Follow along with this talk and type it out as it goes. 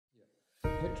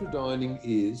Heterodyning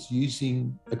is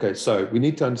using, so we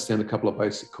need to understand a couple of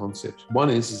basic concepts. One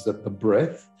is that the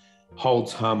breath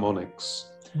holds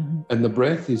harmonics. Mm-hmm. And the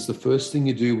breath is the first thing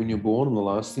you do when you're born and the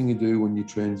last thing you do when you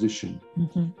transition.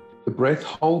 Mm-hmm. The breath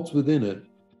holds within it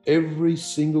every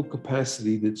single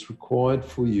capacity that's required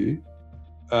for you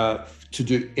to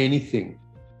do anything.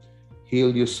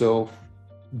 Heal yourself,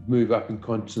 move up in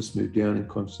consciousness, move down in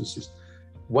consciousness.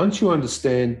 Once you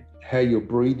understand how your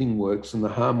breathing works and the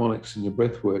harmonics in your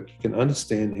breath work, you can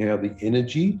understand how the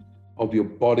energy of your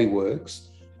body works,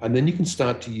 and then you can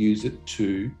start to use it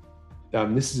to,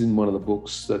 this is in one of the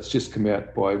books that's just come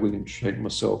out by William Shank and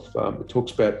myself. It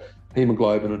talks about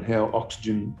hemoglobin and how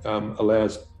oxygen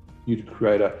allows you to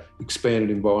create an expanded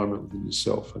environment within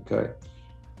yourself, okay?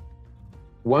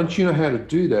 Once you know how to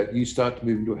do that, you start to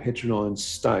move into a heterodyne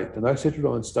state, and those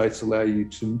heterodyne states allow you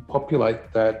to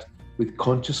populate that with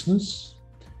consciousness,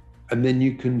 and then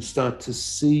you can start to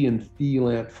see and feel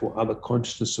out for other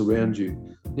consciousness around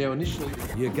you. Now, initially,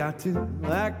 you got to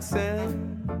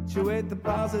accentuate the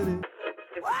positive.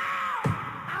 Wow,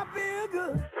 I feel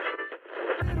good.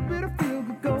 A little bit of feel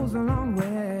good goes a long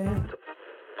way.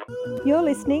 You're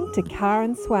listening to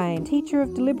Karen Swain, teacher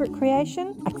of deliberate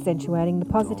creation, accentuating the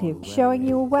positive, showing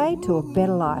you a way to a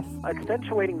better life.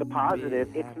 Accentuating the positive,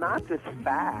 it's not just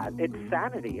fad, it's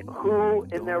sanity. Who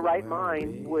in their right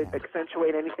mind would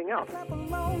accentuate anything else?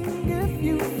 If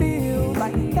you feel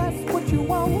like that's what you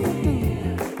want to do.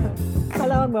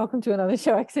 Hello and welcome to another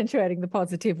show, Accentuating the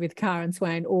Positive with Karen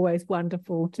Swain. Always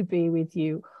wonderful to be with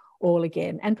you all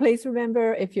again. And please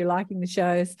remember, if you're liking the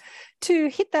shows, to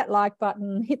hit that like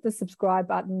button, hit the subscribe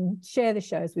button, share the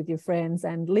shows with your friends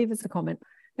and leave us a comment.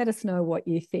 Let us know what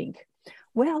you think.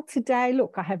 Well, today,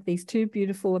 look, I have these two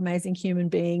beautiful, amazing human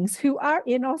beings who are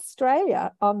in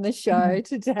Australia on the show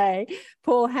today,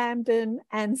 Paul Hampden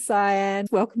and Cyan.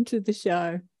 Welcome to the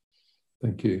show.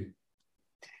 Thank you.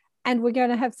 And we're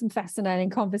going to have some fascinating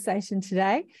conversation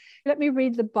today. Let me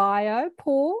read the bio.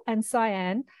 Paul and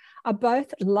Cyan are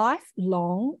both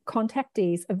lifelong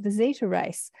contactees of the Zeta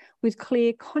race with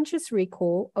clear conscious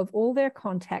recall of all their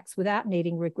contacts without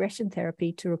needing regression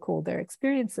therapy to recall their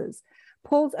experiences.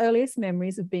 Paul's earliest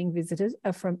memories of being visited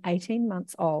are from 18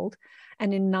 months old,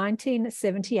 and in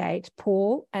 1978,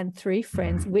 Paul and three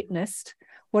friends witnessed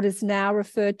what is now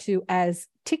referred to as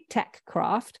tic-tac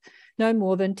craft, no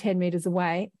more than 10 metres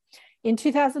away. In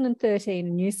 2013,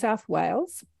 in New South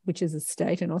Wales, which is a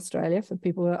state in Australia for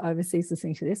people who are overseas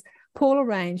listening to this, Paul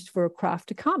arranged for a craft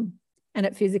to come, and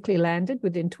it physically landed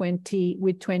with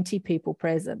 20 people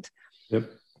present. Yep.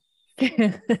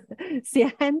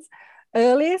 Cyan's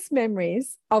earliest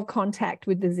memories of contact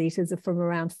with the Zetas are from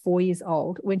around 4 years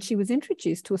old, when she was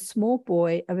introduced to a small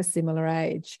boy of a similar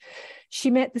age. She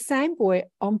met the same boy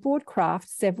on board craft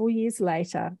several years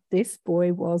later. This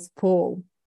boy was Paul.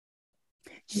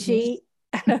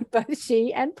 Both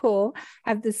she and Paul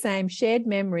have the same shared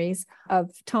memories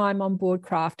of time on board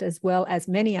craft, as well as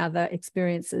many other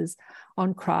experiences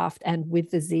on craft and with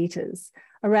the Zetas.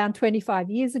 Around 25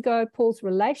 years ago, Paul's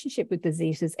relationship with the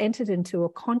Zetas entered into a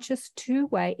conscious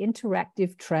two-way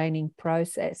interactive training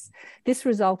process. This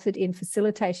resulted in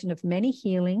facilitation of many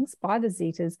healings by the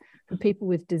Zetas for people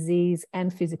with disease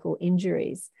and physical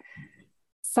injuries.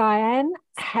 Cyan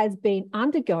has been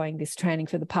undergoing this training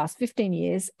for the past 15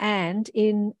 years and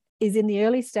is in the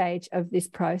early stage of this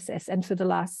process. And for the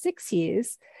last 6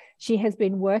 years, she has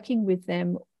been working with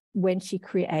them when she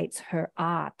creates her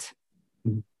art,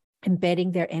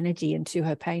 embedding their energy into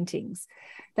her paintings.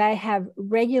 They have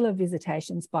regular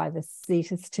visitations by the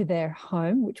Zetas to their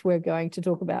home, which we're going to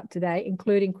talk about today,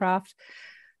 including craft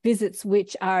visits,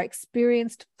 which are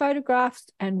experienced,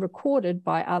 photographed, and recorded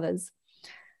by others.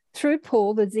 Through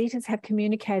Paul, the Zetas have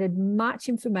communicated much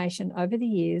information over the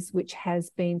years, which has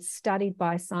been studied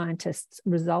by scientists,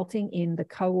 resulting in the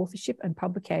co-authorship and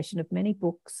publication of many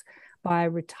books by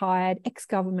retired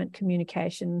ex-government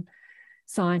communication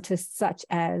scientists, such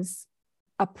as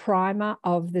A Primer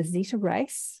of the Zeta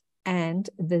Race and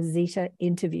The Zeta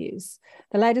Interviews.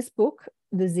 The latest book,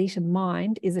 The Zeta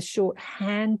Mind, is a short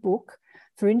handbook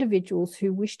for individuals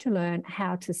who wish to learn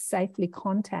how to safely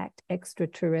contact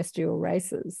extraterrestrial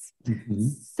races. Mm-hmm.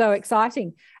 So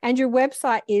exciting. And your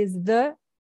website is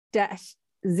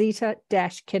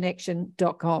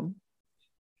the-zeta-connection.com.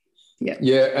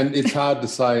 Yeah, and it's hard to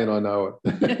say, and I know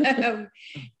it.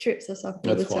 Trips us up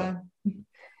all the time.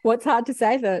 What's hard to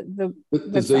say? The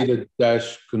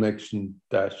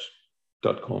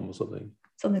zeta-connection-.com or something.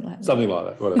 Something like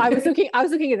that. Whatever. I was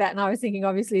looking at that and I was thinking,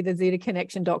 obviously, the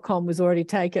zetaconnection.com was already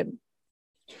taken.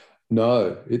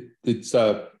 No, it's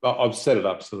I've set it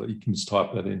up so that you can just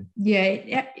type that in.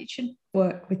 Yeah, it should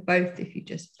work with both if you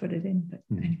just put it in. But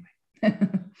anyway.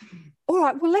 All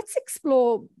right, well, let's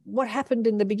explore what happened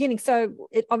in the beginning. So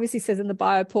it obviously says in the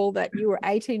bio, Paul, that you were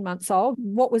 18 months old.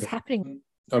 What was happening?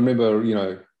 I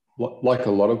remember, like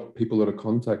a lot of people that are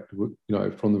contacted with,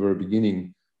 from the very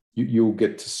beginning, you'll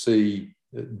get to see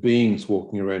beings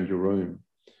walking around your room.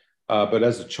 But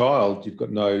as a child, you've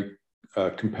got no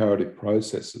comparative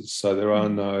processes. So there are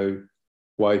no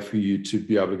way for you to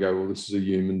be able to go, well, this is a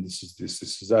human, this is this,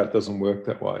 this is that. It doesn't work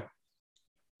that way.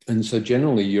 And so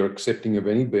generally you're accepting of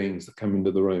any beings that come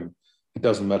into the room. It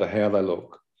doesn't matter how they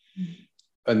look.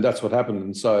 And that's what happened.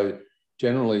 And so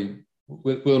generally,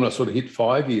 when I sort of hit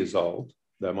 5 years old,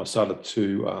 I started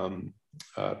to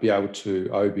be able to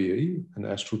OBE and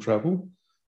astral travel.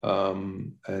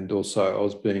 And also I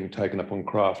was being taken up on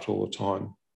craft all the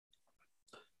time,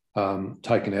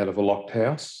 taken out of a locked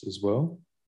house as well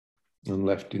and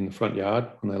left in the front yard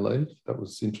when they leave. That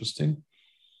was interesting.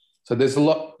 So there's a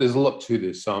lot to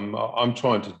this. I'm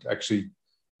trying to actually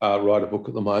write a book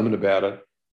at the moment about it,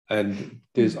 and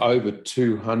there's over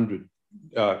 200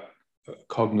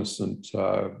 cognizant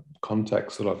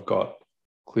contacts that I've got,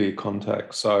 clear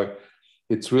contacts. So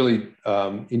it's really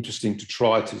interesting to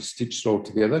try to stitch it all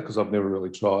together because I've never really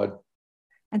tried.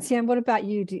 And Sian, what about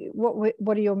you?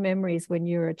 What are your memories when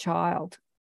you were a child?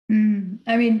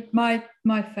 I mean, my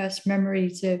first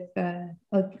memories of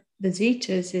the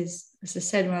Zetas is, as I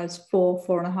said, when I was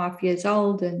 4.5 years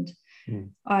old, and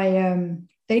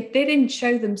they didn't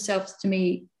show themselves to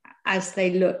me as they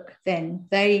look then.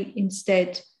 They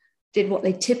instead did what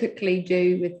they typically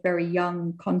do with very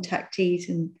young contactees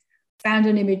and found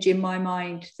an image in my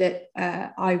mind that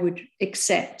I would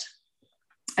accept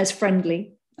as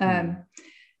friendly.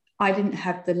 I didn't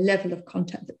have the level of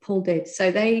contact that Paul did. So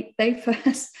they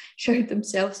first showed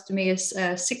themselves to me as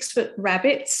 6-foot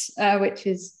rabbits, which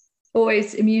is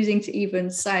always amusing to even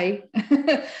say.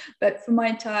 But for my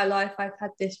entire life, I've had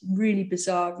this really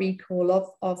bizarre recall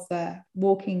of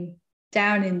walking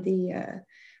down in the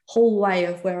hallway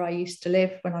of where I used to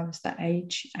live when I was that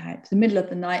age. It's the middle of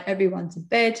the night, everyone's in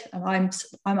bed, and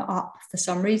I'm up for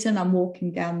some reason. I'm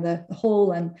walking down the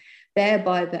hall, and there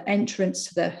by the entrance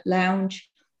to the lounge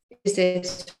is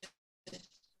this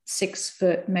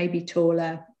 6-foot, maybe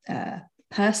taller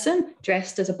person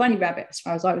dressed as a bunny rabbit, as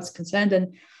far as I was concerned.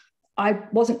 And I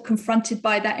wasn't confronted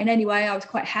by that in any way. I was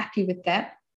quite happy with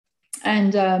that.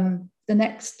 And the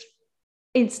next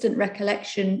instant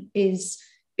recollection is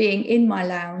being in my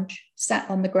lounge, sat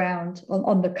on the ground,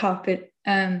 on the carpet,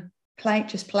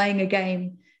 playing a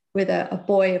game with a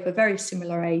boy of a very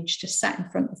similar age, just sat in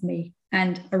front of me.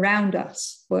 And around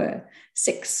us were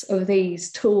 6 of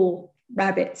these tall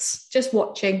rabbits, just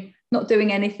watching, not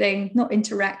doing anything, not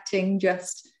interacting,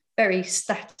 just very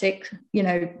static,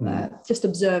 just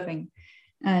observing.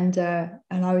 And I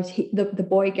was the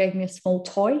boy gave me a small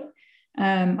toy.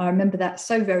 I remember that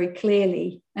so very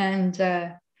clearly. And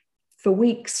for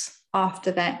weeks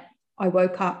after that, I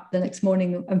woke up the next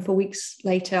morning, and for weeks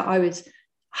later, I was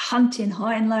hunting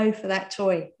high and low for that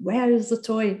toy. Where is the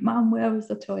toy? Mum, where was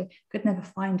the toy? Could never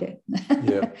find it.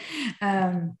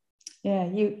 Yeah.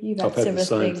 You've had similar the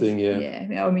same thing, yeah.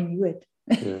 Yeah, I mean, you would.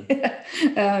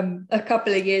 Yeah. A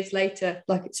couple of years later,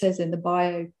 like it says in the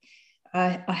bio,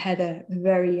 I had a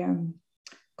very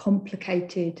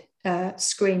complicated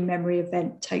screen memory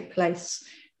event take place,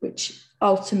 which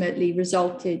ultimately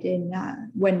resulted in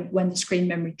when the screen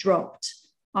memory dropped,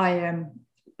 I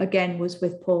again was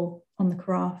with Paul on the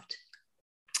craft,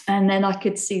 and then I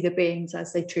could see the beings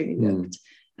as they truly looked,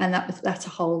 and that's a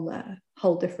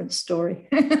whole different story.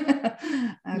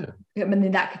 I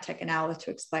mean, that could take an hour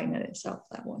to explain it itself,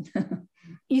 that one.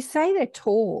 You say they're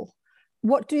tall.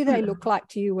 What do they look like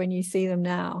to you when you see them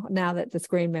now that the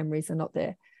screen memories are not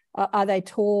there? Are they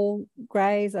tall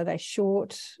greys? Are they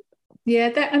short?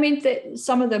 Yeah,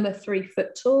 some of them are 3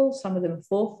 foot tall, some of them are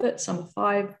 4 foot, some are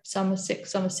 5, some are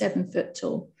 6, some are 7 foot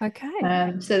tall.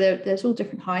 Okay. So there's all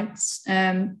different heights.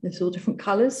 There's all different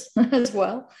colours as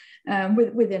well,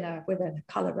 within a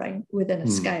colour range, within a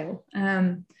scale.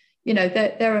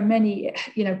 There are many.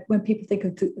 When people think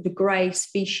of the grey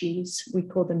species, we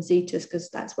call them Zetas because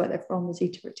that's where they're from. The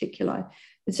Zeta reticuli.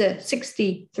 It's a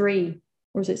 63,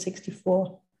 or is it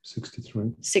 64?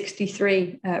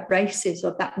 63 races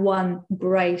of that one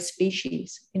grey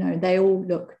species. They all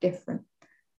look different.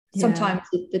 Yeah. Sometimes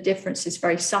the difference is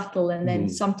very subtle, and then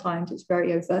sometimes it's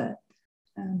very overt.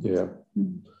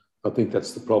 I think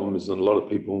that's the problem, is that a lot of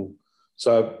people.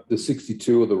 So the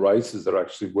 62 of the races are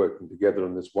actually working together,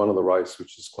 and there's one of the race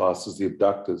which is classed as the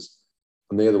abductors,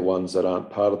 and they're the ones that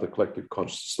aren't part of the collective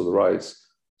consciousness of the race.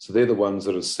 So they're the ones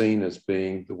that are seen as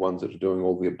being the ones that are doing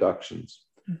all the abductions.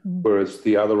 Whereas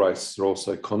the other races are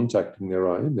also contacting their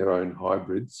own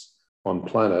hybrids on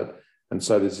planet. And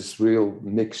so there's this real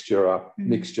mixture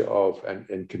of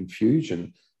and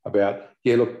confusion about,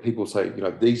 look, people say,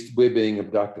 we're being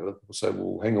abducted. Other people say,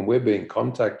 well, hang on, we're being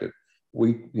contacted.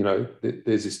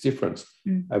 There's this difference.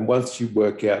 And once you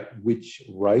work out which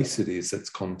race it is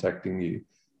that's contacting you,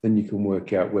 then you can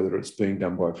work out whether it's being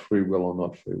done by free will or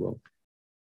not free will.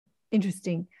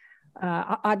 Interesting.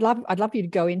 I'd love you to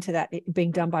go into that, it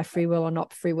being done by free will or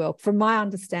not free will. From my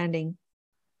understanding,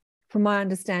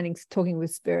 talking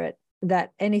with spirit,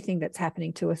 that anything that's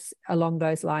happening to us along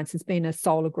those lines has been a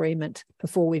soul agreement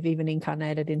before we've even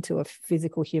incarnated into a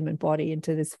physical human body,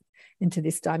 into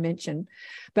this dimension.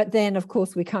 But then, of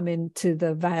course, we come into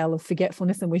the veil of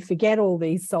forgetfulness and we forget all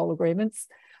these soul agreements.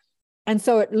 And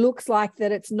so it looks like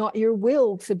that it's not your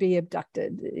will to be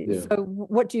abducted. Yeah. So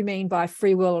what do you mean by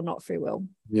free will or not free will?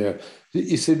 Yeah.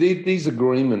 You see, these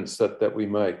agreements that we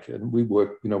make, and we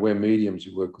work, we're mediums,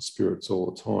 we work with spirits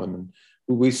all the time. And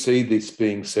we see this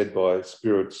being said by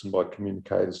spirits and by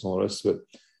communicators and all the rest of it.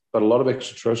 But a lot of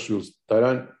extraterrestrials, they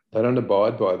don't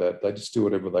abide by that. They just do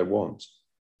whatever they want.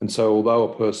 And so although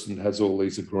a person has all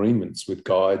these agreements with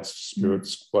guides,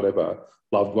 spirits, whatever,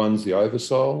 loved ones, the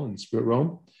oversoul and spirit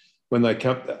realm, when they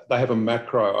come, they have a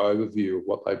macro overview of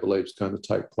what they believe is going to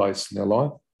take place in their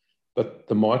life. But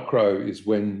the micro is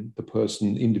when the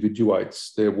person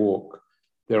individuates their walk,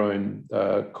 their own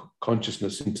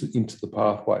consciousness into the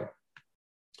pathway.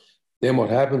 Then what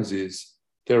happens is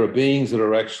there are beings that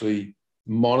are actually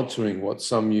monitoring what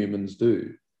some humans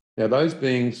do. Now, those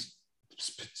beings,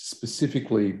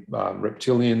 specifically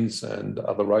reptilians and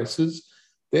other races,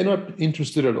 they're not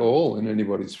interested at all in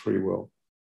anybody's free will.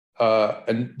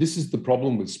 And this is the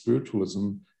problem with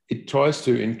spiritualism. It tries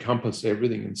to encompass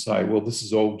everything and say, well, this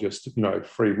is all just,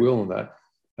 free will and that.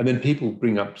 And then people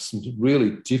bring up some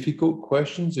really difficult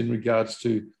questions in regards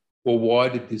to, well, why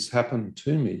did this happen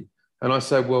to me? And I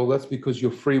say, well, that's because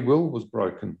your free will was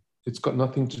broken. It's got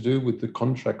nothing to do with the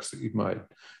contracts that you've made.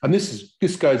 And this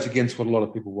goes against what a lot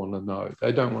of people want to know.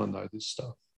 They don't want to know this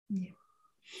stuff. Yeah.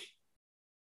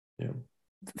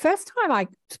 First time I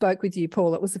spoke with you,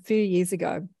 Paul, it was a few years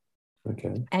ago.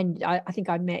 Okay. And I think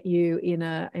I met you in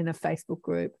a Facebook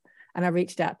group, and I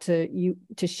reached out to you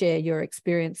to share your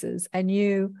experiences, and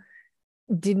you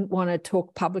didn't want to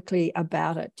talk publicly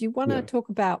about it. Do you want to talk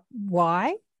about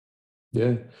why?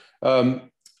 Yeah.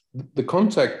 The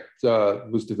contact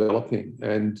was developing,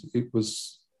 and it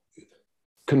was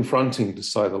confronting, to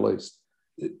say the least.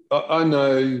 I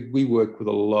know we work with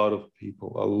a lot of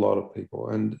people,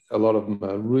 and a lot of them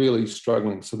are really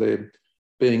struggling. So they're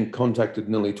being contacted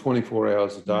nearly 24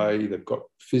 hours a day. They've got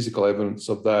physical evidence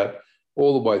of that,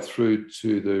 all the way through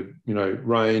to the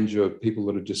range of people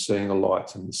that are just seeing a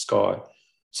light in the sky.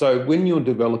 So when you're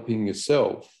developing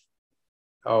yourself,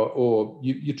 or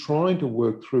you're trying to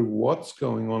work through what's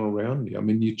going on around you. I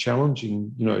mean, you're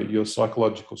challenging, your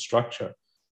psychological structure.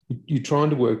 You're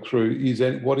trying to work through,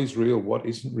 what is real, what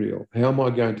isn't real? How am I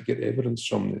going to get evidence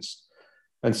from this?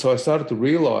 And so I started to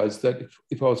realize that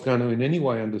if I was going to in any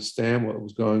way understand what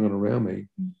was going on around me,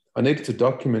 I needed to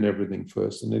document everything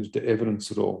first. I needed to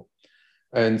evidence it all.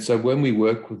 And so when we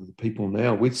work with the people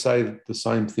now, we say the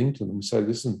same thing to them. We say,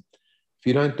 listen, if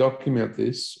you don't document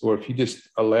this, or if you just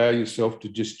allow yourself to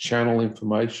just channel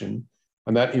information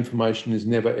and that information is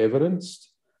never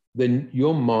evidenced, then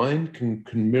your mind can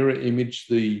mirror image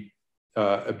the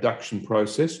abduction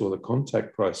process or the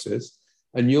contact process,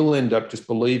 and you'll end up just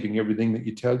believing everything that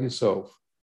you tell yourself.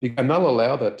 And they'll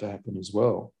allow that to happen as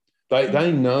well.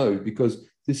 They know, because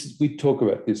we talk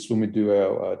about this when we do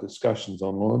our discussions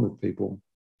online with people.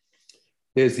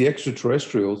 There's the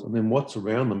extraterrestrials, and then what's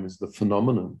around them is the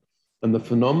phenomenon. And the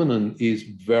phenomenon is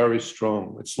very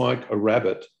strong. It's like a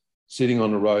rabbit sitting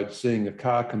on a road, seeing a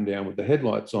car come down with the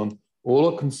headlights on. All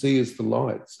it can see is the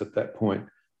lights at that point.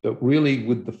 But really,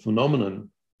 with the phenomenon,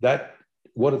 that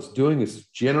what it's doing is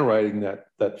generating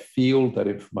that field, that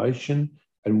information,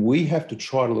 and we have to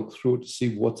try to look through it to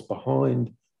see what's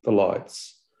behind the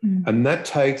lights. And that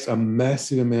takes a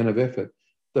massive amount of effort.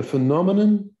 The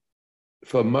phenomenon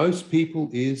for most people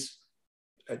is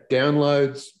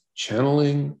downloads,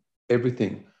 channeling,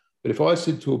 everything. But if I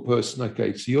said to a person,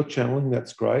 okay, so you're channeling,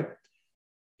 that's great.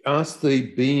 Ask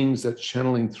the beings that's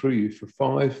channeling through you for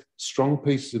 5 strong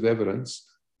pieces of evidence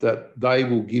that they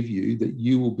will give you, that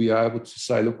you will be able to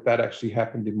say, look, that actually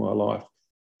happened in my life.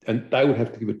 And they would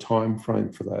have to give a time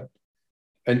frame for that.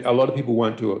 And a lot of people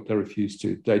won't do it. They refuse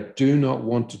to. They do not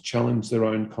want to challenge their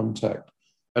own contact.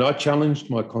 And I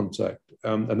challenged my contact.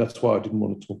 And that's why I didn't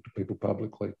want to talk to people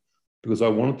publicly. because I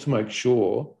wanted to make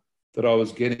sure that I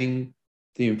was getting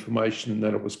the information and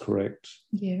that it was correct.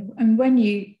 Yeah. And when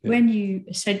you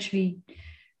essentially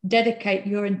dedicate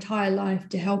your entire life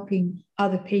to helping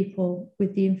other people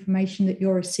with the information that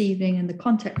you're receiving and the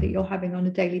contact that you're having on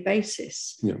a daily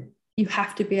basis, you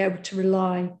have to be able to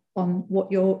rely on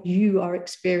what you are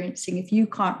experiencing. If you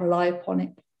can't rely upon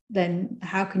it, then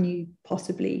how can you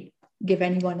possibly give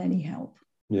anyone any help?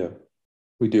 Yeah.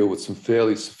 We deal with some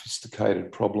fairly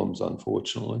sophisticated problems,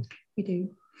 unfortunately. We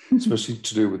do. Especially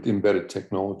to do with embedded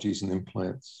technologies and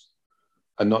implants,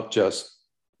 and not just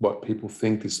what people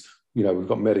think is, we've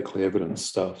got medically evidenced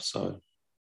stuff. So,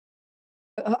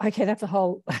 okay, that's a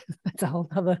whole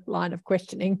other line of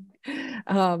questioning.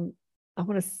 I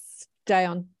want to stay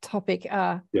on topic.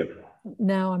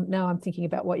 Now I'm thinking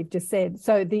about what you've just said.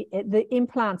 So the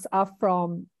implants are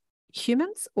from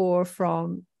humans or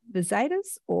from the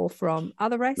Zetas or from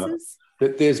other races? No.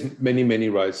 There's many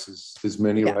races. There's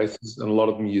many races, and a lot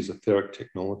of them use etheric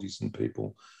technologies in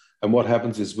people. And what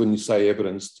happens is when you say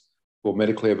evidenced or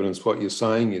medically evidenced, what you're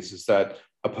saying is that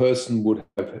a person would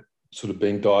have sort of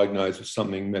been diagnosed with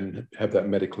something and have that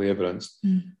medically evidenced.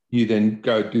 You then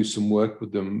go do some work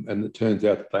with them, and it turns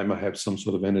out that they may have some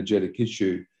sort of energetic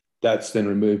issue. That's then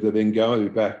removed. They then go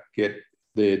back, go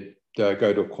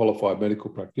to a qualified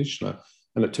medical practitioner,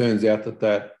 and it turns out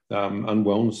that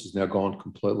unwellness is now gone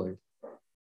completely.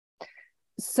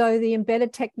 So the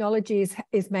embedded technology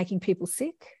is making people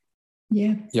sick?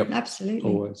 Yeah, yep, absolutely.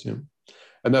 Always, yeah.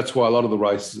 And that's why a lot of the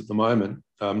races at the moment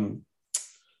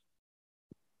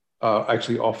are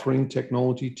actually offering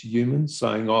technology to humans,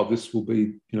 saying, oh, this will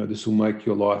be, this will make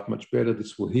your life much better,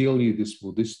 this will heal you, this.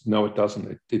 No, it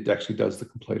doesn't. It actually does the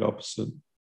complete opposite.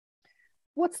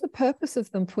 What's the purpose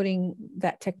of them putting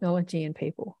that technology in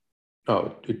people?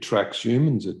 Oh, it tracks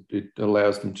humans. It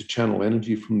allows them to channel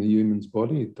energy from the human's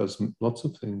body. It does lots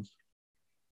of things.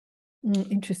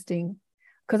 Interesting.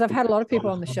 Because I've had a lot of people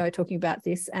on the show talking about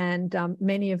this, and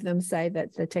many of them say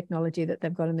that the technology that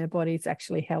they've got in their body is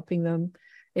actually helping them.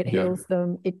 It heals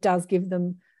them. It does give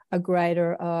them a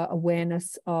greater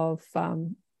awareness of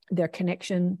their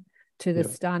connection to the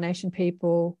Star Nation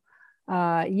people. So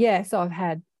I've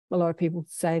had a lot of people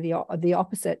say the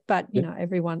opposite, but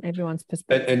everyone's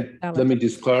perspective. And let me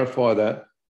just clarify that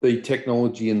the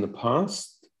technology in the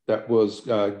past that was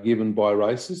given by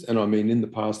races, and I mean in the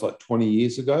past, like 20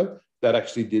 years ago, that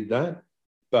actually did that.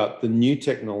 But the new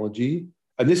technology,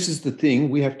 and this is the thing,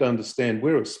 we have to understand,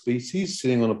 we're a species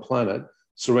sitting on a planet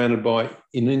surrounded by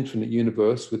an infinite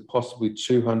universe with possibly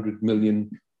 200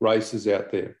 million races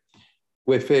out there.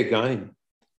 We're fair game.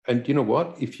 And you know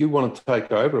what? If you want to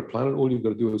take over a planet, all you've got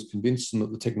to do is convince them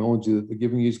that the technology that they're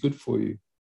giving you is good for you.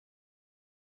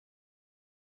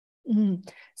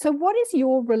 So what is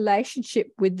your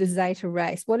relationship with the Zeta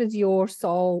race? What is your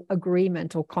soul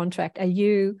agreement or contract? Are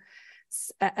you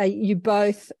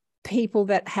both people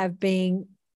that have been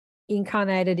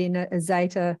incarnated in a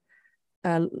Zeta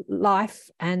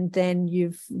life, and then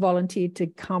you've volunteered to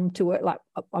come to it? Like,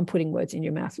 I'm putting words in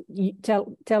your mouth.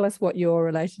 Tell us what your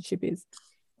relationship is.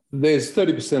 There's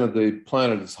 30% of the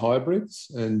planet is hybrids,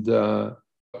 and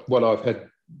what I've had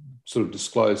sort of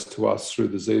disclosed to us through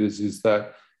the Zetas is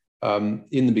that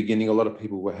in the beginning, a lot of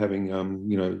people were having,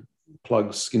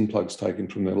 skin plugs taken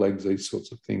from their legs, these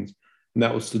sorts of things. And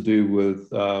that was to do with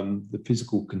the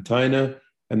physical container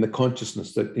and the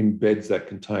consciousness that embeds that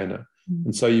container.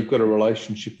 And so you've got a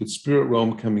relationship with spirit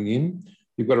realm coming in,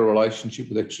 you've got a relationship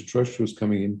with extraterrestrials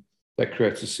coming in, that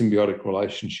creates a symbiotic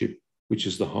relationship, which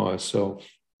is the higher self.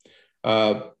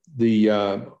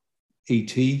 The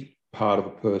ET part of a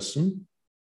person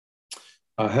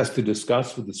has to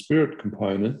discuss with the spirit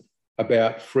component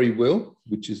about free will,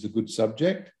 which is the good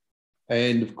subject.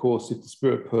 And of course, if the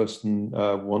spirit person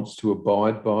wants to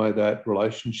abide by that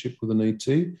relationship with an ET,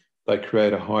 they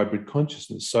create a hybrid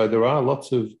consciousness. So there are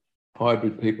lots of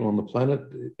hybrid people on the planet.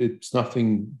 It's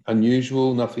nothing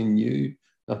unusual, nothing new,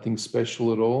 nothing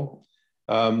special at all.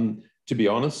 To be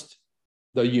honest,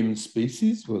 the human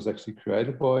species was actually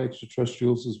created by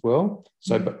extraterrestrials as well.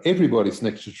 So, but everybody's an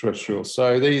extraterrestrial.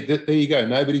 So there you go.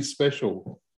 Nobody's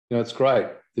special. It's great.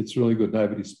 It's really good.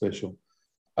 Nobody's special.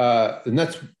 And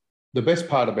that's the best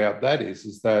part about that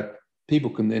is that people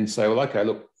can then say, well, okay,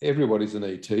 look, everybody's an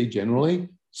ET generally.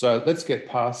 So let's get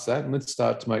past that and let's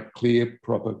start to make clear,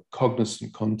 proper,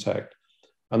 cognizant contact.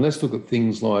 And let's look at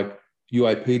things like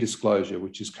UAP disclosure,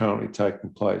 which is currently taking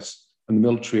place, and the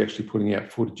military actually putting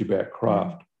out footage about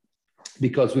craft.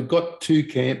 Because we've got two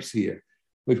camps here.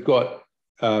 We've got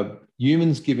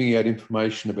humans giving out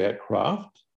information about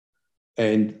craft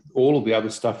and all of the other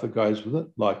stuff that goes with it.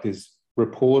 Like there's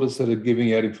reporters that are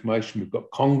giving out information. We've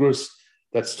got Congress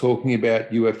that's talking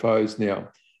about UFOs now.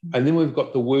 And then we've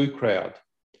got the woo crowd,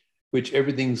 which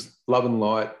everything's love and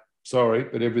light. Sorry,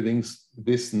 but everything's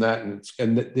this and that.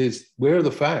 And there's, where are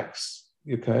the facts?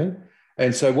 Okay.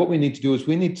 And so what we need to do is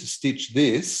we need to stitch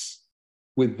this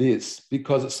with this,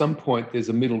 because at some point there's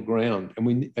a middle ground,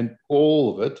 and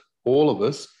all of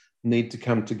us need to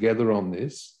come together on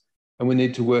this. And we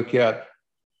need to work out,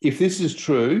 if this is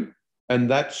true and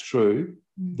that's true,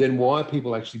 then why are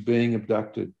people actually being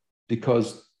abducted?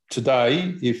 Because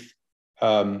today, if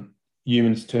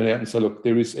humans turn out and say, look,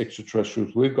 there is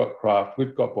extraterrestrials, we've got craft,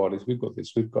 we've got bodies, we've got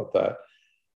this, we've got that.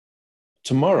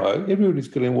 Tomorrow, everybody's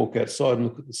going to walk outside and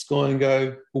look at the sky and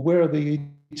go, well, where are the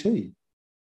ET?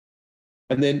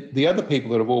 And then the other people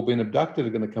that have all been abducted are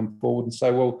going to come forward and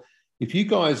say, well, if you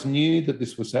guys knew that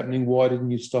this was happening, why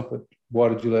didn't you stop it? Why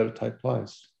did you let it take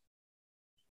place?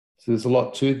 So there's a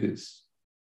lot to this.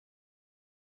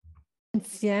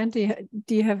 Sian, do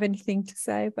you have anything to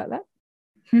say about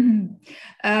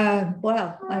that?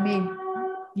 Well, I mean,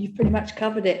 you've pretty much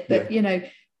covered it, but you know,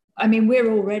 I mean,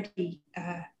 we're already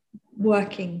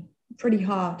working pretty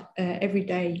hard every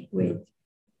day with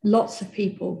lots of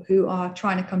people who are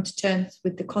trying to come to terms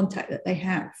with the contact that they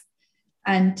have.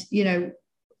 And, you know,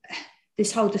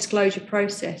 this whole disclosure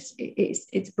process,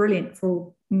 it's brilliant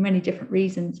for many different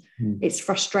reasons. It's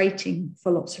frustrating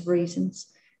for lots of reasons,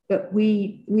 but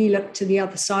we look to the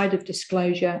other side of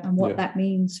disclosure and what that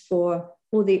means for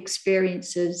all the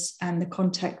experiences and the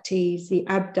contactees, the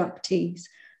abductees.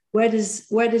 Where does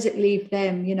it leave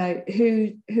them? You know,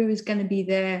 who is going to be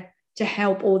there to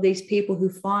help all these people who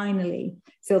finally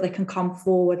feel they can come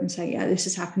forward and say, yeah, this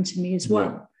has happened to me as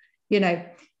well. You know,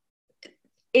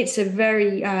 it's a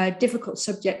very difficult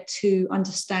subject to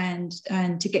understand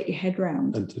and to get your head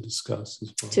around. And to discuss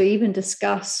as well. To even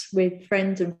discuss with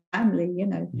friends and family, you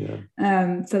know,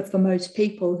 for most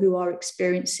people who are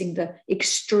experiencing the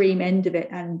extreme end of it.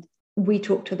 And we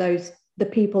talk to the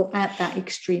people at that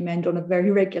extreme end on a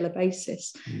very regular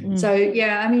basis. So,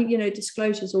 yeah, I mean, you know,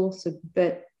 disclosure is awesome,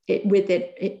 but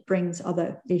it brings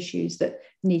other issues that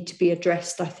need to be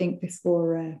addressed, I think,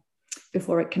 before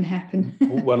it can happen.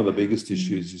 One of the biggest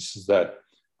issues is that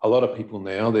a lot of people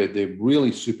now, they're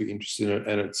really super interested in it,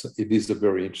 and it is a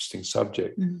very interesting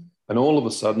subject. And all of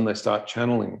a sudden they start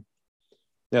channeling.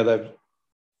 Now, they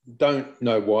don't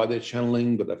know why they're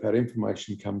channeling, but they've had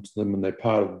information come to them and they're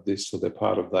part of this or they're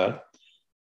part of that.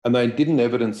 And they didn't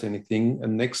evidence anything,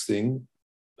 and next thing,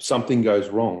 something goes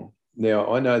wrong.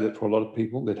 Now, I know that for a lot of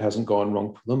people, it hasn't gone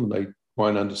wrong for them, and they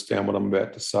won't understand what I'm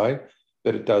about to say,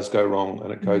 but it does go wrong,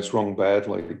 and it goes wrong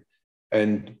badly.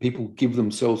 And people give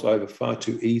themselves over far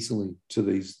too easily to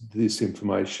this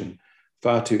information,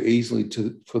 far too easily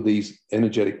for these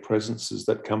energetic presences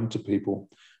that come to people.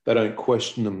 They don't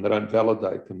question them, they don't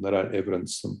validate them, they don't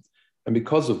evidence them. And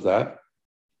because of that,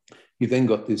 you've then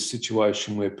got this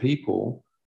situation where people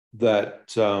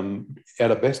that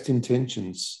out of best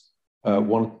intentions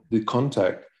want the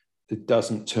contact, it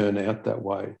doesn't turn out that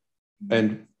way.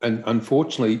 And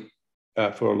unfortunately,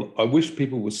 I wish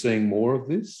people were seeing more of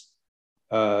this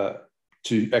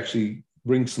to actually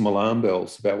ring some alarm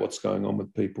bells about what's going on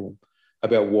with people,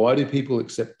 about why do people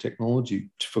accept technology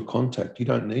for contact. You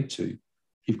don't need to.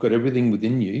 You've got everything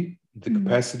within you, the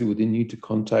capacity within you to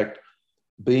contact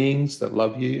beings that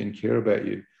love you and care about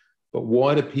you. But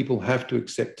why do people have to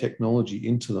accept technology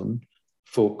into them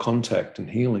for contact and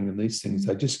healing and these things?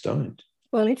 They just don't.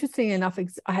 Well, interestingly enough,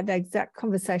 I had that exact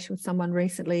conversation with someone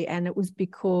recently, and it was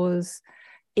because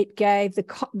it gave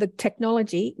the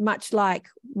technology, much like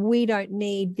we don't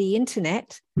need the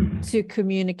internet to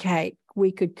communicate.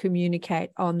 We could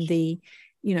communicate on the,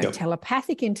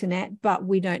 telepathic internet, but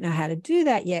we don't know how to do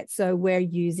that yet. So we're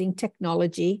using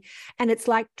technology, and it's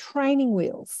like training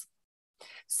wheels.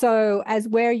 So as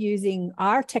we're using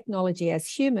our technology as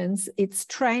humans, it's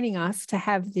training us to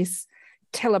have this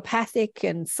telepathic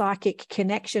and psychic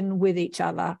connection with each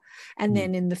other. And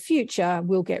then in the future,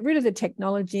 we'll get rid of the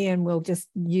technology and we'll just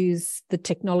use the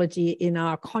technology in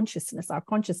our consciousness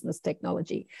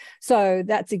technology. So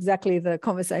that's exactly the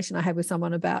conversation I had with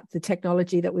someone about the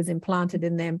technology that was implanted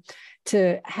in them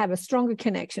to have a stronger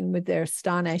connection with their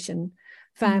Star Nation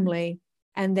family.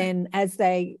 And then as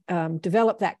they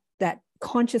develop that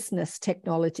consciousness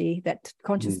technology, that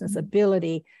consciousness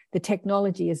ability, the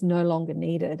technology is no longer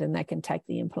needed and they can take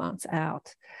the implants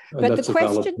out. And but the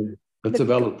question... That's a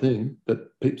valid thing,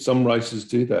 that some races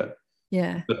do that.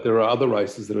 Yeah. But there are other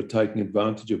races that are taking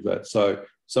advantage of that. So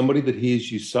somebody that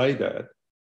hears you say that,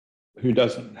 who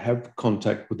doesn't have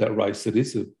contact with that race that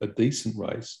is a decent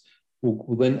race,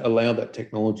 will then allow that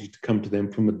technology to come to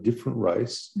them from a different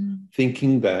race,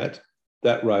 thinking that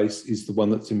that race is the one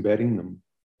that's embedding them.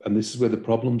 And this is where the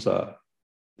problems are.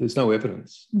 There's no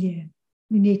evidence. Yeah.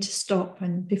 You need to stop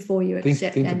and before you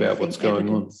accept think about what's going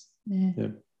evidence. on. Yeah.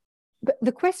 But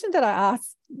the question that I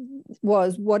asked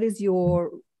was, what is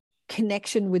your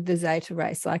connection with the Zeta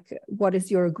race? Like, what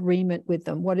is your agreement with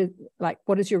them? What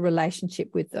is your relationship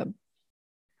with them?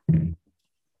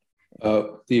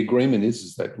 The agreement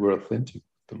is that we're authentic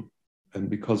with them. And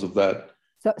because of that...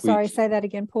 So, sorry, say that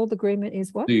again, Paul. The agreement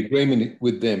is what? The agreement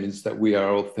with them is that we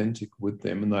are authentic with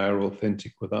them and they are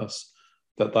authentic with us,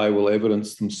 that they will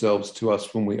evidence themselves to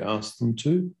us when we ask them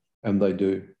to, and they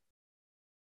do.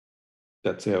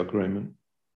 That's our agreement.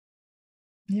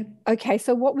 Yep. Okay,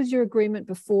 so what was your agreement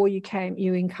before you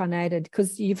incarnated?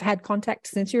 Because you've had contact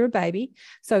since you're a baby.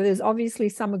 So there's obviously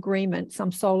some agreement,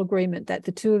 some soul agreement that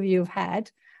the two of you have had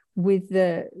with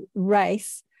the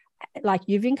race. Like,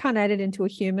 you've incarnated into a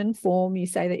human form. You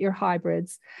say that you're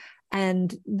hybrids.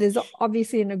 And there's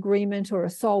obviously an agreement or a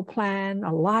soul plan,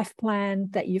 a life plan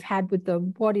that you've had with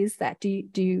them. What is that? Do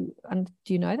you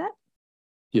know that?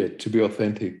 Yeah, to be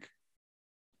authentic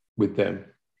with them.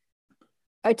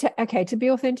 Okay, to be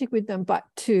authentic with them, but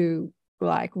to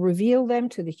like reveal them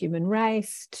to the human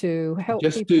race, to help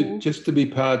people. Just to be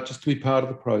part of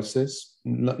the process.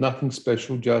 Nothing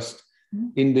special. Just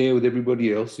in there with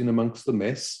everybody else, in amongst the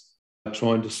mess,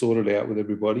 trying to sort it out with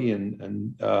everybody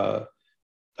and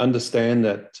understand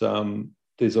that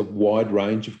there's a wide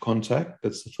range of contact.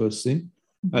 That's the first thing,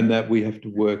 and that we have to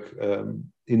work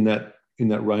in that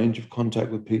range of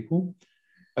contact with people,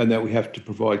 and that we have to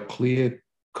provide clear,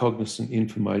 cognizant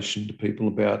information to people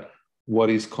about what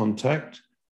is contact,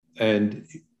 and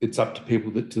it's up to people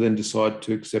to then decide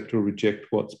to accept or reject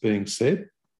what's being said,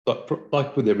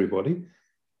 like with everybody,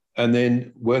 and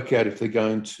then work out if they're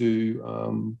going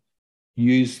to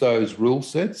use those rule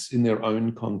sets in their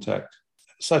own contact,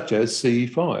 such as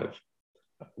CE5.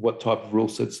 What type of rule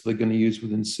sets are they going to use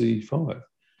within CE5?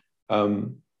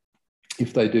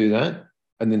 If they do that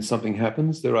and then something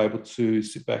happens, they're able to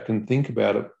sit back and think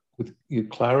about it with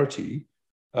clarity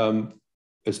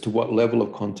as to what level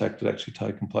of contact had actually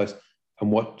taken place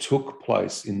and what took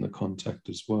place in the contact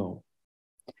as well.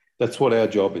 That's what our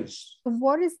job is.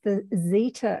 What is the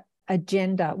Zeta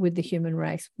agenda with the human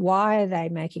race? Why are they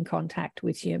making contact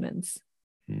with humans?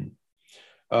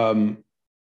 We're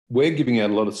giving out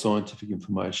a lot of scientific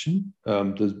information.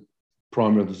 The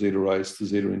primary of the Zeta race, the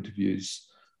Zeta interviews,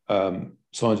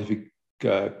 scientific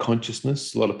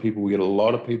consciousness. We get a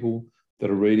lot of people that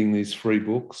are reading these free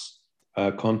books,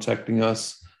 contacting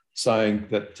us, saying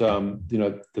that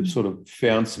they've sort of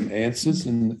found some answers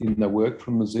in their work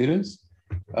from the Zetas.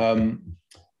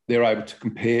 They're able to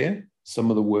compare some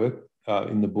of the work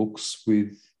in the books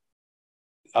with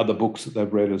other books that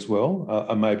they've read as well,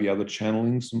 and maybe other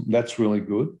channelings. That's really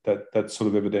good. That's sort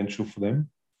of evidential for them.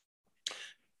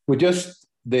 We're just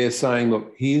there saying,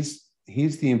 look, here's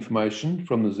the information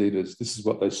from the Zetas. This is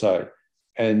what they say,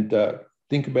 and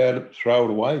think about it. Throw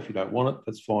it away if you don't want it.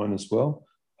 That's fine as well.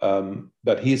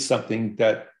 But here's something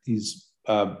that is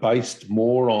based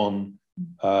more on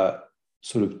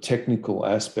sort of technical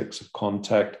aspects of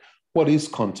contact. What is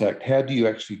contact? How do you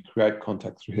actually create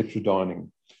contact through heterodyning?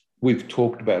 We've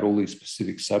talked about all these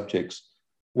specific subjects.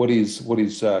 What is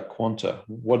quanta?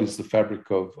 What is the fabric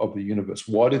of the universe?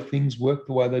 Why do things work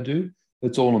the way they do?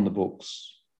 It's all in the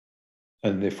books,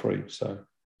 and they're free. So,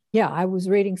 yeah, I was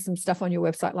reading some stuff on your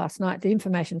website last night. The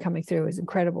information coming through is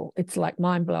incredible. It's like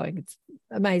mind-blowing. It's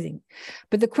amazing.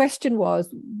 But the question was,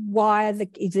 why are the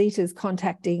Zetas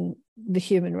contacting the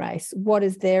human race? What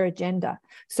is their agenda?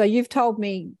 So you've told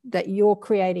me that you're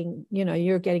creating,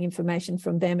 you're getting information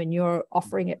from them and you're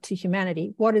offering it to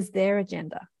humanity. What is their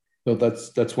agenda? Well,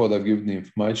 that's why they've given the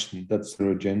information. That's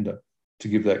their agenda, to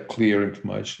give that clear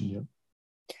information.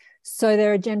 Yeah. So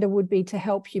their agenda would be to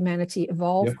help humanity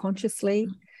evolve consciously.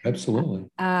 Absolutely.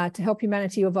 To help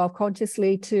humanity evolve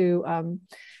consciously, to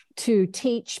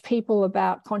teach people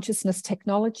about consciousness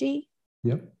technology.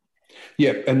 Yep.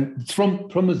 Yeah, and from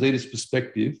the Zeta's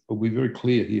perspective, but we're very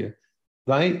clear here,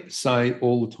 they say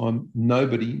all the time,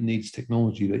 nobody needs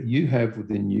technology. That you have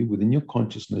within you, within your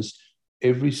consciousness,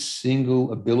 every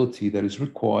single ability that is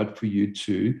required for you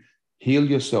to heal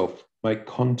yourself, make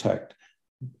contact,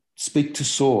 speak to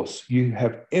source. You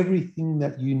have everything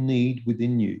that you need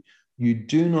within you. You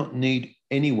do not need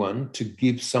anyone to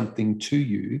give something to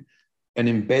you and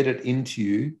embed it into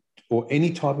you, or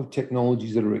any type of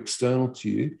technologies that are external to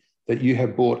you, that you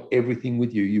have brought everything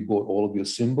with you. You brought all of your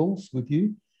symbols with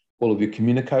you, all of your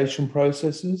communication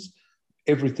processes,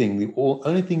 everything. The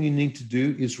only thing you need to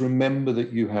do is remember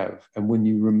that you have. And when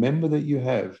you remember that you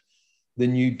have,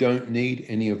 then you don't need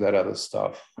any of that other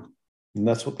stuff. And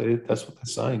that's what they're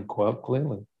saying quite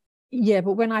clearly. Yeah,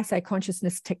 but when I say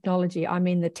consciousness technology, I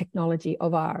mean the technology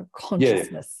of our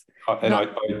consciousness. Yeah.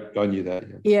 I knew that.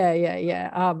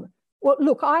 Yeah. Well,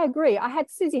 look, I agree. I had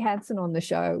Susie Hansen on the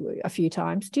show a few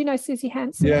times. Do you know Susie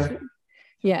Hansen? Yeah.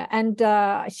 Yeah, and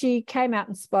she came out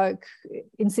and spoke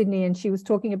in Sydney, and she was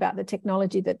talking about the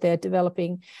technology that they're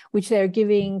developing, which they're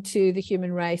giving to the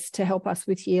human race to help us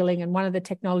with healing. And one of the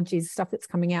technologies, stuff that's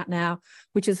coming out now,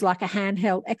 which is like a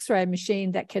handheld X-ray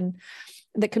machine that can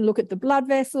look at the blood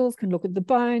vessels, can look at the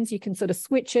bones. You can sort of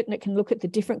switch it, and it can look at the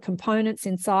different components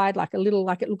inside, like it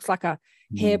looks like a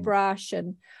hairbrush.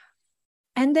 And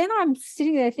then I'm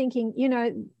sitting there thinking,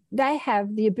 they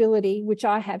have the ability, which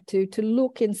I have to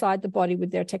look inside the body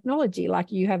with their technology. Like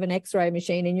you have an X-ray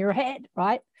machine in your head,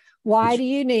 right? Why do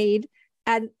you need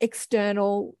an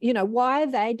external, why are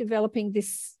they developing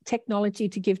this technology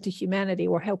to give to humanity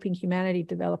or helping humanity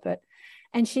develop it?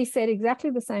 And she said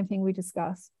exactly the same thing we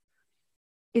discussed.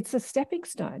 It's a stepping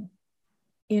stone.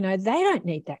 They don't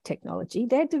need that technology.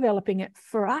 They're developing it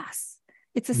for us.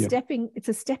 It's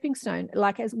a stepping stone.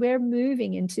 Like as we're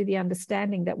moving into the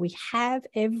understanding that we have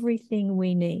everything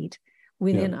we need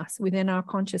within us, within our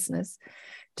consciousness,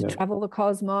 to travel the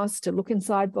cosmos, to look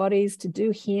inside bodies, to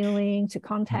do healing, to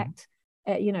contact,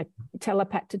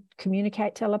 to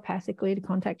communicate telepathically, to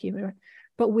contact human.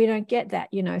 But we don't get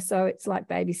that, so it's like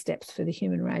baby steps for the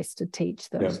human race to teach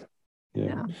those.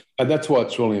 Yeah. And that's why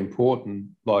it's really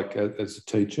important, like as a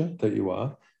teacher that you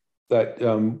are, that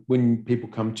when people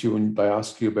come to you and they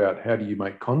ask you about how do you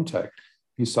make contact,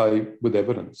 you say with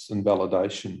evidence and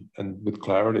validation and with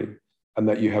clarity, and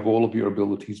that you have all of your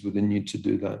abilities within you to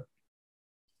do that.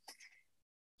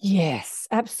 Yes,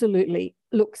 absolutely.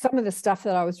 Look, some of the stuff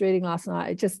that I was reading last night,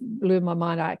 it just blew my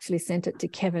mind. I actually sent it to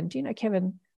Kevin. Do you know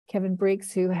Kevin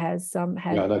Briggs, who has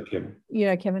had... Yeah, I know Kevin. You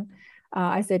know Kevin?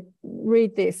 I said,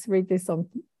 read this on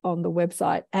the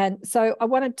website. And so I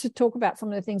wanted to talk about some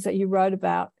of the things that you wrote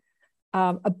about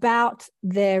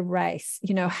their race,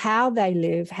 how they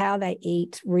live, how they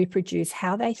eat, reproduce,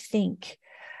 how they think,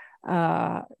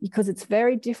 because it's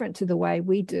very different to the way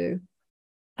we do.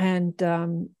 And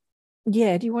do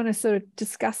you want to sort of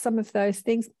discuss some of those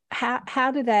things?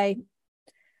 How do they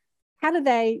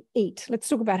eat? Let's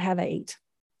talk about how they eat.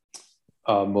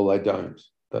 Well, they don't.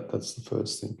 That's the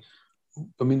first thing.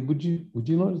 I mean, would you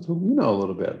like to talk? You know a lot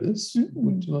about this.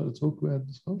 Would you like to talk about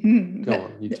this? Go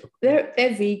on. You talk. They're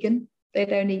vegan. They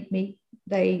don't eat meat.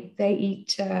 They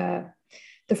eat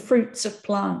the fruits of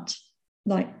plant,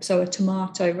 so a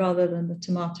tomato rather than the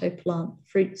tomato plant.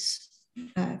 Fruit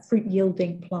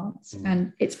yielding plants,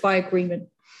 and it's by agreement.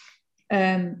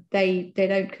 They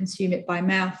don't consume it by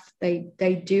mouth.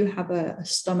 They do have a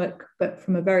stomach, but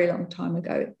from a very long time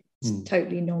ago, it's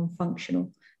totally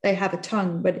non-functional. They have a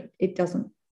tongue, but it doesn't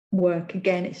work.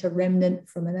 Again, it's a remnant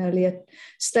from an earlier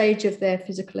stage of their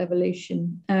physical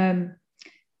evolution.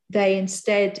 They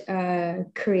instead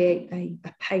create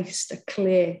a paste, a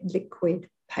clear liquid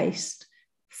paste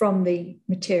from the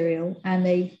material, and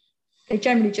they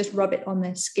generally just rub it on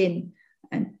their skin,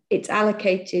 and it's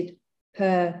allocated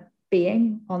per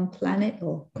being on planet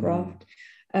or craft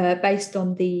based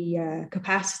on the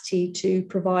capacity to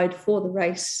provide for the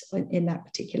race in that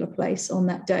particular place on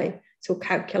that day. It's all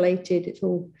calculated, it's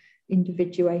all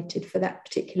individuated for that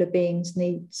particular being's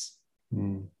needs.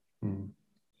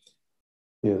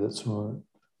 Yeah, that's right.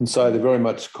 And so they're very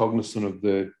much cognizant of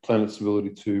the planet's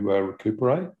ability to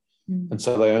recuperate. And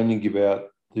so they only give out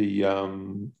the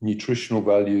nutritional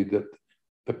value that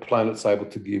the planet's able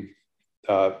to give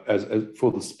as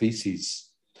for the species.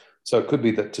 So it could be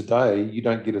that today you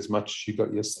don't get as much as you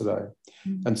got yesterday.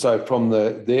 And so from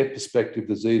their perspective,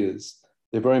 the Zetas,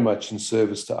 they're very much in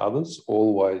service to others,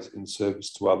 always in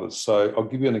service to others. So I'll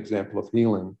give you an example of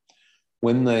healing.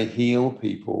 When they heal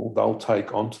people, they'll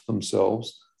take onto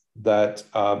themselves that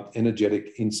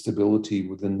energetic instability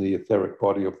within the etheric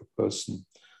body of the person.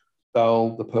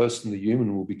 The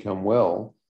human will become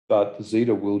well, but the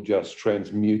Zeta will just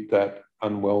transmute that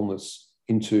unwellness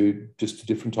into just a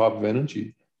different type of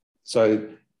energy. So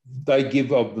they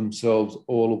give of themselves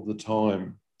all of the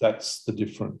time. That's the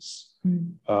difference.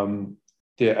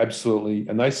 They're absolutely,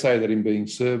 and they say that in being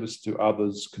service to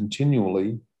others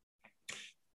continually,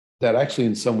 that actually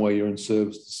in some way you're in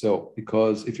service to self,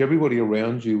 because if everybody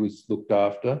around you is looked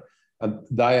after, and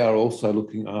they are also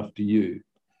looking after you.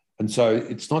 And so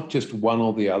it's not just one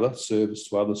or the other, service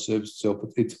to others, service to self,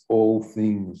 it's all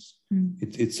things.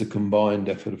 It's a combined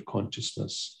effort of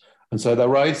consciousness. And so the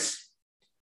race,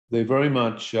 they're very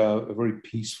much a very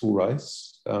peaceful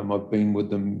race. I've been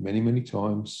with them many, many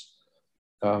times.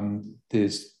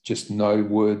 There's just no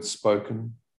words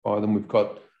spoken by them. We've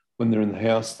got, when they're in the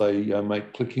house, they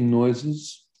make clicking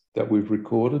noises. that we've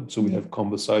recorded. So we have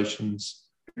conversations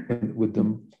with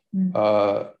them.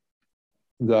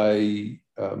 They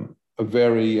are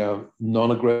very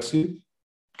non-aggressive,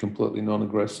 completely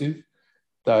non-aggressive.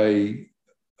 They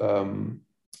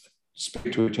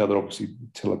speak to each other, obviously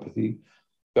telepathy,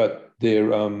 but their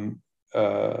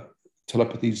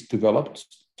telepathy is developed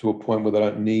to a point where they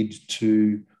don't need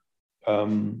to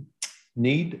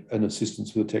need an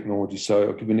assistance with the technology. So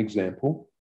I'll give you an example.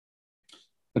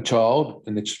 A child,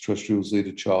 an extraterrestrial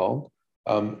Zeta child,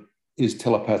 is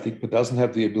telepathic but doesn't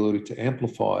have the ability to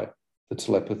amplify the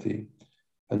telepathy.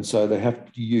 And so they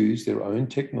have to use their own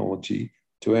technology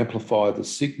to amplify the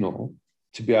signal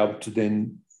to be able to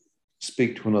then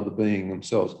speak to another being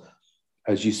themselves.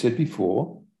 As you said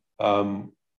before,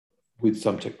 with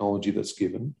some technology that's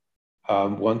given,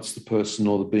 once the person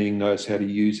or the being knows how to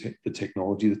use the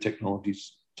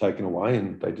technology's taken away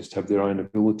and they just have their own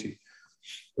ability.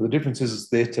 But the difference is it's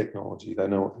their technology. They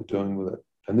know what they're doing with it.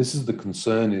 And this is the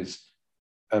concern is,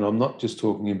 and I'm not just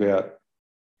talking about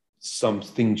some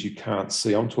things you can't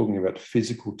see. I'm talking about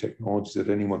physical technologies that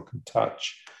anyone can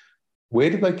touch.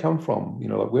 Where do they come from? You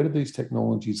know, like where do these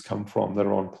technologies come from that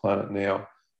are on planet now?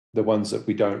 The ones that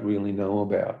we don't really know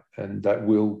about and that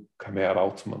will come out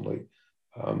ultimately.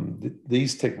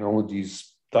 These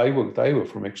technologies, they were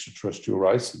from extraterrestrial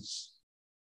races.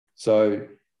 So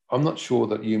I'm not sure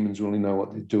that humans really know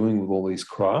what they're doing with all these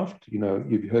craft. You know,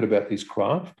 you've heard about these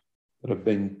craft that have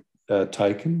been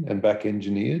taken and back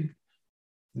engineered.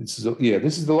 This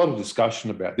is a lot of discussion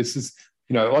about this. Is,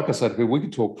 you know, like I said, we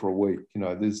could talk for a week. You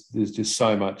know, there's just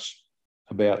so much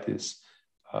about this,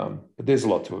 but there's a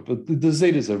lot to it. But the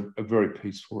Zetas are a very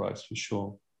peaceful race for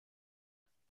sure.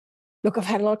 Look, I've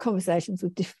had a lot of conversations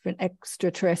with different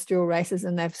extraterrestrial races,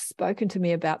 and they've spoken to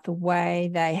me about the way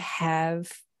they have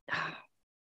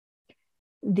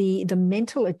the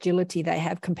mental agility they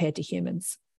have compared to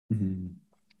humans.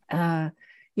 Mm-hmm.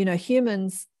 You know,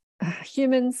 humans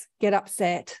get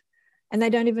upset and they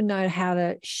don't even know how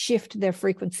to shift their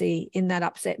frequency in that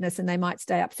upsetness, and they might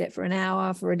stay upset for an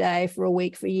hour, for a day, for a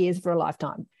week, for years, for a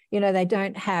lifetime. You know, they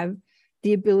don't have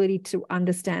the ability to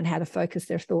understand how to focus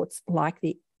their thoughts like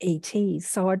the ETs.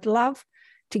 So I'd love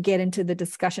to get into the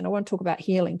discussion. I want to talk about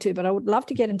healing too, but I would love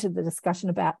to get into the discussion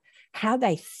about how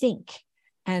they think,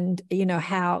 and, you know,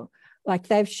 how, like,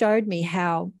 they've showed me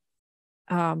how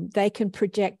they can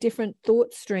project different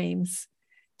thought streams,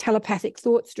 telepathic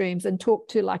thought streams, and talk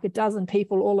to like a dozen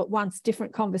people all at once,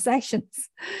 different conversations,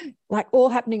 like all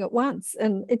happening at once.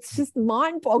 And it's just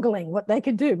mind-boggling what they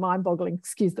can do. Mind-boggling,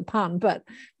 excuse the pun, but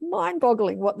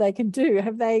mind-boggling what they can do.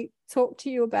 Have they talked to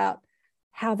you about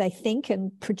how they think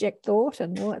and project thought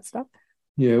and all that stuff?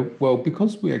 Yeah, well,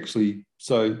 because we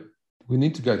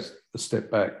need to go a step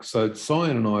back. So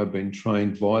Cyan and I have been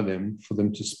trained by them for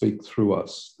them to speak through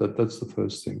us. That's the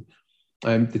first thing.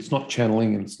 And it's not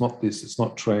channeling, and it's not this, it's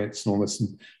not trance and all this.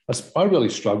 And I really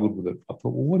struggled with it. I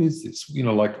thought, well, what is this? You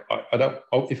know, like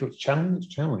if it's channeling, it's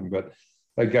channeling. But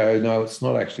they go, no, it's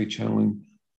not actually channeling.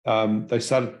 They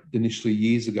started initially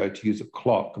years ago to use a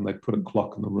clock, and they put a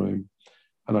clock in the room,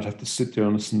 and I'd have to sit there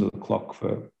and listen to the clock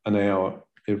for an hour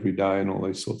every day and all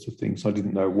these sorts of things. I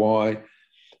didn't know why.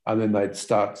 And then they'd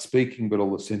start speaking, but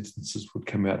all the sentences would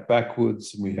come out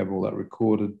backwards, and we have all that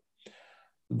recorded.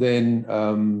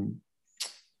 Then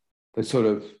they sort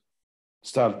of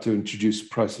started to introduce a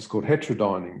process called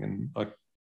heterodyning, and I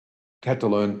had to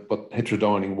learn what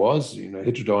heterodyning was. You know,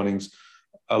 heterodyning's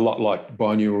a lot like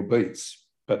binaural beats,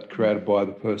 but created by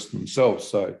the person themselves.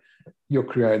 So you're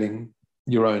creating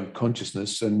your own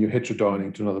consciousness and you're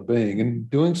heterodyning to another being. And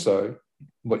doing so,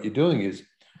 what you're doing is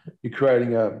you're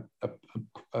creating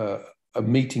a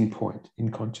meeting point in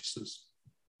consciousness.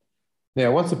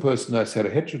 Now, once a person knows how to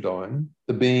heterodyne,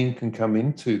 the being can come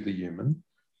into the human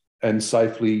and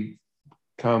safely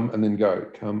come and then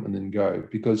go,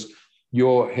 because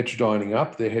you're heterodyning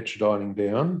up, they're heterodyning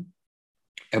down,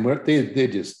 and they're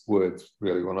just words,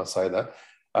 really, when I say that.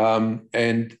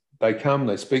 And they come,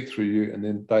 they speak through you, and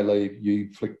then they leave,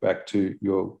 you flick back to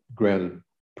your grounded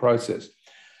process.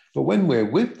 But when we're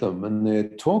with them and they're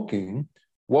talking,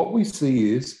 what we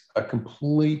see is a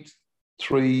complete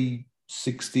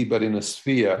 360, but in a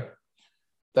sphere.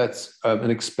 That's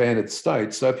an expanded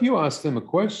state. So if you ask them a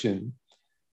question,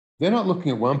 they're not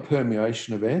looking at one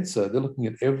permeation of answer. They're looking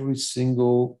at every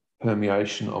single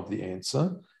permeation of the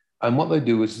answer. And what they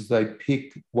do is they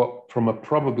pick what, from a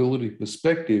probability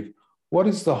perspective, what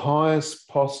is the highest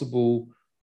possible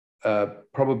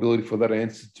probability for that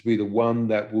answer to be the one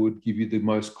that would give you the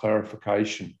most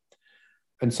clarification.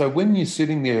 And so when you're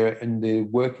sitting there and they're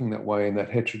working that way in that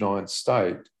heterodyne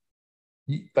state,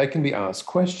 they can be asked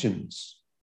questions.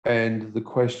 and the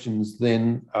questions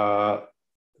then are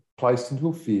placed into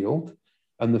a field,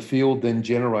 and the field then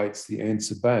generates the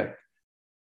answer back.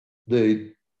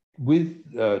 With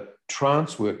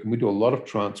trance work, and we do a lot of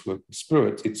trance work with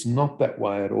spirits, it's not that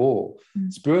way at all.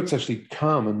 Spirits actually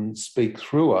come and speak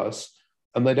through us,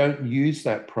 and they don't use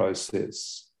that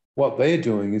process. What they're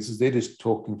doing is they're just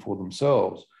talking for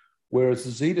themselves, whereas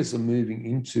the Zetas are moving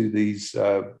into these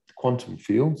quantum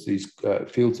fields, these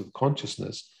fields of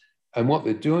consciousness, and what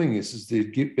they're doing is they're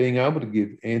being able to give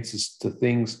answers to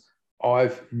things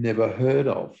I've never heard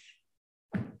of.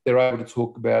 They're able to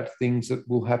talk about things that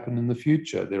will happen in the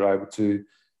future. They're able to,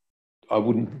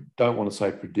 don't want to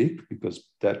say predict, because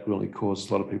that really causes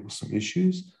a lot of people some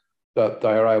issues, but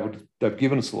they've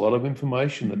given us a lot of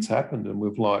information that's happened, and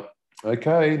we've like,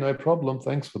 okay, no problem,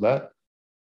 thanks for that.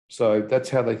 So that's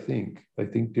how they think. They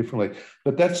think differently.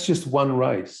 But that's just one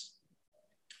race.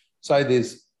 Say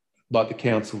there's like the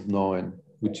Council of Nine,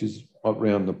 which is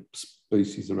around the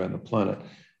species around the planet.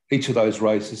 Each of those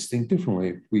races think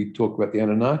differently. We talk about the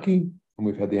Anunnaki, and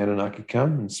we've had the Anunnaki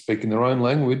come and speak in their own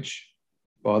language,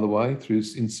 by the way,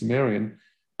 in Sumerian.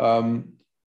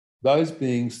 Those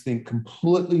beings think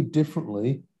completely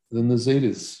differently than the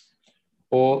Zetas,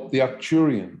 or the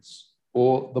Arcturians,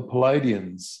 or the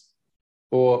Palladians,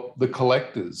 or the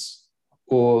Collectors,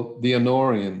 or the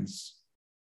Honorians.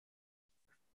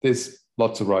 There's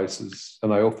lots of races,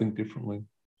 and they all think differently.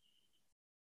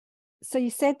 So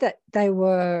you said that they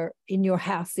were in your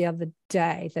house the other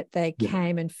day, that they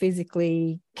came and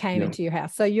physically came into your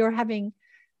house. So you're having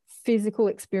physical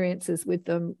experiences with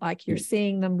them, like you're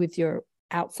seeing them with your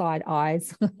outside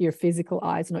eyes, your physical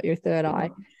eyes, not your third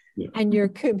eye. Yeah. And you're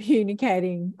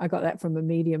communicating. I got that from a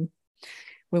medium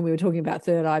when we were talking about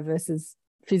third eye versus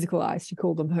physical eyes. She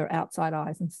called them her outside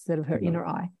eyes instead of her inner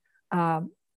eye.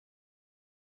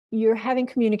 You're having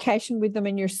communication with them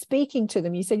and you're speaking to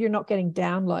them. You said you're not getting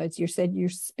downloads. You said you're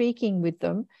speaking with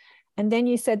them. And then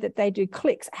you said that they do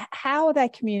clicks. How are they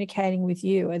communicating with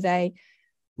you? Are they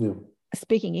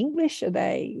speaking English? Are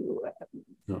they...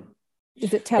 No.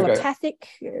 Is it telepathic?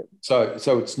 Okay.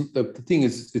 So it's the thing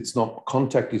is, it's not,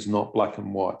 contact is not black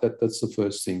and white. That's the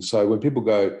first thing. So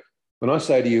when I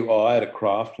say to you, I had a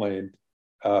craft land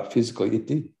physically, it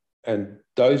did. And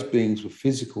those beings were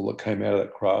physical that came out of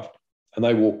that craft, and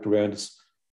they walked around us,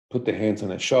 put their hands on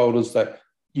their shoulders. That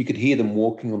you could hear them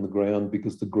walking on the ground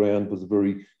because the ground was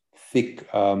very thick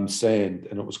sand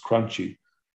and it was crunchy.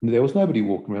 And there was nobody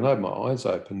walking around. I had my eyes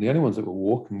open. The only ones that were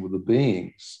walking were the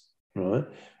beings, right?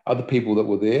 Other people that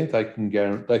were there, they can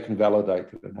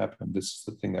validate that it happened. This is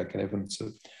the thing they can evidence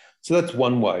it. So that's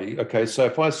one way. Okay, so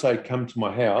if I say, come to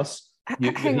my house,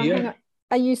 hang on.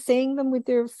 Are you seeing them with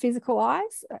your physical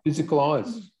eyes? Physical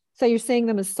eyes. So you're seeing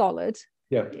them as solid?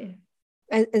 Yeah.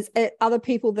 As other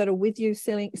people that are with you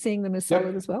seeing them as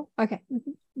solid as well? Okay.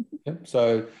 Yeah.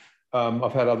 So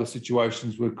I've had other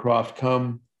situations where craft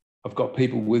come. I've got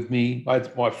people with me. I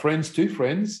had my friends, two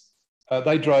friends,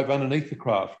 they drove underneath the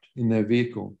craft in their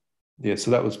vehicle. Yeah,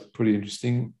 so that was pretty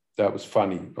interesting. That was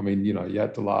funny. I mean, you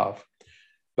had to laugh.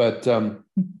 But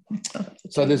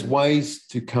so there's ways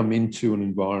to come into an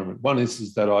environment. One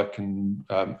is that I can,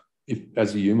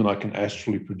 as a human, I can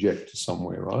astrally project to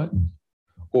somewhere, right?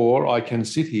 Or I can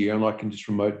sit here and I can just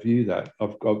remote view that.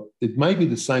 It may be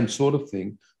the same sort of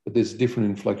thing, but there's a different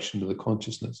inflection to the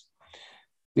consciousness.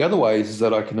 The other way is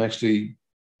that I can actually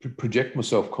project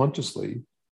myself consciously,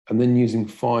 and then using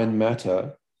fine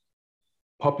matter,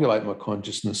 populate my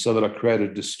consciousness so that I create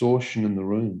a distortion in the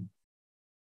room.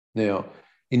 Now,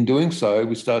 in doing so,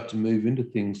 we start to move into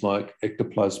things like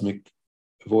ectoplasmic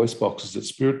voice boxes that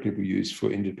spirit people use for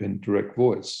independent direct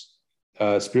voice.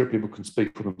 Spirit people can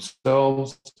speak for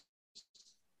themselves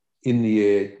in the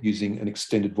air using an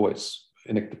extended voice,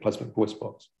 an ectoplasmic voice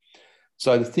box.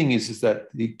 So the thing is that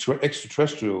the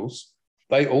extraterrestrials,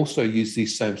 they also use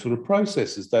these same sort of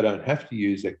processes. They don't have to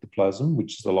use ectoplasm,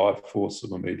 which is the life force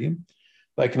of a medium.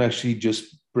 They can actually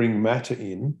just bring matter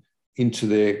into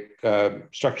their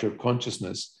structure of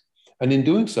consciousness. And in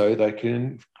doing so, they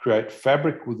can create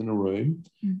fabric within a room.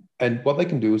 And what they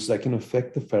can do is they can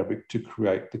affect the fabric to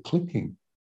create the clicking.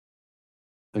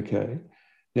 Okay.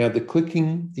 Now, the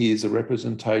clicking is a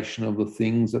representation of the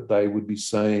things that they would be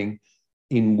saying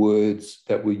in words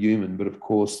that were human. But of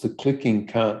course, the clicking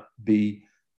can't be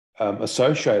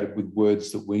associated with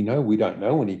words that we know. We don't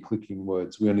know any clicking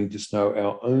words. We only just know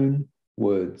our own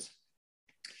words.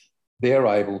 They're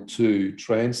able to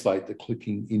translate the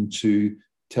clicking into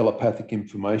telepathic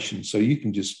information. So you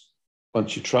can just,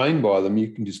 once you're trained by them,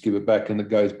 you can just give it back and it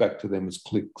goes back to them as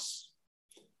clicks.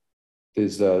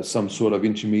 There's some sort of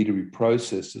intermediary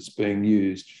process that's being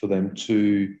used for them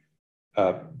to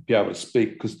be able to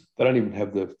speak, because they don't even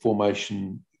have the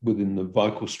formation within the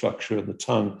vocal structure of the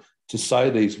tongue to say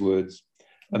these words.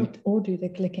 Or do the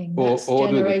clicking. Or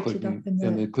do the clicking, up in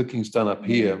and the clicking's done up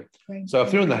here. So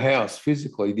if they're in the house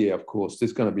physically, yeah, of course,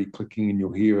 there's going to be clicking and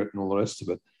you'll hear it and all the rest of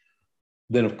it.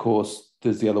 Then, of course,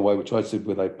 there's the other way, which I said,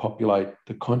 where they populate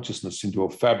the consciousness into a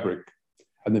fabric,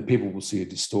 and then people will see a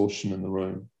distortion in the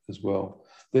room as well.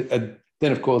 And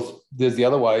then, of course, there's the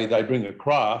other way. They bring a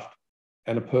craft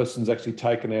and a person's actually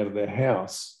taken out of their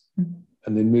house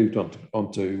and then moved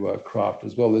onto craft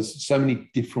as well. There's so many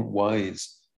different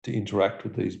ways to interact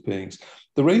with these beings.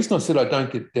 The reason I said I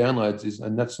don't get downloads is,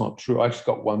 and that's not true, I actually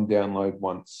got one download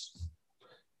once.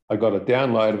 I got a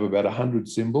download of about 100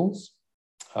 symbols,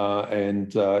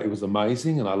 and it was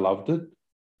amazing and I loved it.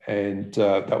 And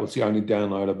that was the only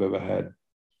download I've ever had.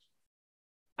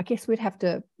 I guess we'd have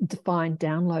to define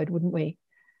download, wouldn't we?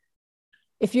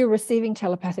 If you're receiving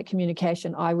telepathic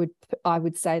communication, I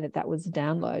would say that was a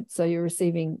download. So you're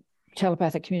receiving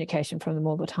telepathic communication from them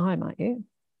all the time, aren't you?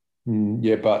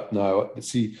 Yeah, but no.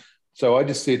 See, so I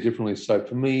just see it differently. So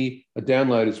for me, a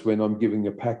download is when I'm giving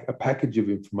a package of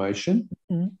information,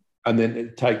 and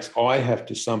then I have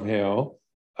to somehow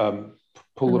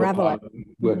pull it apart and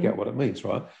work out what it means,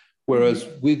 right? Whereas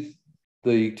with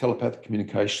the telepathic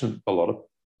communication, a lot of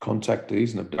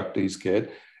contactees and abductees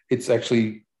get, it's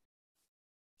actually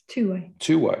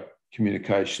two-way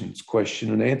communications,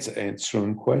 question and answer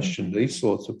and question, these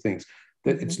sorts of things.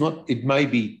 That it's not, it may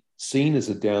be seen as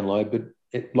a download, but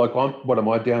what am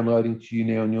I downloading to you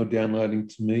now and you're downloading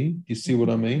to me? Do you see what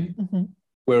I mean?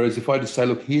 Whereas if I just say,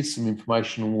 look, here's some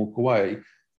information and walk away,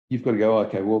 you've got to go,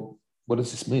 okay, well, what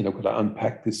does this mean? I've got to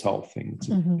unpack this whole thing. It's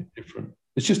different.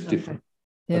 It's just different.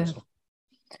 Yeah.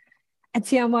 And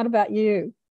Tian, what about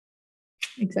you?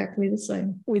 Exactly the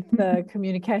same. With the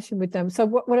communication with them. So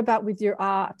what about with your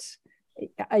art?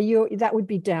 That would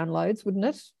be downloads, wouldn't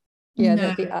it? Yeah, no.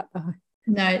 That'd be art.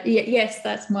 No, yes,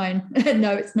 that's mine.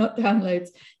 No, it's not downloads.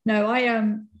 No,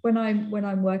 when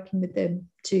I'm working with them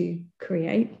to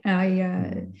create,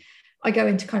 I go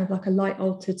into kind of like a light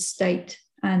altered state,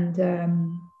 and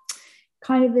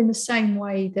kind of in the same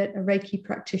way that a Reiki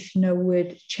practitioner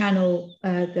would channel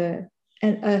the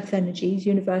earth energies,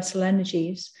 universal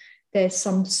energies. There's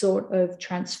some sort of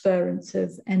transference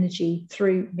of energy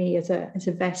through me as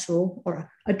a vessel or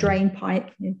a drain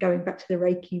pipe, going back to the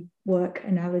Reiki work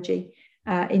analogy,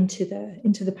 into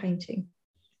the painting.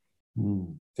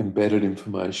 Embedded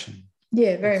information.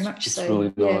 Yeah, very much so. It's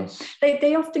really nice. Yeah.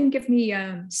 They often give me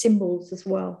symbols as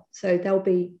well, so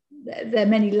they're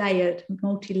many layered,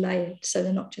 multi-layered, so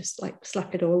they're not just like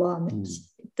slap it all on.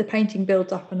 The painting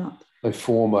builds up and up. They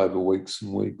form over weeks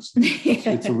and weeks.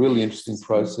 It's a really interesting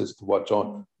process to watch.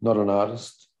 I'm not an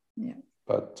artist,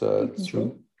 but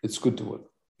it's good to watch.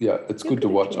 Yeah, it's good to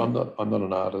watch. I'm not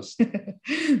an artist.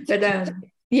 But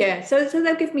so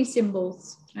they'll give me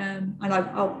symbols, and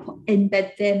I'll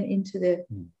embed them into the,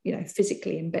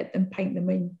 physically embed them, paint them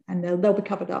in, and they'll be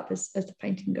covered up as the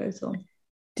painting goes on.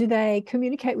 Do they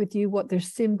communicate with you what their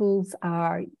symbols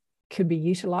could be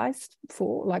utilized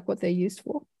for, like what they're used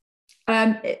for?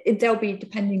 They'll be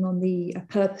depending on the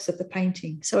purpose of the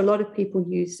painting. So a lot of people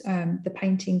use the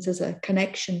paintings as a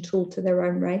connection tool to their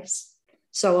own race.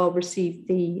 So I'll receive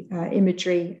the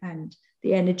imagery, and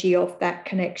the energy of that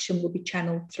connection will be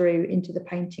channeled through into the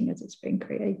painting as it's being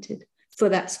created for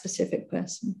that specific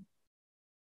person.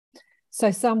 So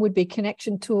some would be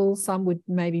connection tools, some would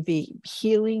maybe be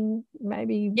healing,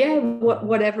 maybe. Yeah,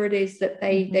 whatever it is that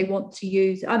they want to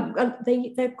use.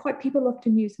 People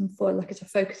often use them for, like, as a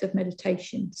focus of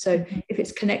meditation. So if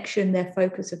it's connection, their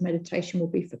focus of meditation will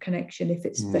be for connection. If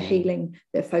it's for healing,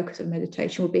 their focus of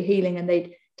meditation will be healing. And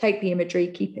they'd take the imagery,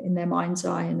 keep it in their mind's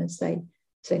eye, and as they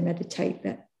meditate,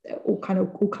 that all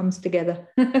comes together.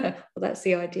 Well, that's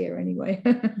the idea anyway.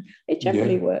 It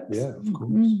generally works. Yeah, of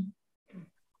course.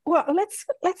 Well, let's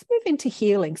move into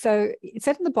healing. So it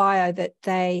said in the bio that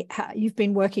you've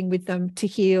been working with them to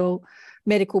heal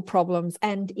medical problems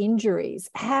and injuries.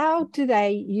 How do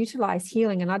they utilize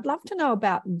healing? And I'd love to know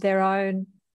about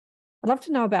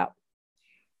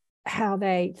how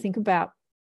they think about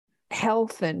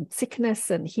health and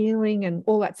sickness and healing and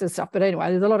all that sort of stuff. But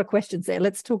anyway, there's a lot of questions there.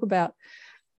 Let's talk about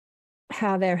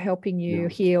how they're helping you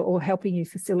heal or helping you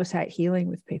facilitate healing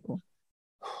with people.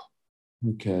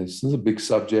 Okay, so this is a big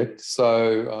subject.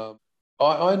 So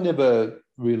I never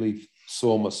really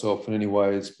saw myself in any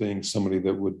way as being somebody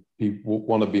that would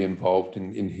want to be involved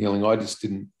in healing. I just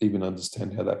didn't even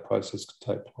understand how that process could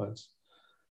take place.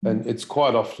 And it's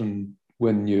quite often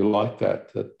when you're like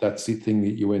that's the thing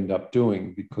that you end up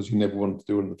doing because you never wanted to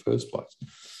do it in the first place.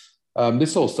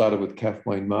 This all started with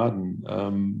Kathleen Marden.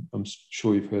 I'm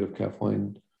sure you've heard of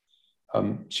Kathleen.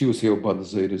 She was healed by the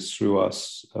Zetas through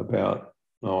us about,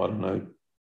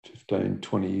 15,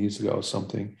 20 years ago or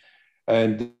something.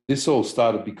 And this all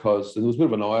started because there was a bit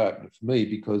of an eye-opener for me,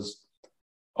 because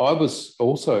I was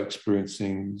also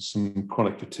experiencing some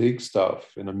chronic fatigue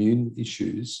stuff and immune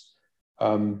issues,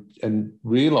 and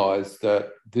realised that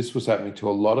this was happening to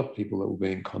a lot of people that were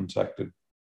being contacted.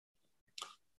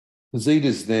 The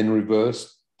Zetas then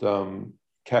reversed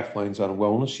Kathleen's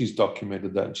unwellness. She's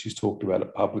documented that and she's talked about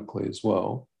it publicly as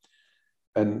well.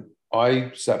 And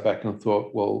I sat back and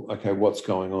thought, well, okay, what's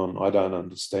going on? I don't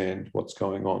understand what's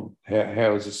going on.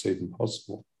 How is this even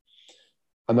possible?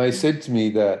 And they said to me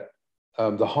that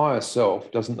the higher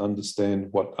self doesn't understand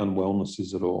what unwellness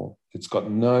is at all. It's got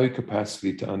no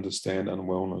capacity to understand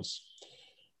unwellness.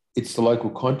 It's the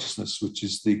local consciousness, which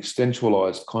is the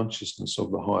extensualized consciousness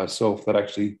of the higher self, that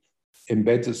actually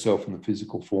embeds itself in the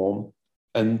physical form.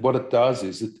 And what it does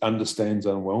is it understands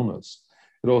unwellness.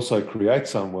 It also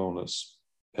creates unwellness,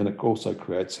 and it also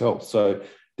creates health. So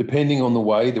depending on the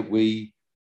way that we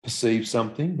perceive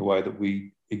something, the way that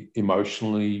we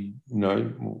emotionally,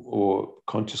 or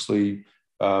consciously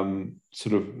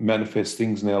sort of manifest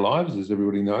things in our lives, as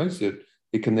everybody knows, that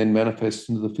it can then manifest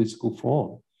into the physical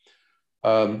form.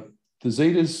 The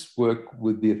Zetas work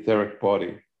with the etheric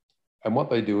body. And what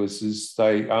they do is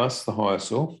they ask the higher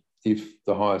self if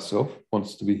the higher self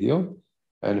wants to be healed.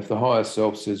 And if the higher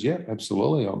self says, yeah,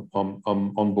 absolutely, I'm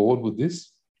on board with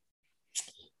this,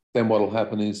 then what will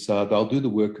happen is they'll do the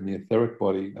work in the etheric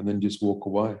body and then just walk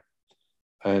away.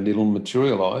 And it'll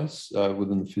materialize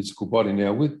within the physical body.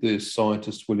 Now, with the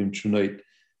scientist William Treneat,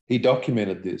 he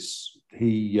documented this.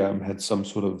 He had some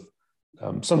sort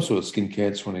of skin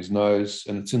cancer on his nose,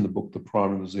 and it's in the book, The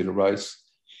Prime of the Zeta Race.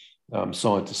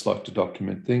 Scientists like to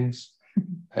document things.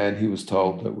 And he was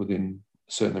told that within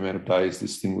a certain amount of days,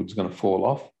 this thing was going to fall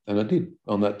off. And it did.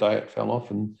 On that day, it fell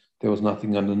off and there was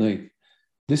nothing underneath.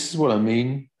 This is what I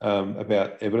mean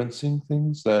about evidencing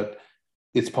things, that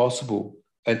it's possible.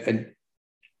 And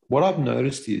what I've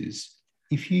noticed is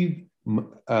if you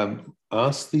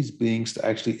ask these beings to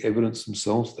actually evidence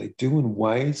themselves, they do in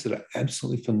ways that are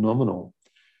absolutely phenomenal.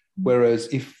 Whereas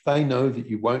if they know that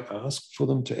you won't ask for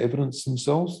them to evidence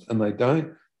themselves, and they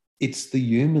don't, it's the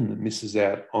human that misses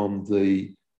out on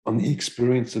the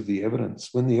experience of the evidence.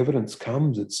 When the evidence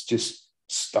comes, it's just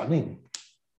stunning.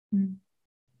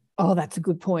 Oh, that's a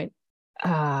good point.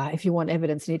 If you want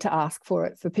evidence, you need to ask for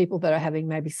it. For people that are having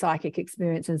maybe psychic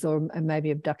experiences or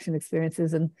maybe abduction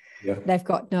experiences, and they've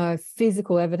got no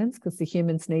physical evidence, because the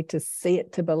humans need to see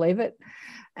it to believe it.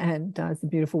 And as the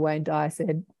beautiful Wayne Dyer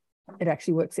said, it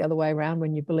actually works the other way around.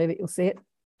 When you believe it, you'll see it.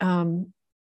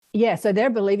 So they're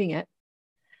believing it,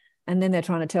 and then they're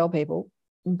trying to tell people.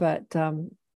 But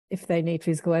if they need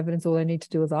physical evidence, all they need to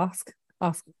do is ask,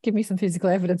 give me some physical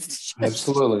evidence to show.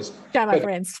 Absolutely. Show my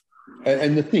friends.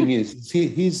 And the thing is,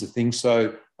 here's the thing.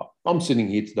 So I'm sitting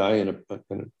here today and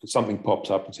something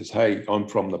pops up and says, hey, I'm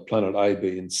from the planet A,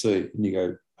 B, and C. And you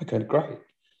go, okay, great.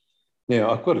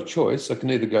 Now, I've got a choice. I can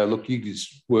either go, look, you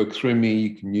just work through me,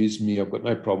 you can use me, I've got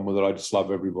no problem with it, I just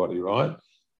love everybody, right?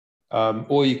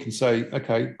 Or you can say,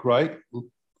 okay, great,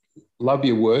 love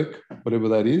your work, whatever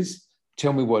that is.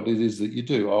 Tell me what it is that you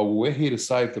do. Oh, well, we're here to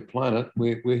save the planet.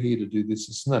 We're here to do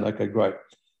this and that. Okay, great.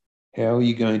 How are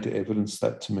you going to evidence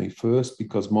that to me first?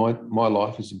 Because my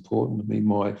life is important to me.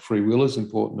 My free will is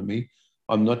important to me.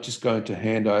 I'm not just going to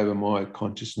hand over my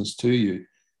consciousness to you.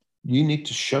 You need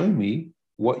to show me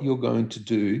what you're going to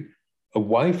do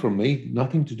away from me,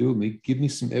 nothing to do with me. Give me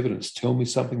some evidence. Tell me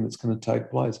something that's going to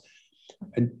take place.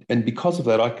 And because of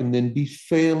that, I can then be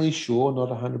fairly sure, not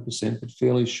 100%, but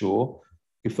fairly sure,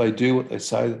 if they do what they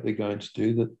say that they're going to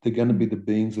do, that they're going to be the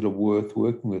beings that are worth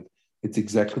working with. It's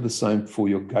exactly the same for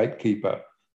your gatekeeper.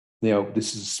 Now,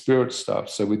 this is spirit stuff.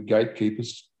 So with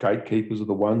gatekeepers are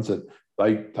the ones that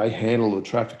they handle the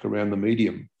traffic around the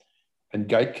medium. And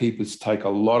gatekeepers take a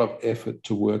lot of effort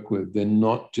to work with. They're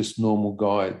not just normal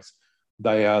guides.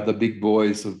 They are the big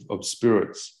boys of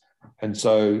spirits. And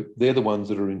so they're the ones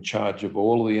that are in charge of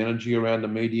all of the energy around the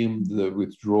medium, the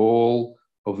withdrawal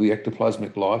of the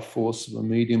ectoplasmic life force of the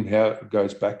medium, how it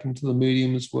goes back into the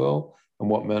medium as well, and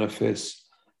what manifests.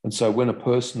 And so when a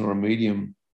person or a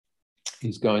medium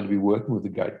is going to be working with the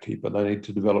gatekeeper, they need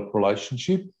to develop a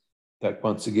relationship. That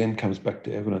once again comes back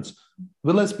to evidence.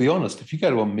 But let's be honest, if you go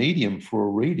to a medium for a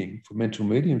reading, for mental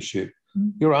mediumship,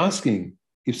 you're asking,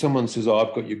 if someone says, oh,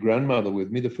 I've got your grandmother with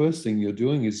me, the first thing you're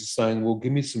doing is saying, well,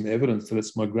 give me some evidence that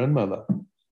it's my grandmother.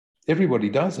 Everybody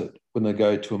does it when they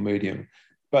go to a medium.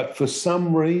 But for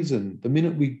some reason, the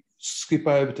minute we skip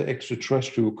over to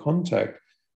extraterrestrial contact,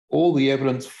 all the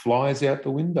evidence flies out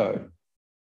the window.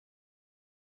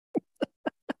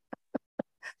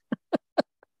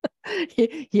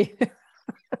 Yeah.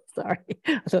 Sorry,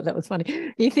 I thought that was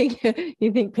funny. You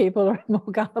think people are more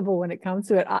gullible when it comes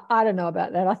to it? I don't know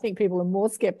about that. I think people are more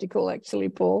skeptical, actually,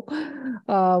 Paul,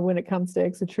 when it comes to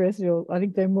extraterrestrial. I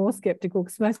think they're more skeptical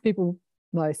because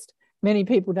many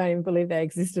people don't even believe they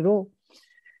exist at all.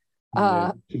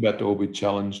 It's about to all be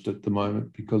challenged at the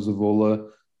moment because of all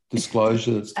the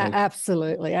disclosure that's taken.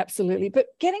 Absolutely. But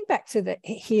getting back to the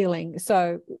healing,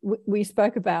 so we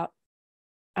spoke about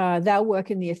they'll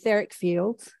work in the etheric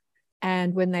field.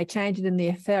 And when they change it in the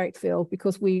etheric field,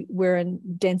 because we're in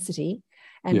density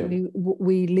and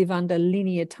we live under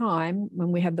linear time,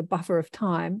 when we have the buffer of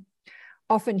time,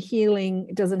 often healing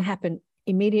doesn't happen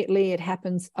immediately. It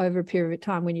happens over a period of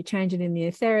time. When you change it in the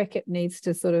etheric, it needs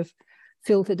to sort of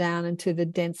filter down into the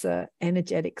denser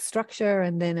energetic structure,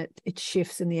 and then it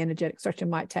shifts in the energetic structure. It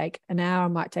might take an hour,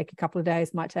 might take a couple of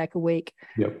days, might take a week.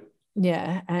 Yep.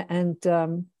 Yeah. And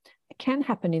it can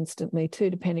happen instantly too,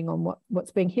 depending on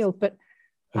what's being healed. But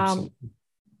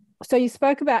so you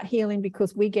spoke about healing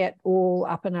because we get all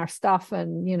up in our stuff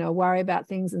and, worry about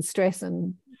things and stress,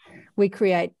 and we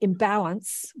create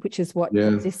imbalance, which is what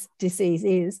this disease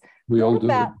is. We all do.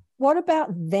 What about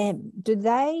them? Do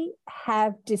they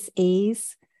have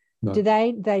dis-ease? No. Do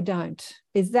they don't?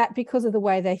 Is that because of the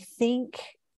way they think?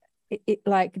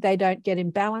 Like they don't get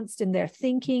imbalanced in their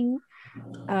thinking?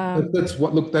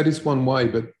 That is one way,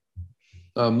 but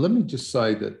let me just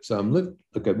say that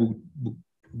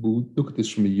we'll look at this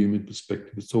from a human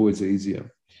perspective. It's always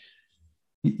easier.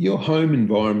 Your home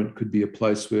environment could be a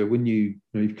place where when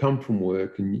you've come from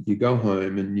work and you go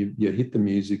home and you hit the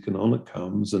music and on it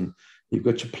comes, and you've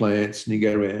got your plants and you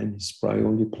go around, you spray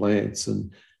all your plants,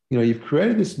 and you've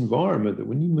created this environment that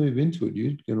when you move into it,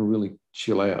 you're going to really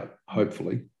chill out,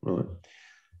 hopefully, right?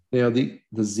 Now, the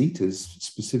Zetas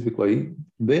specifically,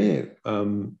 their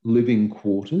living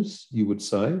quarters, you would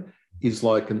say, is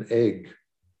like an egg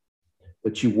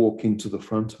that you walk into the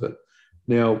front of it.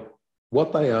 Now,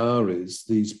 what they are is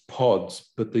these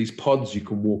pods, but these pods you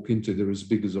can walk into, they're as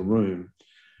big as a room.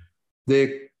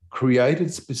 They're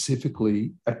created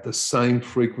specifically at the same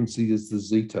frequency as the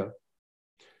Zeta.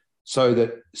 So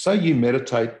that, say you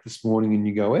meditate this morning and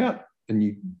you go out and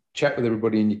you chat with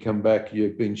everybody and you come back,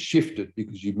 you've been shifted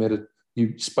because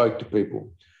you spoke to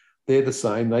people. They're the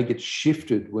same. They get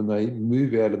shifted when they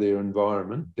move out of their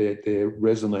environment, their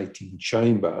resonating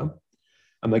chamber,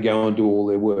 and they go and do all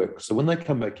their work. So when they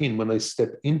come back in, when they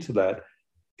step into that,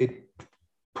 it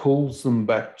pulls them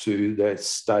back to their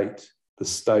state, the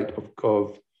state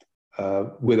of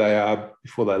where they are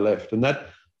before they left. And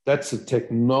that's a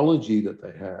technology that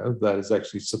they have that is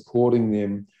actually supporting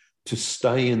them to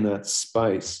stay in that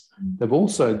space. They've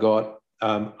also got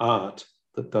art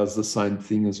that does the same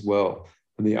thing as well.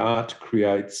 And the art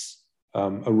creates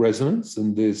a resonance.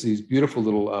 And there's these beautiful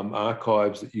little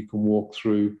archives that you can walk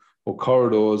through, or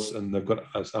corridors, and they've got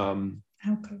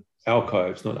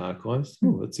alcoves, not archives.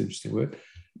 Oh, that's an interesting word.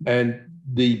 And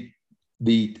the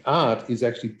art is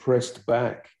actually pressed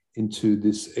back into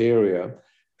this area.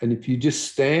 And if you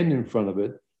just stand in front of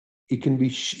it, it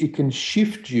can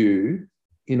shift you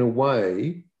in a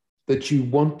way that you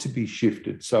want to be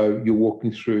shifted. So you're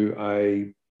walking through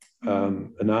an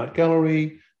art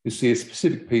gallery, you see a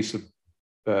specific piece of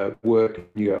work, and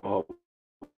you go, oh,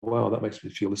 wow, that makes me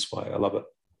feel this way. I love it.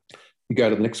 You go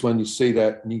to the next one, you see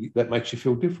that, and that makes you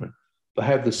feel different. They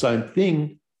have the same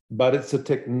thing, but it's a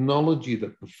technology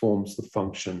that performs the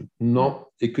function.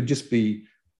 It could just be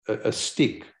a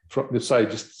stick. Say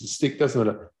just a stick, doesn't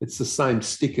matter. It's the same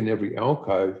stick in every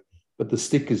alcove, but the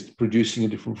stick is producing a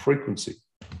different frequency.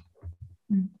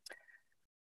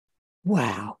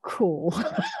 Wow, cool.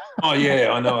 Oh,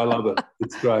 yeah, I know. I love it.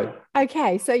 It's great.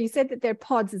 Okay, so you said that their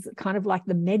pods is kind of like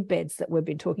the med beds that we've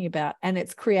been talking about, and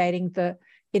it's creating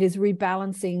it is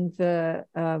rebalancing the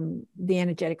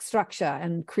energetic structure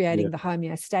and creating the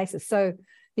homeostasis. So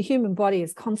the human body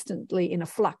is constantly in a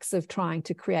flux of trying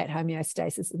to create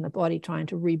homeostasis in the body, trying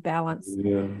to rebalance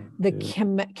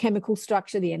the chemical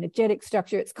structure, the energetic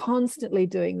structure. It's constantly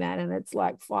doing that, and it's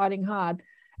like fighting hard.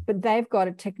 But they've got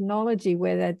a technology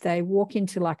where they walk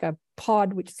into like a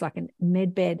pod, which is like a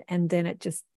med bed, and then it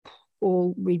just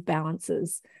all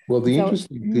rebalances. Well, the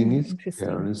interesting thing is,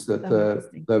 Karen, is that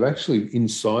they've actually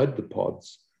inside the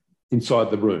pods, inside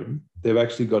the room, they've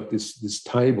actually got this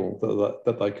table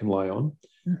that they can lay on.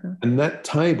 Mm-hmm. And that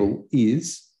table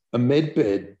is a med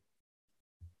bed.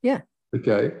 Yeah.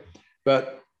 Okay.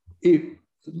 But they've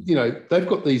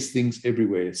got these things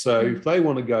everywhere. So if they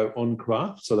want to go on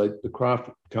craft, so the craft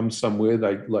comes somewhere,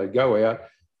 they go out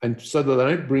and so that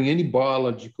they don't bring any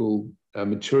biological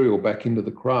material back into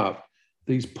the craft,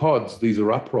 these pods, these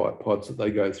are upright pods that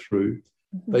they go through,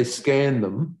 they scan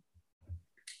them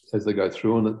as they go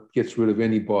through, and it gets rid of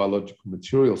any biological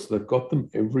material. So they've got them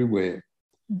everywhere.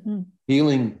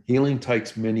 Healing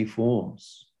takes many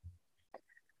forms.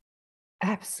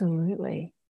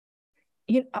 Absolutely.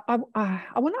 I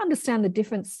want to understand the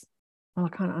difference. Well, I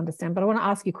can't understand, but I want to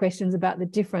ask you questions about the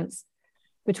difference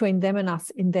between them and us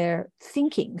in their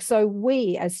thinking. So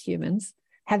we as humans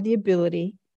have the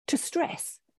ability to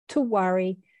stress, to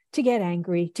worry, to get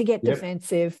angry, to get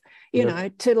defensive, you know,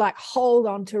 to like hold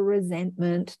on to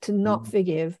resentment, to not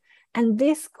forgive. And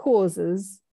this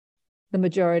causes the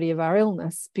majority of our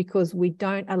illness because we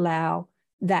don't allow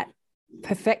that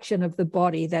perfection of the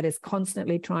body that is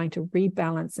constantly trying to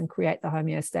rebalance and create the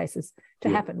homeostasis to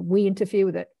happen. We interfere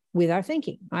with it with our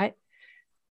thinking, right?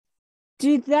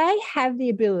 Do they have the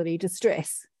ability to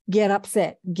stress, get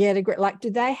upset, get aggressive? Like, do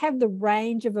they have the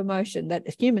range of emotion that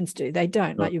humans do? They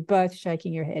don't. Like, you're both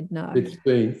shaking your head. No.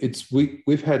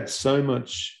 We've had so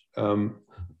much. I'm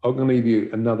going to give you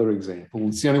another example.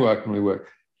 It's the only way I can really work.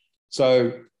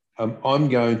 So I'm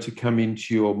going to come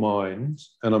into your mind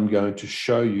and I'm going to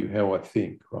show you how I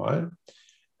think, right?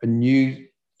 And you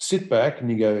sit back and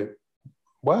you go,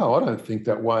 wow, I don't think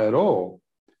that way at all.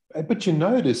 But you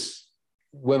notice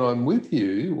when I'm with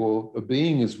you or a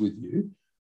being is with you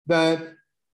that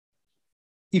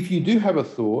if you do have a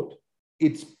thought,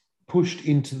 it's pushed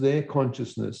into their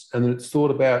consciousness and it's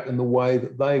thought about in the way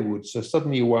that they would. So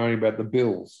suddenly you're worrying about the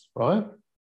bills, right?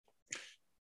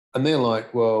 And they're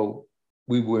like, well,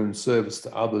 we were in service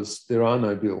to others. There are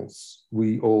no bills.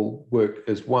 We all work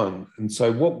as one. And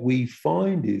so what we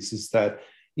find is that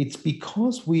it's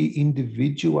because we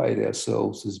individuate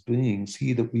ourselves as beings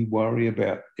here that we worry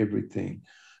about everything.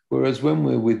 Whereas when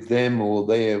we're with them or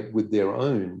they're with their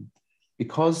own,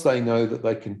 because they know that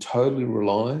they can totally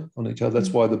rely on each other,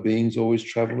 that's why the beings always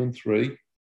travel in three, the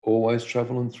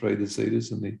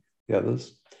Zetas and the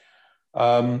others,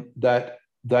 that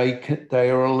they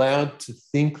are allowed to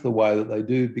think the way that they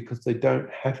do because they don't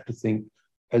have to think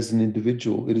as an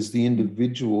individual. It is the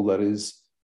individual that is,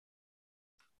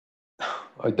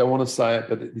 I don't want to say it,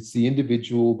 but it's the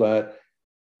individual that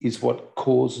is what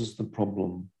causes the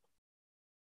problem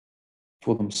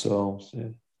for themselves. Yeah.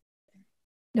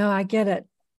 No, I get it.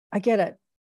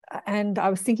 And I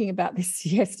was thinking about this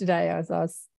yesterday as I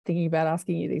was thinking about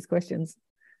asking you these questions,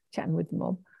 chatting with the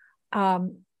mob.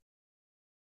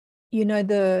 You know,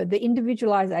 the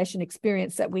individualization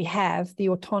experience that we have, the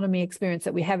autonomy experience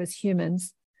that we have as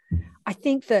humans, I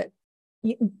think that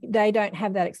they don't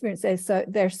have that experience.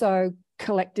 They're so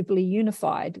collectively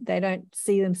unified. They don't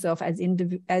see themselves as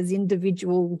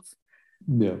individuals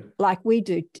like we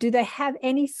do. Do they have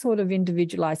any sort of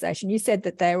individualization? You said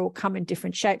that they all come in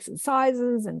different shapes and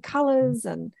sizes and colors,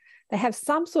 and they have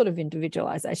some sort of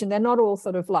individualization. They're not all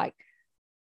sort of like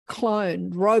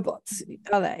cloned robots,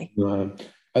 are they? No.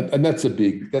 And that's a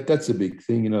big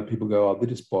thing. You know, people go, oh, they're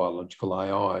just biological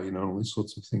AI, you know, all these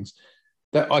sorts of things.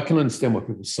 That I can understand why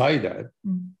people say that,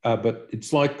 but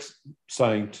it's like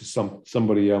saying to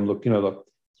somebody, look, you know, look,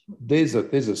 there's a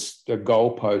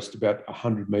goalpost about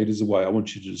 100 meters away. I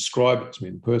want you to describe it to me.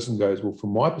 And the person goes, well,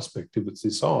 from my perspective, it's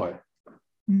this high.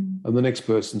 And the next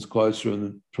person's closer,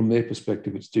 and from their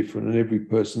perspective, it's different. And every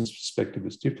person's perspective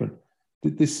is different.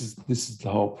 This is the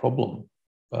whole problem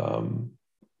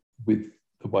with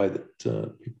the way that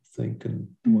people think and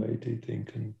the way they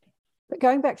think. But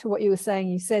going back to what you were saying,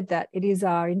 you said that it is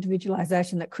our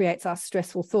individualization that creates our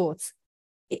stressful thoughts.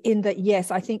 In that,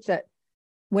 yes, I think that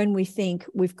when we think,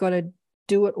 we've got to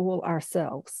do it all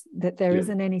ourselves, that there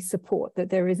isn't any support, that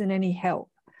there isn't any help,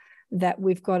 that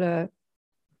we've got to,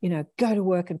 you know, go to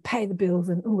work and pay the bills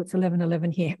and, oh, it's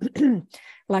 11:11 here.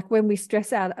 Like when we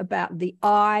stress out about the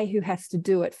I who has to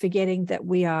do it, forgetting that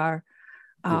we are,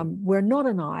 we're not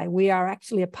an I, we are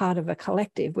actually a part of a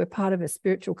collective. We're part of a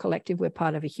spiritual collective. We're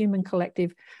part of a human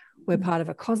collective. We're part of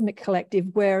a cosmic collective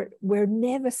where we're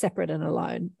never separate and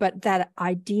alone. But that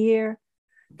idea,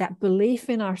 that belief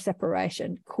in our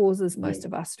separation causes most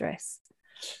of our stress.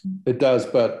 It does,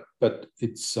 but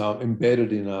it's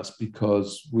embedded in us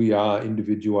because we are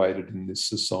individuated in this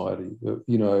society.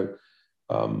 You know,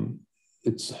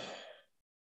 it's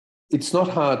not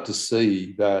hard to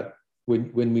see that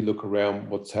when we look around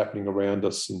what's happening around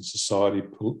us in society,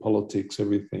 politics,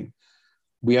 everything,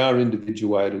 we are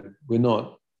individuated. We're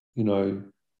not, you know,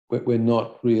 we're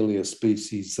not really a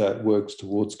species that works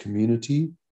towards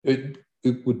community. It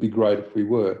would be great if we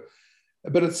were,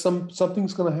 but it's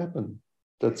something's going to happen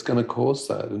that's going to cause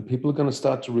that, and people are going to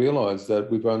start to realise that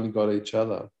we've only got each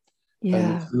other.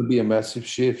 And it's going to be a massive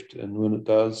shift. And when it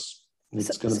does,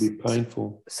 it's going to be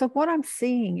painful. So what I'm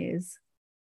seeing is,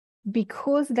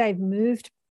 because they've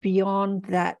moved beyond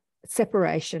that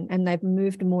separation and they've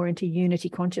moved more into unity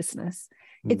consciousness,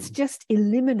 it's just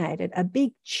eliminated a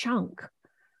big chunk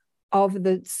of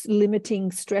the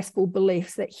limiting, stressful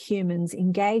beliefs that humans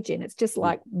engage in. It's just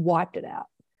like wiped it out.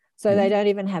 So they don't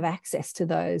even have access to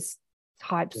those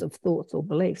types of thoughts or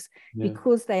beliefs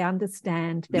because they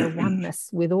understand their oneness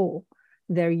with all,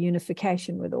 their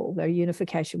unification with all, their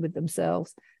unification with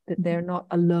themselves, that they're not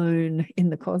alone in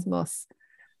the cosmos.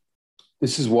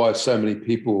 This is why so many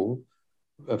people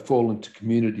fall into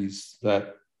communities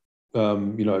that,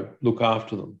 look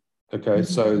after them. Okay,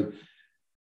 so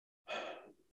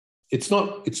it's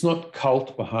not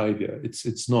cult behavior.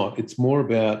 It's not. It's more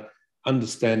about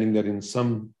understanding that in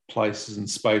some places and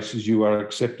spaces you are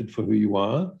accepted for who you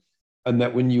are, and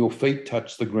that when your feet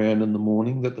touch the ground in the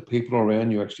morning, that the people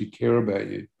around you actually care about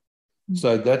you.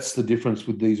 So that's the difference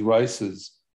with these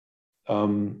races.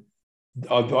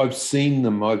 I've seen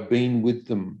them. I've been with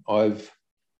them. I've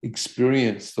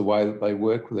experienced the way that they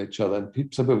work with each other.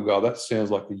 And some people go, oh, that sounds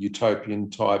like a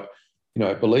utopian type,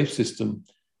 belief system.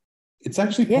 It's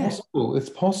actually possible. It's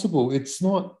possible. It's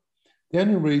not. The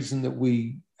only reason that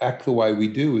we act the way we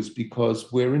do is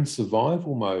because we're in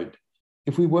survival mode.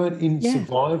 If we weren't in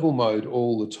survival mode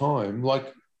all the time,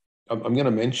 like I'm going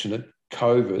to mention it,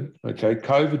 COVID, okay?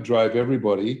 COVID drove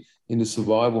everybody into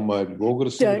survival mode. We've all got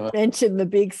to Don't mention the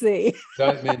big C.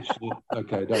 Don't mention it.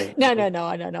 Okay, don't. No,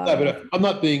 I don't know. No, but I'm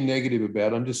not being negative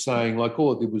about it. I'm just saying, like,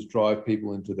 all it did was drive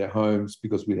people into their homes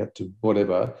because we had to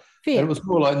whatever. Fear. And it was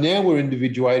more like now we're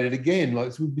individuated again.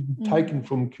 Like, so we've been taken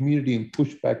from community and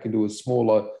pushed back into a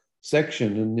smaller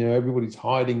section, and everybody's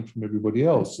hiding from everybody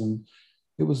else. And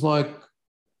it was like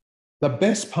the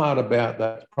best part about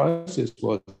that process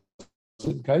was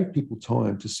it gave people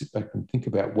time to sit back and think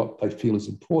about what they feel is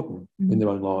important in their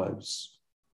own lives.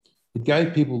 It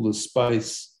gave people the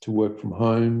space to work from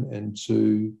home and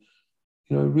to,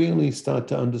 really start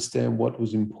to understand what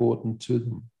was important to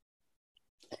them.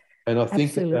 And I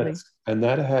think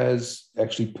that has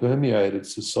actually permeated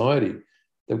society.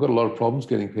 They've got a lot of problems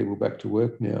getting people back to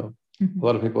work now. A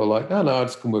lot of people are like, oh, no, I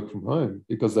just can work from home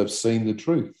because they've seen the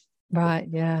truth. Right,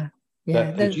 yeah.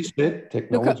 As you said,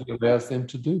 technology allows them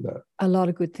to do that. A lot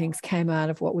of good things came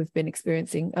out of what we've been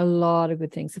experiencing. A lot of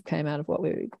good things have come out of what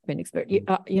we've been experiencing.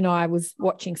 I was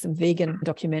watching some vegan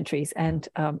documentaries, and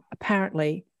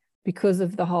apparently because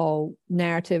of the whole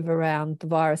narrative around the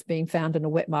virus being found in a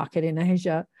wet market in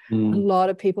Asia, a lot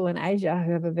of people in Asia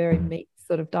who have a very meat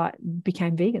sort of diet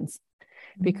became vegans.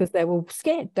 Because they were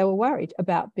scared, they were worried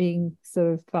about being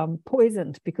sort of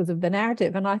poisoned because of the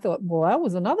narrative. And I thought, well, that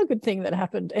was another good thing that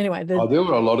happened. Anyway. There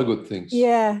were a lot of good things.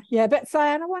 Yeah. But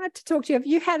Sian, I wanted to talk to you. Have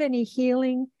you had any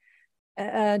healing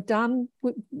done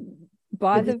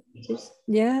by the...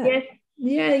 Yeah.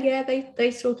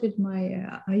 They sorted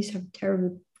my... I used to have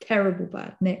a terrible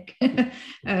bad neck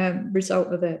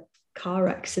result of a car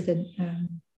accident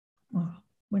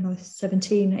when I was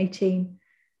 17, 18.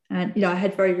 And, I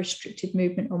had very restricted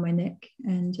movement on my neck,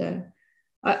 and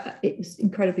it was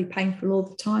incredibly painful all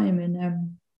the time.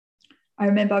 And I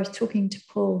remember I was talking to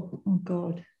Paul, oh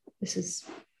God, this is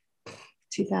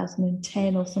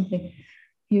 2010 or something.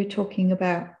 You were talking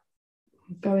about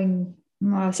going,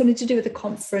 something to do with the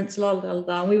conference,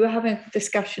 and we were having a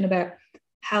discussion about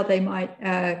how they might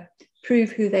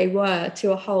prove who they were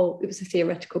to a whole, it was a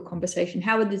theoretical conversation.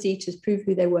 How would the Zetas prove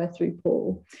who they were through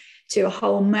Paul to a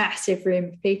whole massive room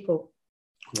of people?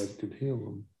 They could heal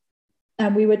them.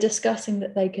 And we were discussing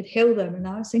that they could heal them. And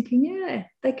I was thinking, yeah,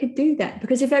 they could do that.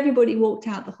 Because if everybody walked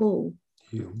out the hall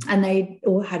and they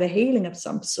all had a healing of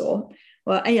some sort,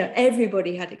 well,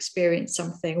 everybody had experienced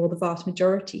something, or the vast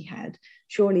majority had,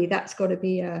 surely that's got to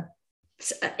be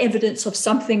evidence of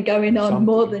something going on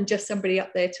more than just somebody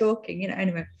up there talking.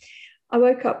 Anyway, I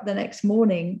woke up the next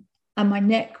morning and my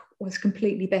neck was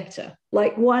completely better,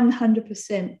 like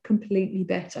 100% completely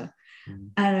better.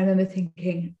 And I remember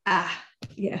thinking,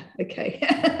 yeah, okay,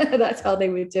 that's how they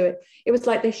would do it. It was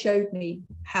like they showed me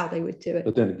how they would do it,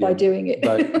 but then again, by doing it.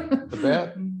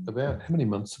 About how many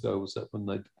months ago was that when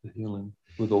they did the healing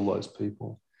with all those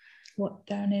people? What,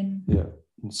 down in? Yeah,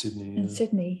 in Sydney. In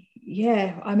Sydney,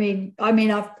 yeah. I mean, I've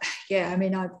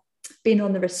been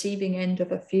on the receiving end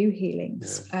of a few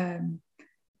healings.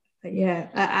 Yeah.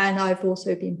 And I've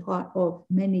also been part of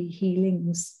many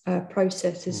healings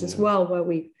processes as well, where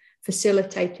we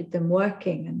facilitated them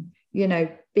working, and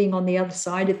being on the other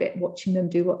side of it, watching them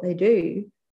do what they do.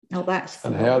 Now that's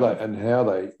and how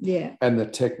they and the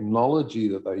technology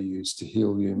that they use to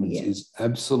heal humans is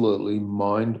absolutely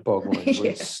mind-boggling.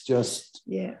 It's just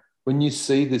when you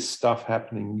see this stuff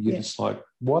happening, you're just like,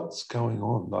 what's going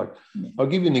on? Like, I'll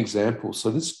give you an example.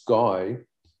 So this guy,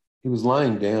 he was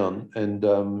laying down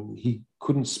and he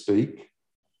couldn't speak,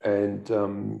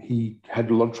 and he had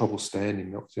a lot of trouble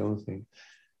standing. That was the other thing.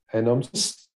 And I'm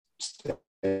just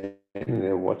standing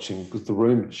there watching, because the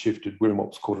room had shifted. We're in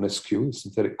what's called an SQ, a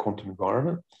synthetic quantum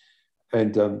environment.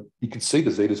 And you could see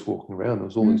the zetas walking around. There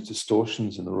was all these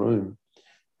distortions in the room.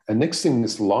 And next thing,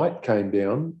 this light came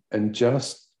down and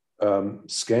just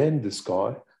scanned this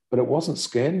guy, but it wasn't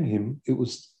scanning him. It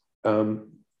was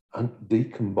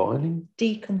decompiling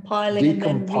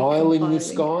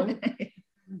this guy.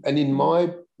 And in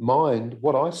my mind,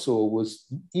 what I saw was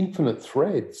infinite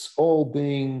threads all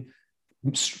being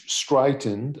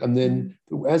straightened. And then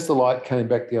as the light came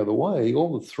back the other way,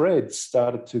 all the threads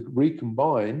started to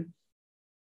recombine.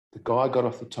 The guy got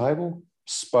off the table,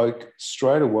 spoke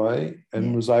straight away,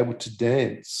 and was able to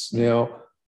dance. Now,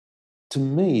 to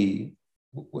me,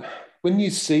 when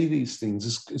you see these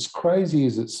things, as crazy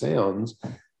as it sounds,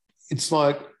 it's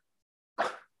like,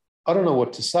 I don't know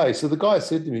what to say. So the guy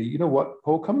said to me, you know what,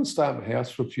 Paul, come and stay at my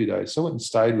house for a few days. So I went and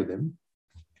stayed with him.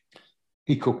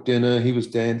 He cooked dinner, he was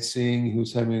dancing, he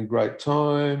was having a great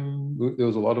time. There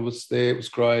was a lot of us there, it was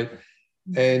great.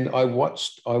 And I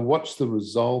watched the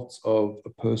results of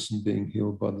a person being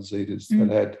healed by the Zetas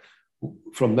that had,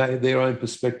 from their own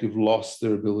perspective, lost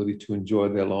their ability to enjoy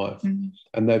their life.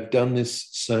 And they've done this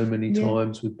so many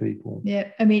times with people. Yeah,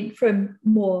 I mean, from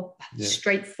more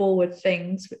straightforward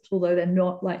things, which although they're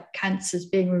not like cancers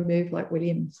being removed like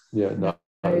William's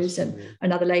nose, and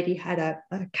another lady had a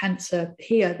cancer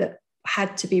here that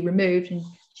had to be removed, and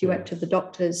she went to the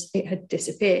doctors, it had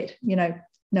disappeared, you know,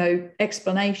 no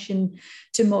explanation,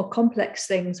 to more complex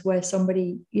things where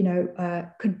somebody, you know,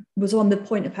 was on the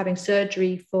point of having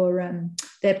surgery for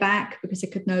their back because they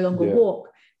could no longer walk.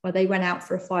 Well, they went out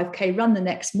for a 5K run the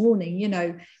next morning. You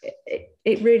know,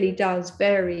 it really does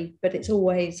vary, but it's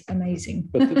always amazing.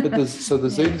 So the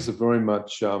Zetas are very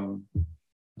much,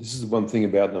 this is one thing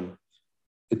about them,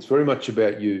 it's very much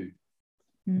about you.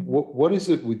 What is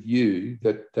it with you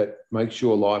that makes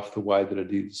your life the way that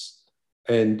it is?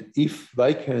 And if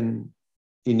they can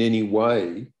in any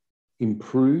way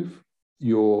improve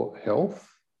your health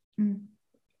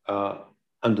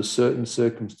under certain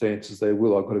circumstances, they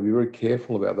will. I've got to be very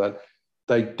careful about that.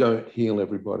 They don't heal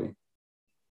everybody.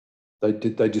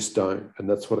 They just don't. And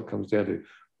that's what it comes down to.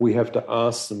 We have to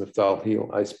ask them if they'll heal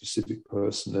a specific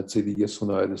person. That's either yes or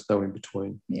no. There's no in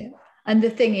between. Yeah. And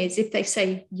the thing is, if they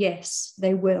say yes,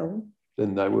 they will.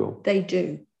 Then they will. They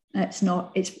do. It's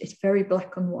not, it's very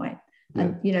black and white.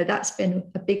 And, you know, that's been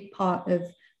a big part of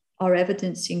our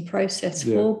evidencing process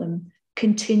for them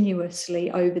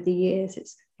continuously over the years.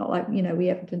 It's not like, you know, we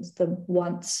evidenced them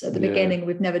once at the beginning.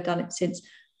 We've never done it since.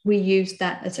 We use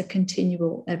that as a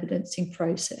continual evidencing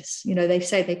process. You know, they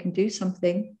say they can do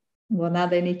something. Well, now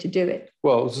they need to do it.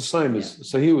 Well, it was the same as,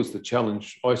 so here was the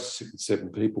challenge. I used to sit with 7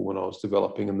 people when I was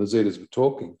developing, and the Zetas were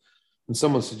talking. And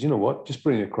someone said, you know what, just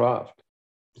bring a craft.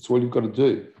 That's all you've got to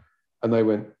do. And they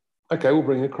went, okay, we'll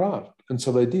bring a craft. And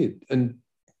so they did. And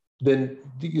then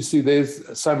you see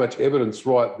there's so much evidence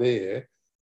right there.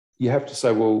 You have to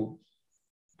say, well,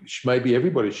 maybe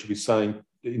everybody should be saying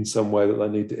in some way that they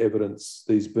need to evidence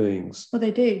these beings. Well,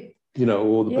 they do. You know,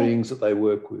 or the beings that they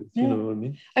work with. You know what I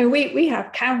mean? And we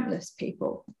have countless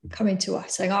people coming to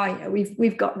us saying, oh, yeah,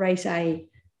 we've got race A.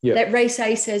 Yeah. That race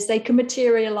A says they can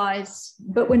materialize,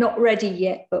 but we're not ready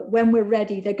yet. But when we're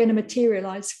ready, they're going to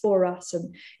materialize for us.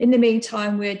 And in the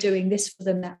meantime, we're doing this for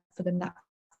them, that for them, that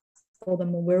for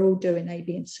them. And we're all doing A,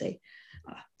 B, and C.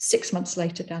 6 months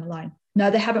later down the line,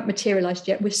 no, they haven't materialized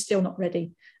yet. We're still not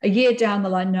ready. A year down the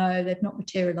line, no, they've not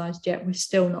materialized yet. We're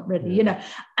still not ready, you know.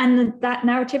 And that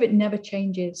narrative, it never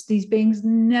changes. These beings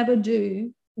never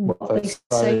do what they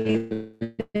say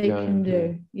they can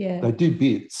do. Yeah. They do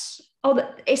bits. Oh,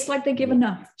 it's like they give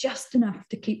enough, just enough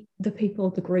to keep the people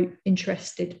of the group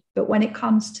interested. But when it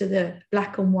comes to the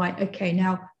black and white, okay,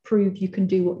 now prove you can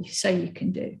do what you say you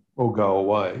can do. Or go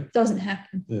away. Doesn't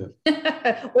happen. Yeah.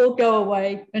 Or go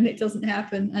away, and it doesn't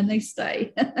happen, and they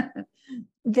stay.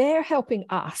 They're helping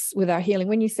us with our healing.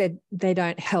 When you said they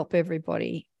don't help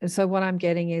everybody. So what I'm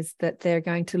getting is that they're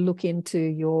going to look into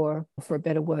your, for a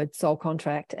better word, soul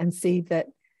contract, and see that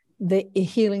the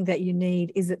healing that you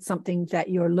need, is it something that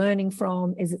you're learning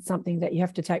from? Is it something that you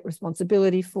have to take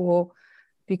responsibility for?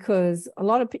 Because a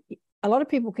lot of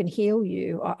people can heal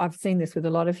you. I've seen this with a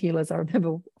lot of healers. I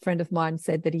remember a friend of mine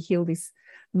said that he healed his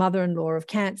mother-in-law of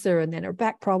cancer and then her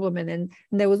back problem. And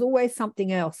there was always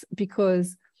something else,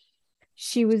 because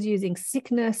she was using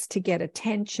sickness to get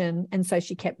attention, and so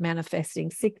she kept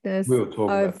manifesting sickness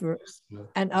over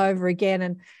and over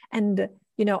again. And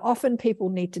you know, often people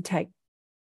need to take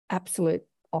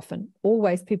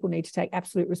always people need to take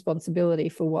absolute responsibility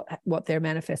for what they're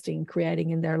manifesting and creating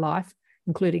in their life,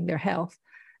 including their health.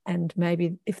 And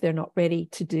maybe if they're not ready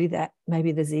to do that,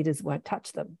 maybe the Zetas won't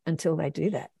touch them until they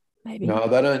do that. Maybe. No,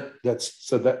 they don't. I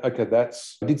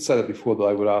did say that before, that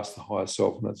I would ask the higher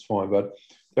self, and that's fine. But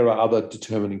there are other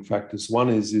determining factors. One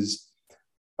is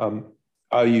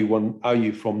are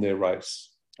you from their race?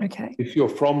 Okay. If you're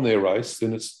from their race,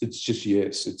 then it's just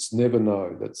yes. It's never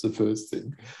no. That's the first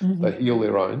thing. Mm-hmm. They heal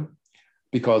their own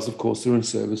because, of course, they're in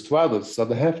service to others, so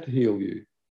they have to heal you,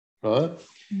 right?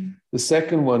 Mm. The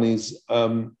second one is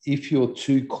if you're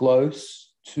too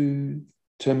close to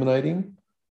terminating,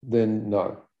 then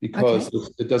no, because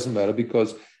it doesn't matter.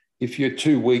 Because if you're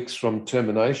 2 weeks from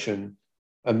termination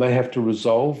and they have to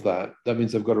resolve that, that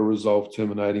means they've got to resolve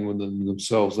terminating within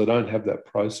themselves. They don't have that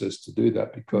process to do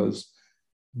that because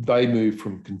they move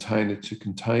from container to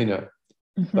container.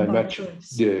 Mm-hmm. They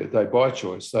by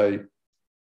choice. They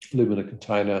live in a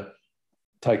container,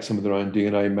 take some of their own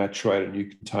DNA, maturate a new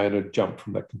container, jump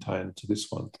from that container to this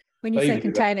one. When you say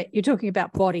container, you're talking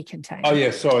about body container. Oh,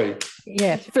 yeah, sorry.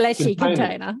 Yeah, fleshy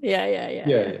container.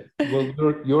 Yeah. Well,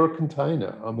 you're a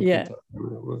container. I'm a container.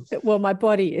 Well, my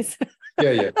body is.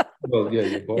 Yeah. Well, yeah,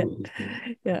 your body is.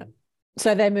 Yeah.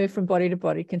 So they move from body to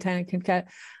body, container.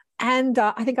 And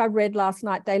I think I read last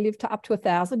night they live to up to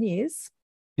 1,000 years.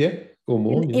 Yeah, or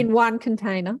more. In one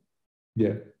container.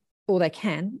 Yeah. Or they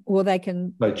can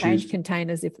change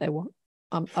containers if they want.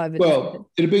 Well,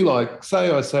 it'd be like,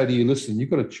 I say to you, listen,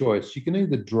 you've got a choice. You can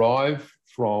either drive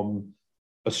from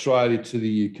Australia to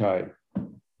the UK.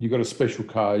 You've got a special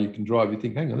car, you can drive. You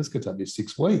think, hang on, this could take me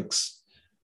 6 weeks.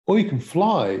 Or you can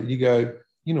fly. You go,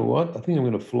 you know what? I think I'm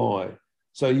going to fly.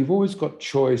 So you've always got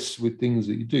choice with things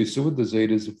that you do. So with the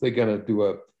Zetas, if they're going to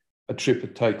do a trip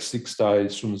that takes 6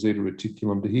 days from Zeta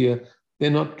Reticulum to here, they're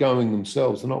not going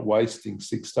themselves. They're not wasting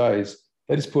 6 days.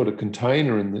 They just put a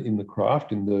container in the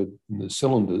craft, in the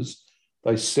cylinders.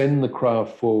 They send the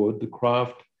craft forward. The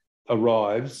craft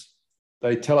arrives.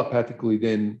 They telepathically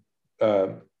then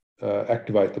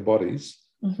activate the bodies,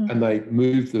 and they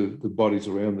move the bodies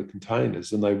around the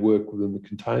containers, and they work within the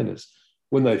containers.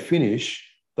 When they finish,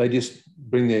 they just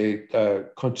bring their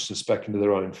consciousness back into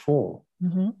their own form.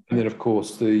 Mm-hmm. And then, of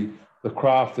course, the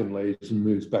craft then leaves and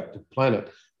moves back to the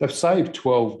planet. They've saved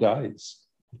 12 days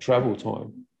of travel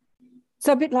time.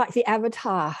 So a bit like the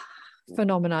Avatar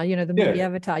phenomena, you know, the movie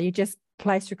Avatar. You just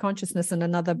place your consciousness in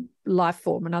another life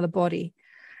form, another body.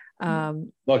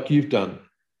 Like you've done.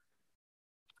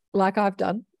 Like I've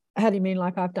done. How do you mean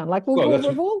like I've done? Like we've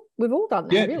all done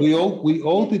that. Yeah, really. we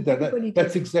all did that.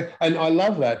 That's exactly, and I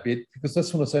love that bit because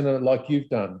that's what I say, like you've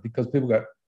done, because people go,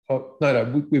 oh,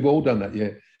 no, we've all done that, yeah.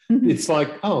 Mm-hmm. It's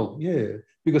like, oh, yeah,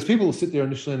 because people will sit there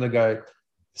initially and they go,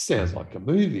 sounds like a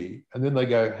movie. And then they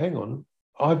go, hang on,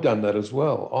 I've done that as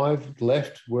well. I've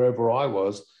left wherever I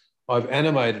was. I've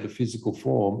animated a physical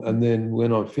form. And then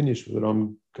when I'm finished with it,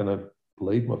 I'm going to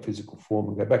leave my physical form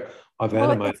and go back. I've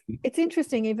animated. It's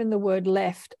interesting, even the word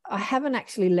left. I haven't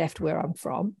actually left where I'm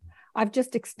from. I've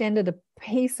just extended a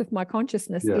piece of my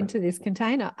consciousness into this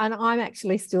container, and I'm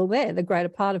actually still there. The greater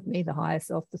part of me, the higher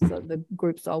self, the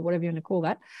group soul, whatever you want to call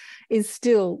that, is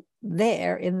still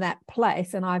there in that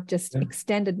place. And I've just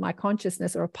extended my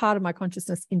consciousness, or a part of my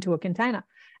consciousness, into a container.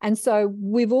 And so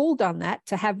we've all done that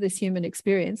to have this human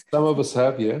experience. Some of us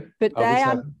have, but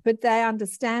they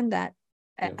understand that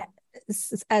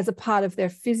as a part of their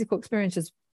physical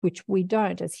experiences, which we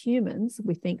don't as humans.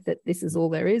 We think that this is all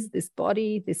there is, this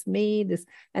body, this me, this,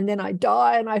 and then I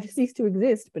die and I cease to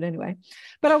exist. But anyway,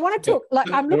 but I want to talk,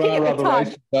 I'm looking at the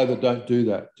time. There are other races that don't do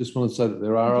that. Just want to say that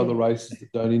there are other races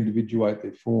that don't individuate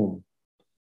their form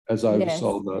as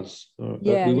Oversoul does.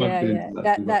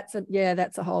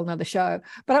 That's a whole nother show.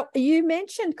 But you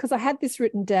mentioned, because I had this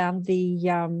written down,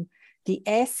 the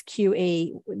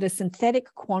SQE, the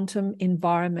synthetic quantum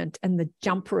environment, and the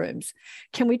jump rooms.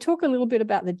 Can we talk a little bit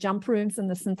about the jump rooms and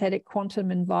the synthetic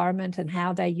quantum environment and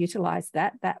how they utilize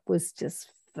that? That was just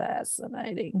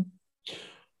fascinating.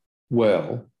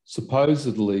 Well,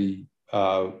 supposedly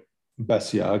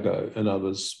Basiago and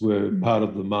others were part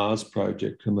of the Mars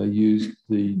project, and they used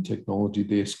the technology,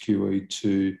 the SQE,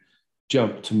 to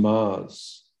jump to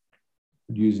Mars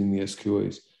using the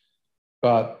SQEs.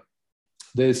 But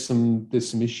there's some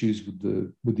issues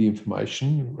with the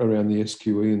information around the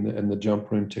SQE and the jump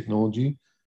room technology,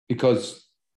 because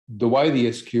the way the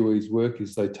SQEs work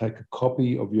is they take a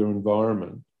copy of your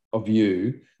environment, of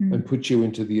you, and put you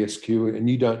into the SQE, and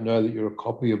you don't know that you're a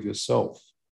copy of yourself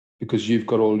because you've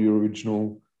got all your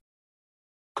original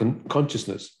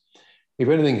consciousness. If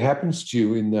anything happens to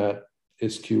you in that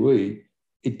SQE,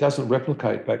 it doesn't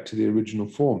replicate back to the original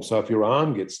form. So if your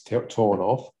arm gets torn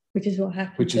off, which is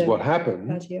what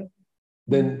happened,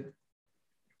 then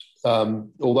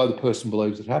although the person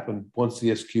believes it happened, once the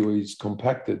SQE is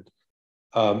compacted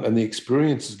and the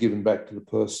experience is given back to the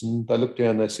person, they look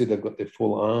down, they see they've got their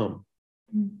full arm.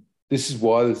 This is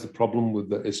why there's a problem with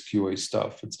the SQE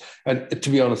stuff. And to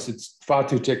be honest, it's far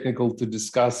too technical to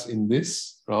discuss in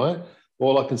this, right?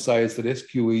 All I can say is that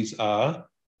SQEs are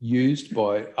used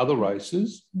by other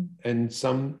races and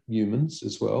some humans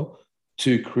as well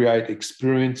to create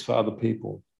experience for other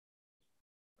people.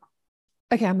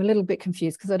 Okay, I'm a little bit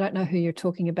confused because I don't know who you're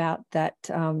talking about. That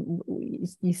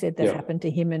you said that happened to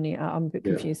him, and I'm a bit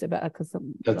confused about it because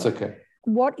that's okay.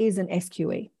 What is an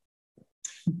SQE?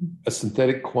 A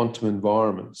synthetic quantum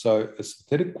environment. So a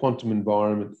synthetic quantum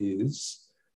environment is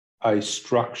a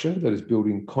structure that is built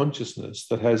in consciousness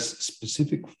that has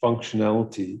specific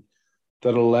functionality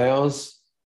that allows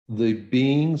the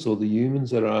beings or the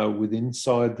humans that are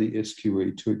inside the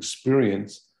SQE to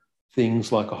experience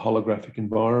things like a holographic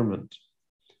environment.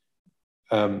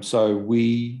 So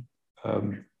we,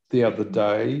 the other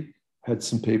day, had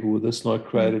some people with us, and I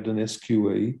created an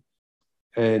SQE,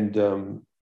 and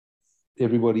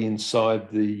everybody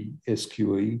inside the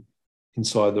SQE,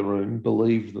 inside the room,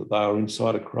 believed that they were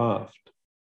inside a craft.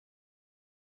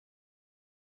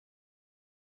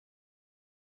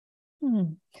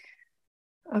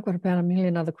 I've got about a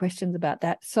million other questions about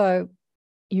that. So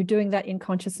you're doing that in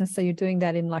consciousness, so you're doing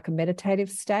that in like a meditative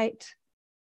state?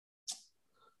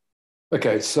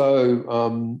 Okay,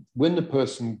 so when the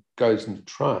person goes into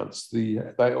trance,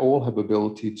 they all have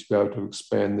ability to be able to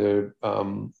expand their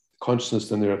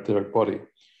consciousness in their etheric body.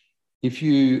 If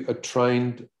you are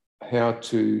trained how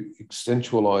to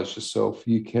accentualize yourself,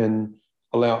 you can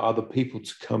allow other people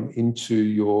to come into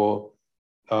your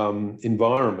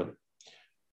environment.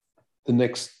 The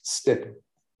next step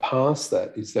past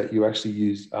that is that you actually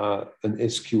use an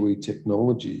SQE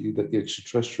technology that the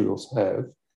extraterrestrials have,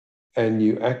 and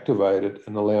you activate it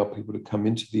and allow people to come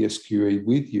into the SQE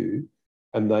with you,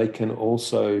 and they can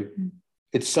also,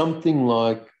 it's something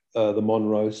like the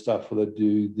Monroe stuff where they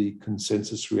do the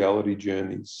consensus reality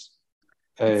journeys.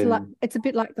 And it's a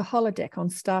bit like the holodeck on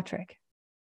Star Trek.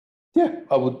 Yeah,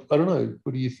 I don't know.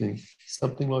 What do you think?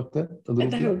 Something like that?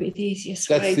 That would be the easiest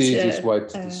way. That's the easiest way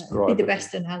to describe it. Be the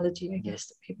best analogy, I guess,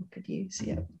 that people could use.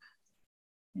 Yeah.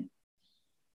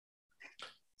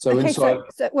 So okay, inside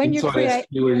when you create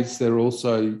SQEs, there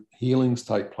also healings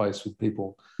take place with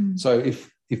people. So if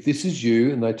this is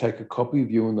you and they take a copy of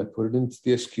you and they put it into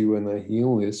the SQE and they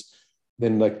heal this,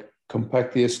 then they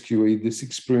compact the SQE, this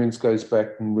experience goes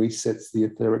back and resets the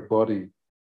etheric body.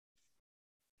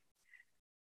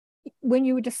 When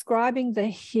you were describing the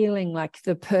healing, like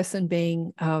the person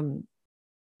being,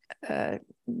 the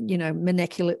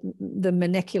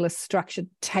molecular structure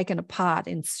taken apart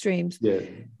in streams. Yeah,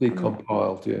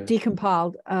 decompiled,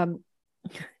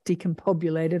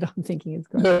 decombobulated, I'm thinking it's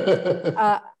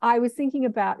got. I was thinking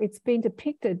about, it's been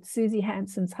depicted, Susie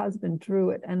Hanson's husband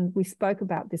drew it, and we spoke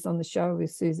about this on the show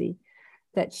with Susie,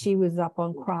 that she was up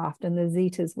on craft and the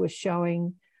Zetas were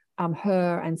showing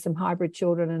her and some hybrid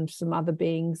children and some other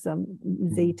beings,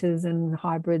 Zetas and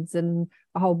hybrids and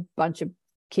a whole bunch of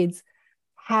kids,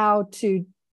 how to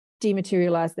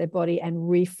dematerialize their body and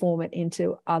reform it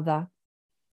into other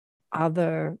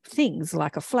things,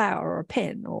 like a flower or a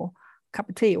pen or a cup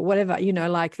of tea or whatever,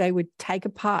 like they would take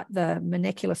apart the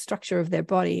molecular structure of their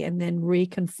body and then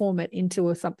reconform it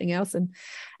into something else.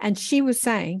 And she was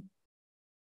saying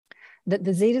that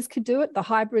the Zetas could do it, the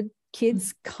hybrid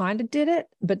kids kind of did it,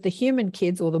 but the human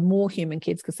kids, or the more human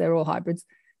kids, because they're all hybrids,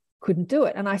 couldn't do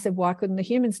it. And I said, why couldn't the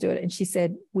humans do it? And she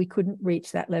said, we couldn't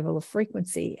reach that level of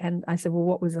frequency. And I said, well,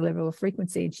 what was the level of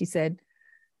frequency? And she said,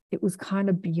 it was kind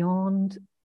of beyond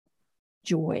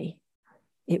joy.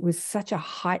 It was such a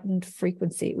heightened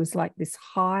frequency. It was like this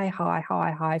high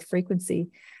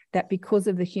frequency that because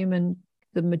of the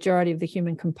majority of the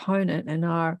human component and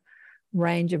our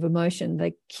range of emotion,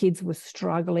 the kids were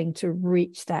struggling to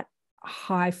reach that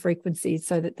high frequency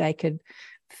so that they could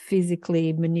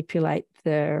physically manipulate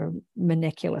their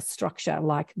molecular structure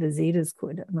like the Zetas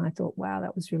could. And I thought, wow,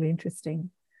 that was really interesting.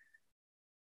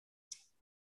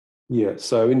 Yeah,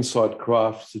 so inside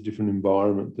craft's a different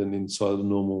environment than inside the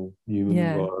normal human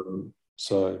environment.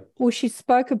 So, well, she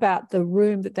spoke about the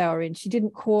room that they were in. She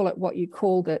didn't call it what you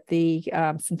called it, the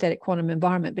synthetic quantum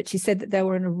environment, but she said that they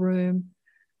were in a room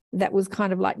that was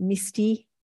kind of like misty,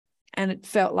 and it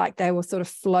felt like they were sort of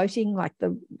floating, like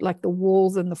the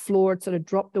walls and the floor had sort of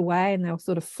dropped away and they were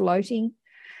sort of floating.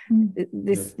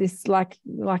 This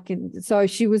so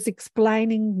she was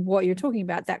explaining what you're talking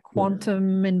about, that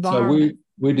quantum environment. So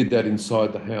we did that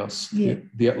inside the house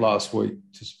the last week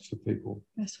just for people.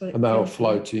 That's what and they were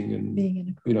floating and,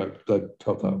 they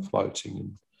felt they were floating.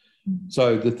 And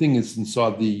so the thing is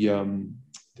inside the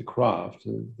craft,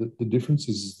 the difference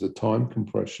is the time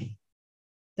compression.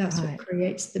 That's what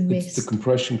creates the mist. The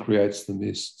compression creates the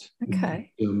mist.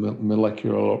 Okay. The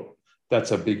molecular,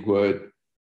 that's a big word.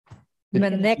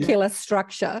 Molecular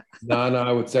structure.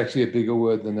 No, it's actually a bigger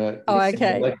word than that. Oh,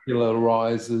 okay. Molecular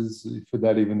rises, if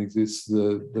that even exists,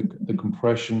 the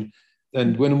compression.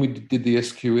 And when we did the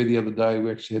SQE the other day,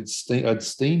 we actually had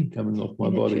steam coming off my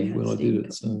body when I did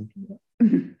it.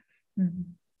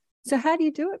 So how do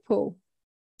you do it, Paul?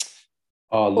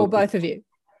 Or both of you?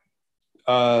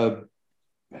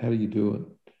 How do you do it?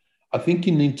 I think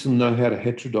you need to know how to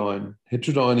heterodyne.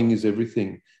 Heterodyning is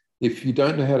everything. If you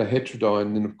don't know how to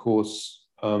heterodyne, then of course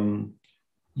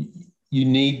you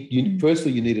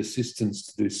need assistance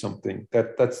to do something.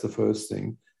 That's the first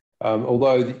thing.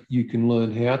 Although you can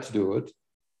learn how to do it,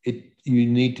 you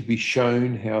need to be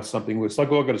shown how something works.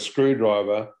 Like, I've got a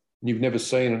screwdriver and you've never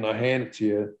seen it and I hand it to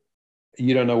you.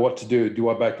 You don't know what to do. Do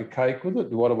I bake a cake with it?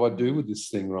 What do I do with this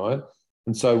thing, right?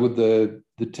 And so with the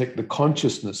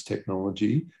consciousness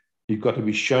technology, you've got to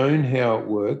be shown how it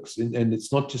works. And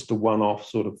it's not just a one-off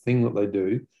sort of thing that they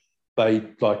do. They,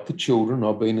 like the children,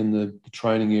 I've been in the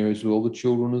training areas with all the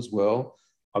children as well.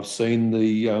 I've seen I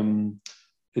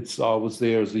was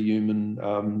there as a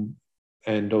human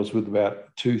and I was with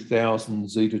about 2,000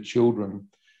 Zeta children.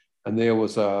 And there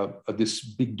was this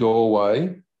big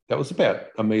doorway that was about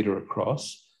a metre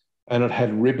across, and it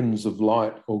had ribbons of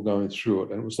light all going through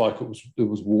it. And it was like there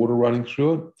was water running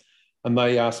through it. And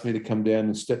they asked me to come down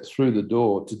and step through the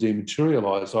door to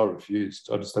dematerialise. I refused.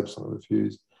 I just absolutely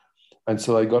refused. And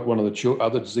so they got one of the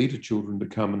other Zeta children to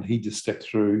come, and he just stepped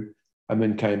through and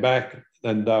then came back.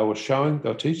 And they were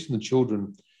teaching the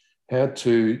children how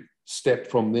to step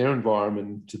from their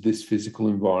environment to this physical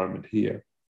environment here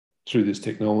through this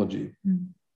technology.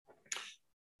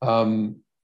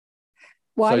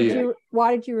 Why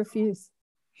did you refuse?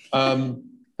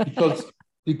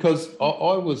 Because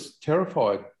I was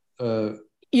terrified. You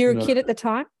were a kid at the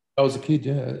time? I was a kid,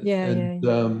 yeah.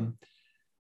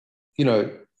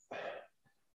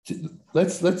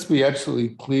 Let's be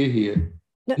absolutely clear here.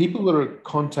 No. People that are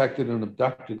contacted and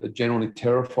abducted are generally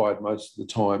terrified most of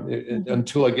the time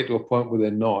until they get to a point where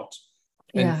they're not.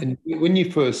 And when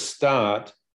you first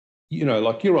start,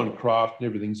 like you're on craft and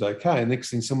everything's okay. And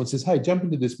next thing someone says, hey, jump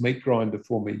into this meat grinder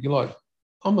for me. You're like,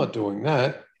 I'm not doing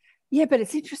that. Yeah, but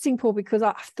it's interesting, Paul, because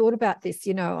I've thought about this.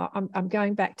 I'm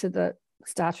going back to the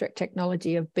Star Trek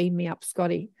technology of Beam Me Up,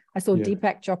 Scotty. I saw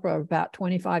Deepak Chopra about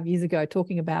 25 years ago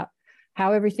talking about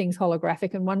how everything's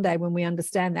holographic. And one day when we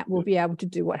understand that, we'll be able to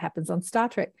do what happens on Star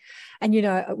Trek. And,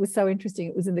 it was so interesting.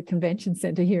 It was in the convention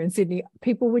centre here in Sydney.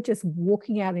 People were just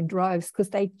walking out in droves because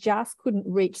they just couldn't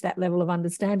reach that level of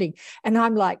understanding. And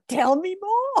I'm like, tell me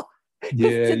more.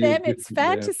 Because to them, it's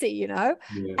fantasy,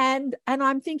 And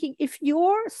I'm thinking, if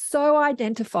you're so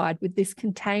identified with this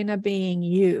container being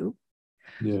you,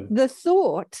 the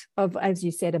thought of, as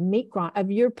you said, a meat grind, of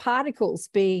your particles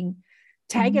being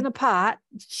taken apart,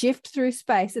 shift through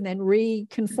space, and then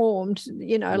reconformed,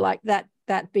 like that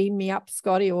Beam Me Up,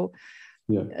 Scotty, or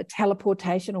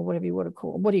teleportation, or whatever you want to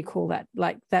call it. What do you call that?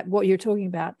 Like that, what you're talking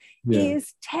about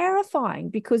is terrifying,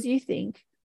 because you think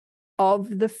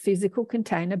of the physical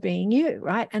container being you,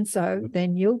 right? And so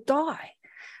then you'll die.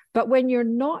 But when you're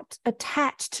not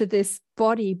attached to this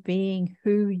body being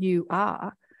who you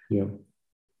are,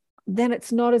 then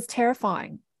it's not as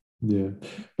terrifying. Yeah,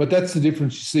 but that's the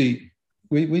difference. You see,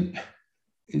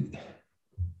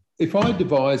 if I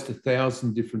devised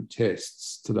 1,000 different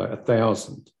tests today,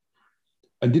 1,000,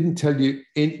 and didn't tell you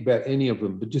about any of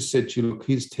them, but just said to you, look,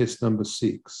 here's test number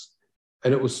 6,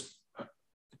 and it was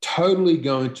totally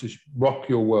going to rock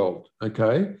your world,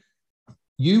 okay?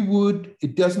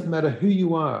 It doesn't matter who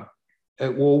you are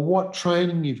or what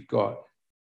training you've got,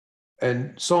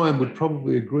 and Simon would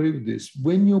probably agree with this,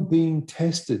 when you're being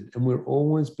tested, and we're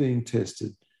always being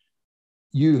tested,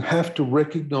 you have to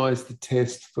recognize the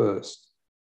test first.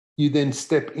 You then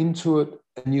step into it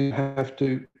and you have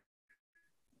to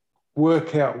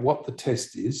work out what the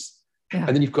test is. And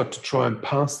then you've got to try and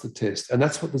pass the test. And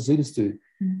that's what the Zetas do.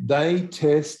 They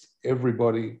test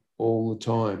everybody all the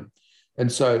time. And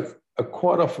so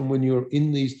quite often when you're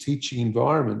in these teaching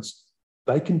environments,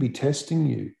 they can be testing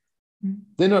you.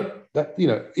 They're not that,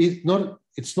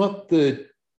 it's not the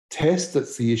test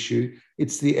that's the issue,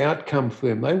 it's the outcome for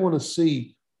them. They want to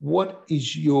see what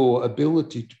is your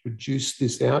ability to produce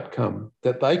this outcome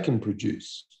that they can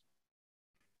produce.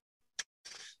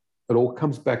 it all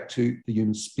comes back to the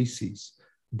human species.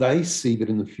 They see that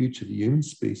in the future, the human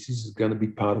species is going to be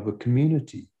part of a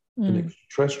community, an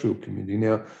extraterrestrial community.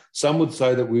 Now, some would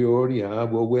say that we already are.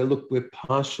 Well, we're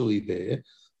partially there.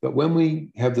 But when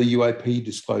we have the UAP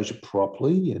disclosure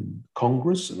properly and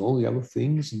Congress and all the other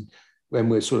things, and when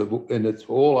we're and it's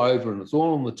all over and it's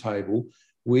all on the table,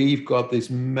 we've got these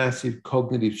massive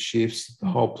cognitive shifts that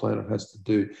the whole planet has to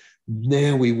do.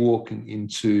 Now we're walking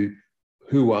into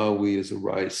who are we as a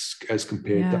race as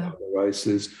compared to other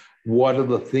races? What are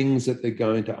the things that they're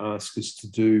going to ask us to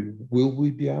do? Will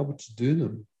we be able to do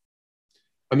them?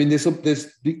 I mean,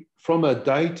 from a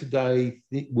day-to-day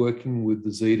working with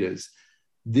the Zetas,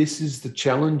 this is the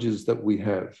challenges that we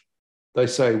have. They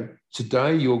say,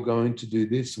 today you're going to do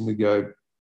this. And we go,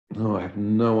 oh, I have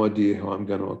no idea how I'm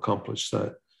going to accomplish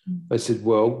that. They said,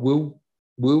 well,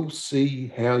 we'll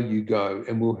see how you go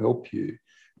and we'll help you.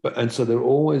 And so they're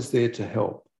always there to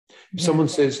help. If someone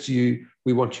says to you,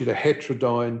 we want you to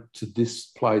heterodyne to this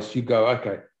place, you go,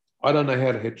 okay, I don't know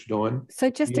how to heterodyne. So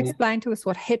just explain to us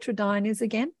what heterodyne is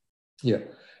again. Yeah.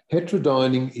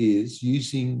 Heterodyning is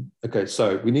using,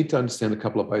 so we need to understand a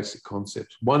couple of basic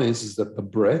concepts. One is that the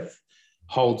breath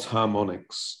holds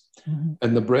harmonics. Mm-hmm.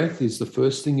 And the breath is the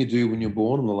first thing you do when you're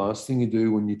born and the last thing you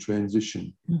do when you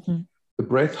transition. Mm-hmm. The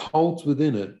breath holds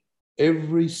within it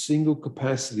every single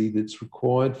capacity that's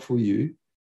required for you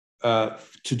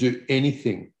to do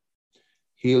anything.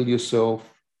 Heal yourself,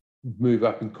 move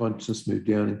up in consciousness, move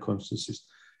down in consciousness.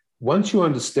 Once you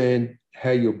understand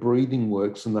how your breathing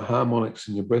works and the harmonics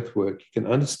in your breath work, you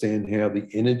can understand how the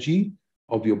energy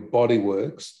of your body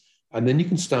works, and then you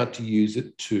can start to use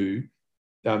it to,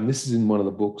 this is in one of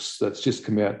the books that's just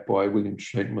come out by William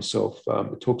Trent and myself.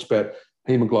 It talks about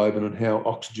hemoglobin and how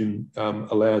oxygen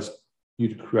allows you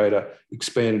to create an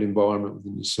expanded environment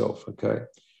within yourself, okay?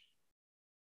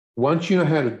 Once you know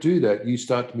how to do that, you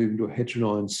start to move into a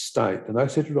heterodyne state, and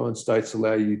those heterodyne states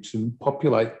allow you to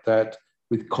populate that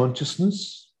with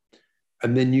consciousness,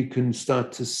 and then you can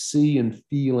start to see and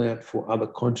feel out for other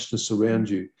consciousness around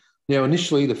you. Now,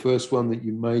 initially, the first one that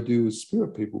you may do is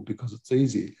spirit people because it's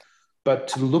easy, but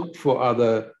to look for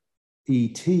other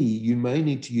ET, you may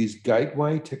need to use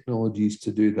gateway technologies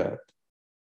to do that.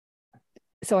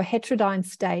 So a heterodyne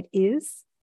state is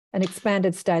an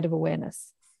expanded state of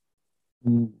awareness.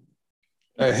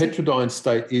 A heterodyne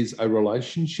state is a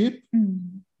relationship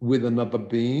with another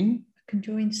being.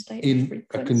 Conjoined state in of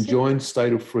frequency. A conjoined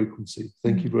state of frequency.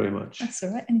 Thank you very much. That's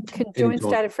all right. Conjoined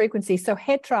state of frequency. So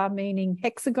hetra meaning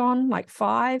hexagon, like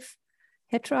 5.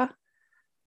 Heterodyne.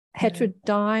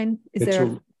 Is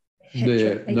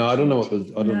there? No, I don't know what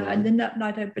the. I don't know.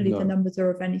 I don't believe the numbers are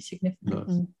of any significance.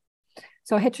 No.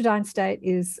 So a heterodyne state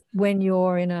is when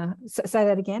you're in a. Say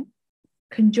that again.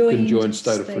 Conjoined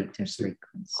state of frequency.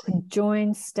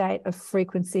 Conjoined state of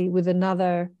frequency with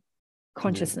another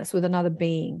consciousness, with another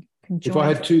being. If I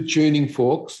had 2 tuning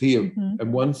forks here,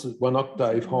 and one's 1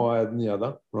 octave higher than the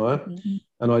other, right?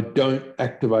 And I don't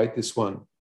activate this one,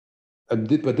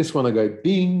 but this one I go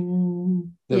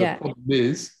bing. Now the problem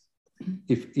is,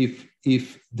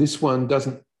 if this one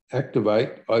doesn't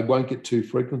activate, I won't get 2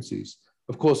 frequencies.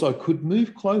 Of course, I could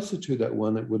move closer to that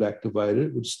one, it would activate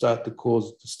it, would start to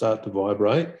cause it to start to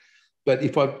vibrate. But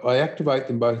if I activate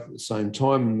them both at the same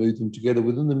time and move them together,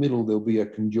 within the middle, there'll be a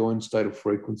conjoined state of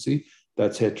frequency.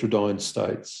 That's heterodyne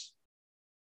states.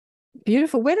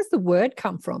 Beautiful. Where does the word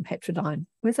come from, heterodyne?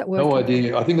 Where's that word? No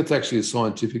idea. I think it's actually a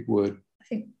scientific word. I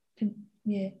think,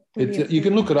 yeah. You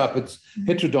can look it up. It's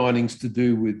heterodyning's to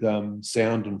do with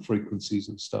sound and frequencies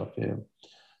and stuff, yeah.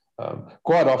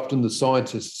 Quite often the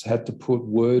scientists had to put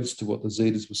words to what the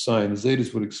Zetas were saying. The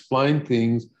Zetas would explain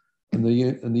things and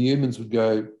the humans would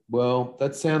go, well,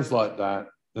 that sounds like that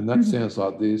and that sounds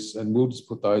like this, and we'll just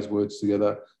put those words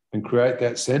together and create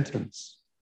that sentence.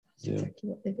 That's exactly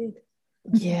what they did.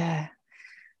 Yeah.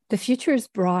 The future is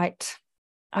bright.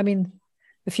 I mean,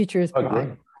 the future is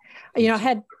bright. You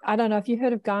know, I don't know if you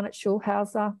heard of Garnet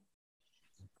Schulhauser,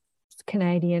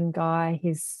 Canadian guy.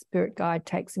 His spirit guide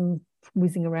takes him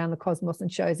whizzing around the cosmos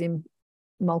and shows him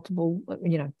multiple,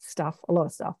 stuff, a lot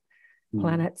of stuff,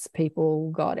 planets,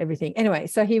 people, God, everything. Anyway,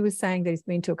 so he was saying that he's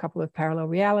been to a couple of parallel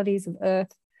realities of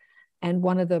Earth. And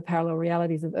one of the parallel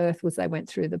realities of Earth was they went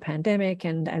through the pandemic,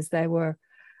 and as they were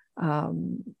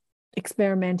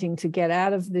experimenting to get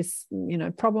out of this,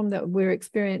 problem that we're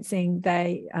experiencing,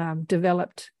 they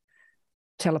developed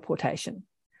teleportation,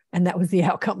 and that was the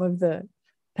outcome of the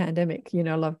pandemic.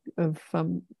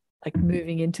 Like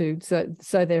moving into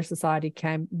so their society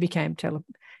became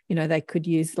they could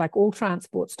use, like, all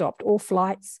transport stopped, all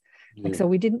flights, like, so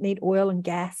we didn't need oil and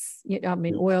gas.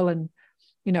 Oil and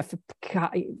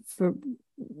for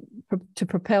to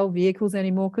propel vehicles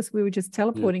anymore because we were just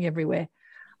teleporting everywhere.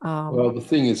 Well, the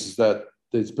thing is that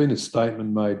there's been a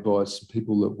statement made by some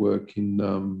people that work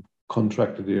in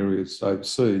contracted areas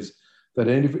overseas that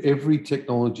every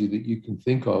technology that you can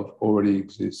think of already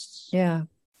exists. Yeah.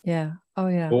 Oh,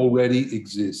 yeah. Already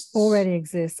exists.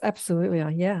 Absolutely.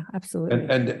 Yeah, absolutely.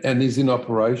 And is in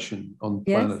operation on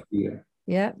the planet here.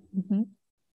 Yeah. Mm-hmm.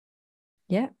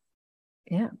 Yeah.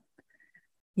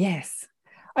 Yes.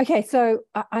 Okay, so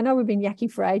I know we've been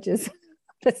yakking for ages.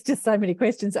 There's just so many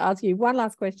questions to ask you. One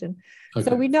last question. Okay.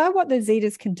 So we know what the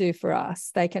Zetas can do for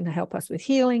us. They can help us with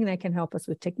healing. They can help us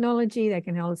with technology. They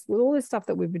can help us with all this stuff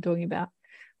that we've been talking about.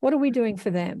 What are we doing for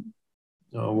them?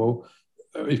 Oh, well,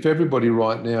 if everybody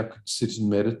right now could sit and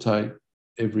meditate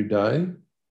every day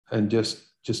and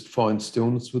just find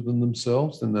stillness within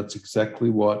themselves, then that's exactly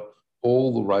what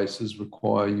all the races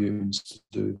require humans to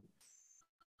do.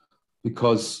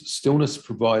 Because stillness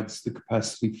provides the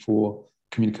capacity for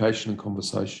communication and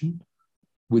conversation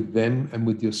with them and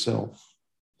with yourself.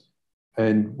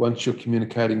 And once you're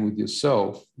communicating with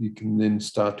yourself, you can then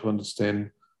start to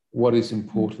understand what is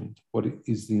important, what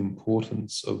is the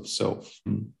importance of self.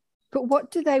 But what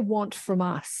do they want from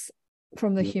us,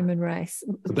 from the human race?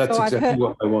 But that's exactly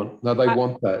what they want. No, they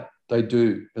want that. They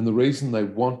do. And the reason they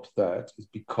want that is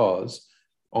because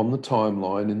on the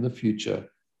timeline in the future,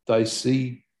 they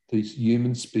see these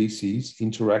human species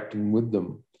interacting with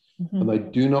them. And they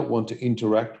do not want to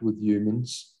interact with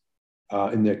humans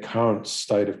in their current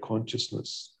state of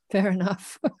consciousness. Fair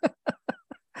enough.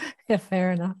 Yeah,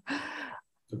 fair enough.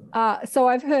 So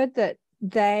I've heard that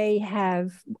they have,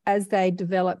 as they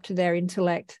developed their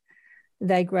intellect,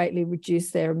 they greatly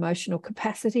reduced their emotional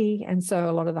capacity. And so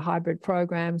a lot of the hybrid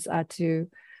programs are to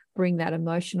bring that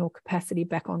emotional capacity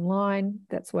back online.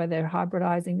 That's why they're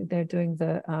hybridizing. They're doing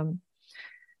the...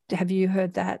 have you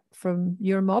heard that from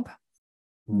your mob?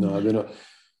 No, they're not.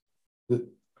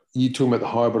 You're talking about the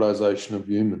hybridization of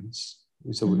humans.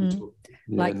 Is that what you're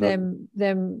talking about?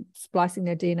 Them splicing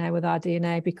their DNA with our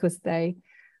DNA because they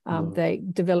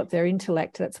develop their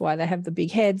intellect. That's why they have the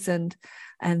big heads and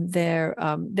they're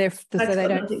that's so they got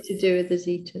don't nothing to do with the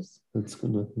Zetas. That's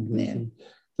got nothing to do.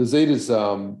 The Zetas.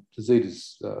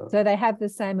 So they have the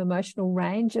same emotional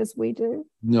range as we do.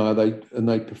 No,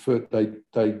 they prefer. They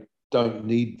don't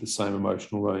need the same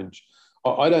emotional range.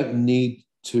 I don't need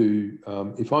to.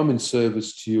 If I'm in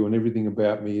service to you and everything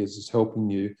about me is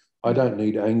helping you, I don't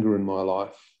need anger in my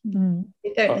life. You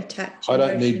don't attach. I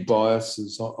don't need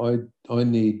biases. I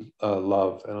need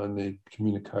love and I need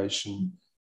communication,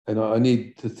 and I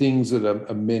need the things that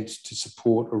are meant to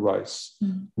support a race,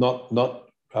 not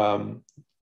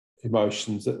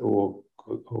emotions or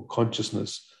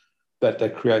consciousness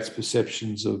that creates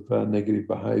perceptions of negative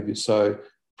behaviour. So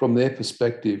from their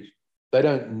perspective, they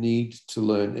don't need to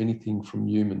learn anything from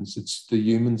humans. It's the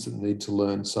humans that need to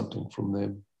learn something from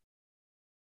them.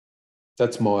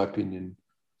 That's my opinion.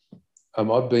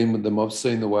 I've been with them. I've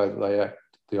seen the way that they act,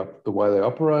 the way they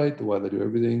operate, the way they do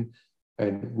everything,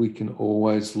 and we can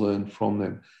always learn from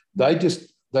them. They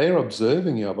are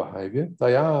observing our behaviour.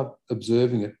 They are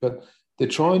observing it, but they're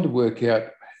trying to work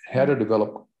out how to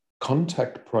develop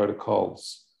contact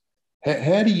protocols.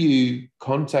 How do you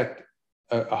contact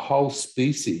a whole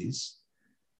species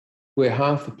where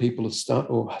half the people are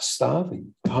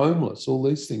starving, homeless, all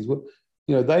these things? Well,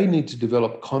 they need to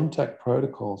develop contact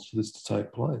protocols for this to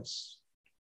take place.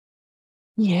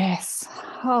 Yes.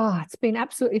 Oh, it's been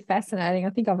absolutely fascinating. I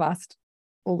think I've asked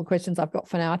all the questions I've got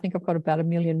for now. I think I've got about 1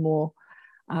 million more.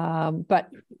 But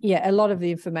yeah, a lot of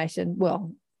the information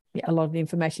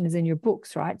is in your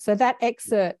books, right? So that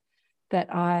excerpt that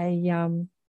I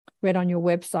read on your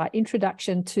website,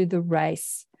 Introduction to the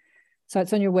Race. So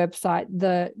it's on your website,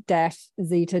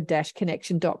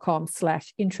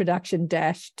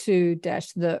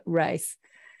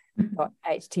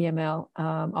 the-zeta-connection.com/introduction-to-the-race.html.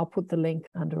 I'll put the link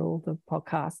under all the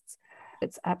podcasts.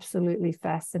 It's absolutely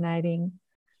fascinating.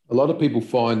 A lot of people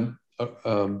find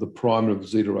the primer of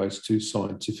Zeta Race too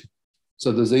scientific.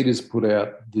 So the Zetas put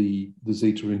out the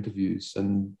Zeta interviews,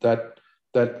 and that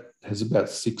has about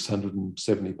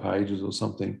 670 pages or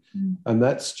something. And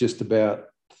that's just about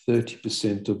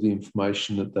 30% of the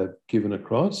information that they've given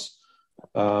across.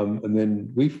 And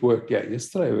then we've worked out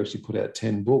yesterday, we actually put out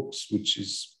 10 books,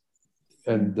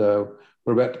 and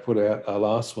we're about to put out our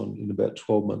last one in about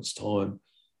 12 months' time,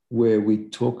 where we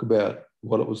talk about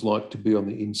what it was like to be on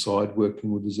the inside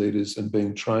working with the Zetas and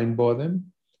being trained by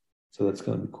them. So that's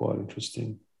going to be quite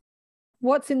interesting.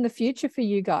 What's in the future for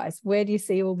you guys? Where do you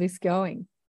see all this going?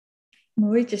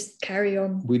 Well, we just carry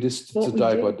on. It's a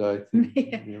day-by-day thing.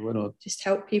 Yeah, we're not. Just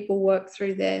help people work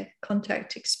through their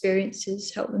contact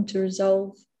experiences, help them to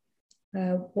resolve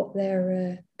what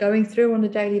they're going through on a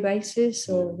daily basis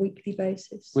or weekly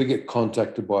basis? We get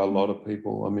contacted by a lot of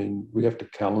people. I mean, we have to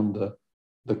calendar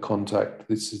the contact.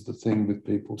 This is the thing with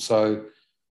people. So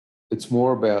it's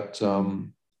more about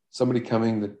somebody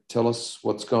coming to tell us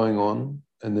what's going on,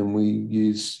 and then we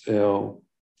use our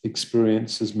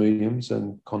experience as mediums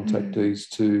and contactees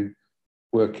to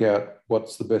work out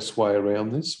what's the best way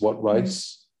around this. What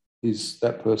race is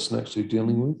that person actually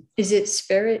dealing with? Is it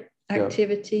spirit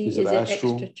activity? Is it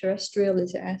extraterrestrial?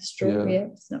 Is it astral? Yeah.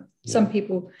 It's not. Some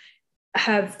people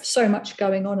have so much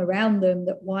going on around them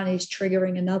that one is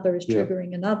triggering another,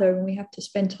 and we have to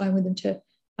spend time with them to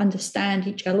understand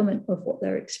each element of what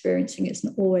they're experiencing. It's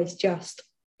not always just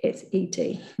it's ET.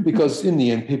 Because in the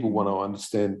end, people want to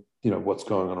understand, what's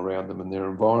going on around them and their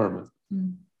environment.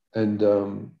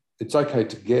 And it's okay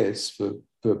to guess. For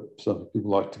some people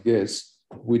like to guess.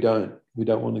 We don't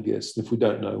want to guess. If we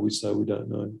don't know, we say we don't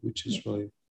know, which is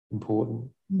really important.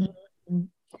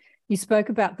 You spoke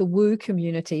about the woo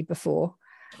community before,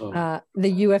 the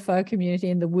UFO community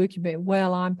and the woo community.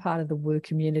 Well, I'm part of the woo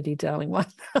community, darling one.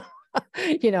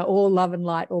 All love and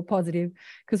light, all positive.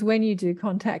 Because when you do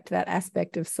contact that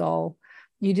aspect of soul,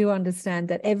 you do understand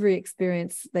that every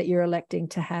experience that you're electing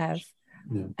to have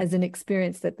as an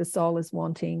experience that the soul is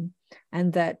wanting,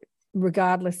 and that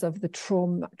regardless of the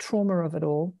trauma of it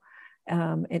all,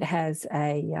 it has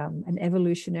an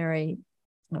evolutionary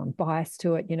bias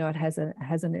to it. It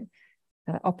has an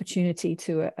opportunity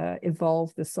to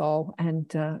evolve the soul,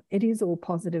 and it is all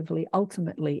positively.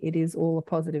 Ultimately, it is all a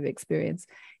positive experience,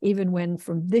 even when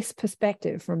from this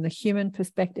perspective, from the human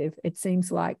perspective, it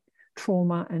seems like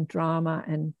trauma and drama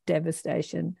and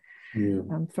devastation.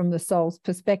 From the soul's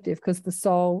perspective, because the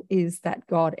soul is that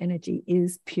God energy,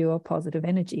 is pure positive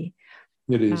energy.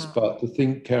 It is, but the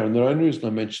thing, Karen, the only reason I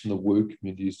mentioned the woo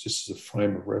community is just as a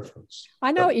frame of reference.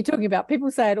 I know what you're talking about.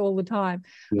 People say it all the time.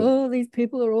 Oh, these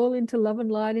people are all into love and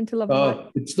light, into love and light.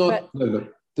 It's not.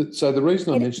 So the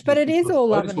reason I mentioned, but it is all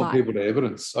love and light. I just want people to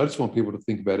evidence. I just want people to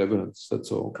think about evidence.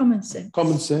 That's all. Common sense.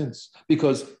 Common sense.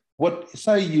 Because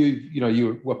say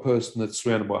you're a person that's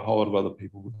surrounded by a whole lot of other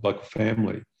people, like a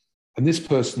family, and this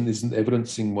person isn't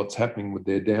evidencing what's happening with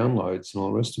their downloads and all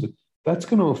the rest of it, that's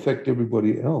going to affect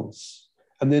everybody else.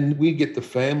 And then we get the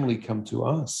family come to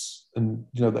us and,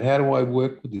 how do I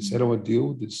work with this? How do I deal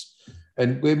with this?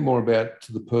 And we're more about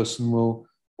to the person, well,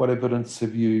 what evidence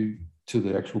have you, to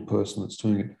the actual person that's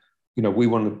doing it? We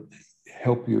want to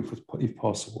help you if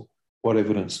possible. What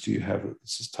evidence do you have that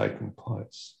this is taking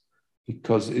place?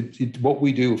 Because what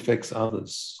we do affects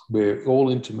others. We're all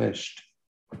intermeshed.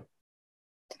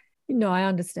 I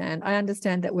understand. I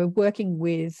understand that we're working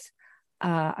with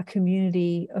a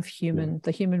community of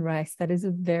the human race that is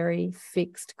a very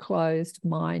fixed, closed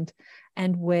mind,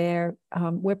 and we're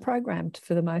programmed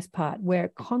for the most part. We're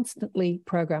constantly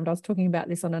programmed. I was talking about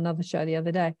this on another show the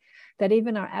other day, that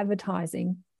even our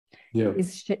advertising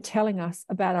is telling us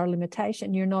about our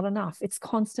limitation. You're not enough. It's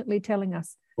constantly telling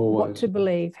us what to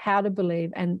believe, how to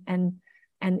believe, and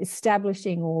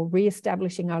establishing or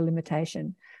re-establishing our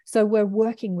limitation. So we're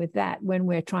working with that when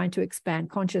we're trying to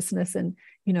expand consciousness and,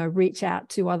 reach out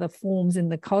to other forms in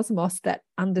the cosmos that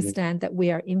understand that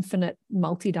we are infinite,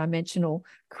 multidimensional,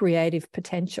 creative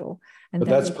potential. But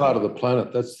that's part of the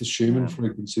planet. That's the Schumann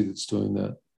frequency that's doing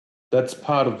that. That's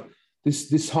part of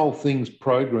this whole thing's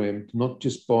programmed, not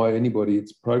just by anybody,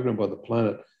 it's programmed by the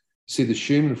planet. See, the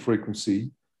Schumann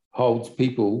frequency holds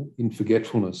people in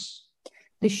forgetfulness.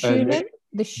 The Schumann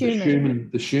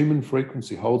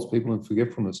frequency holds people in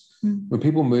forgetfulness. When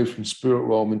people move from spirit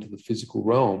realm into the physical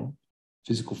realm,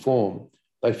 physical form,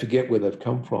 they forget where they've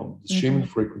come from. The Schumann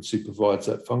frequency provides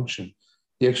that function.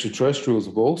 The extraterrestrials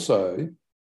have also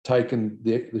taken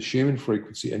the Schumann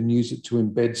frequency and used it to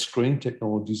embed screen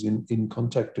technologies in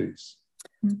contactees.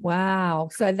 Wow.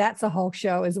 So that's a whole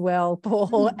show as well,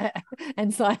 Paul.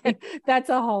 And so that's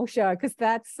a whole show, because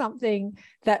that's something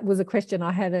that was a question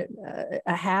I had.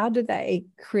 How do they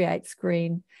create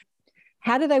screen?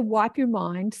 How do they wipe your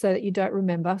mind so that you don't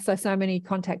remember? So many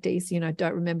contactees,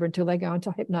 don't remember until they go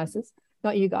into hypnosis.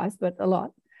 Not you guys, but a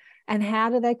lot. And how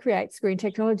do they create screen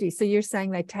technology? So you're saying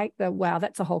they take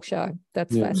that's a whole show.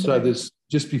 That's fascinating. So there's,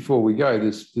 just before we go,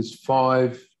 there's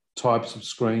 5 types of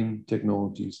screen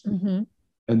technologies.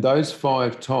 And those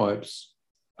 5 types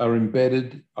are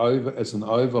embedded as an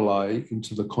overlay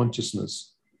into the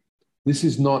consciousness. This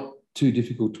is not too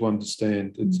difficult to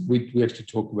understand. We actually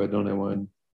talk about it on our own.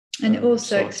 And it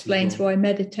also explains why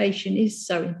meditation is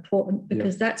so important,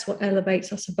 because that's what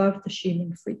elevates us above the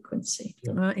Schumann frequency.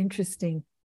 Interesting.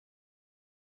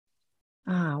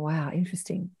 Wow,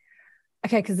 interesting.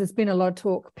 okay, because there's been a lot of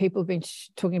talk, people have been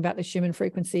talking about the Schumann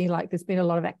frequency, like there's been a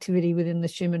lot of activity within the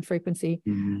Schumann frequency.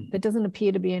 There doesn't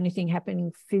appear to be anything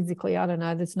happening physically. I don't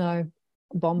know, there's no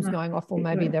bombs going off, or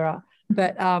maybe there are,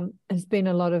 but there's been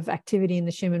a lot of activity in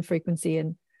the Schumann frequency.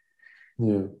 And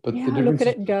but I look at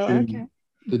it and go, okay.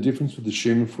 The difference with the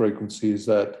Schumann frequency is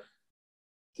that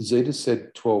the Zeta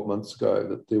said 12 months ago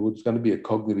that there was going to be a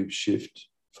cognitive shift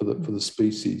for the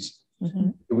species.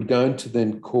 It would going to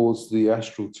then cause the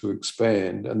astral to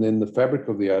expand, and then the fabric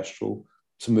of the astral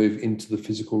to move into the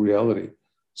physical reality.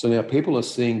 So now people are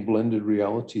seeing blended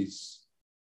realities.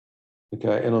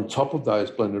 Okay, and on top of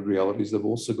those blended realities, they've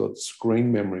also got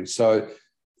screen memory. So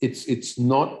it's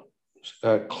not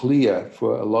clear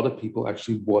for a lot of people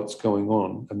actually what's going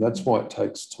on, and that's why it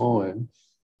takes time.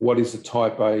 What is the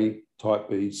type A, type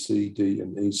B, C, D,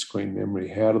 and E screen memory?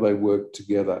 How do they work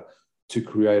together to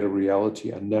create a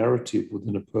reality, a narrative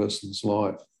within a person's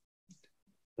life?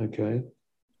 Okay.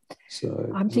 So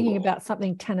I'm thinking about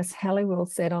something Tanis Halliwell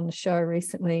said on the show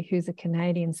recently, who's a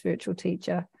Canadian spiritual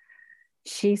teacher.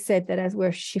 She said that as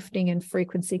we're shifting in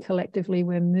frequency collectively,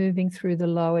 we're moving through the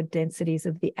lower densities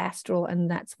of the astral, and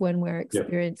that's when we're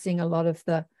experiencing a lot of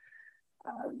the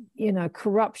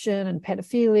corruption and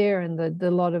pedophilia and the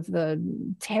lot of the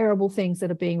terrible things that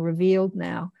are being revealed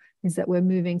now, is that we're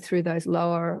moving through those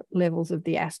lower levels of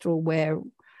the astral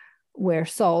where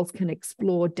souls can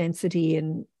explore density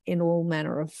in all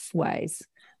manner of ways.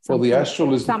 The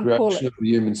astral is the creation of the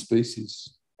human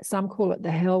species. Some call it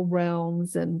the hell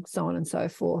realms and so on and so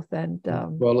forth. And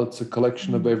it's a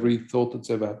collection of every thought that's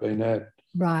ever been had.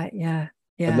 Right, yeah.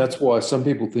 And that's why some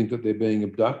people think that they're being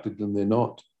abducted, and they're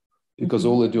not, because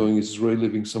all they're doing is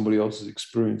reliving somebody else's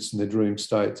experience in their dream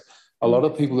states. A lot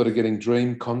of people that are getting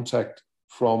dream contact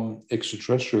from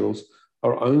extraterrestrials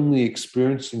are only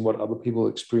experiencing what other people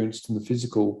experienced in the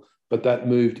physical, but that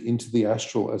moved into the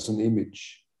astral as an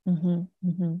image.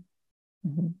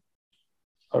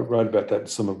 I wrote about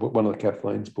that in one of the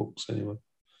Kathleen's books anyway.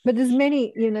 But there's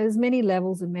many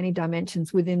levels and many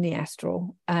dimensions within the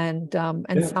astral, and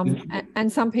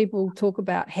some people talk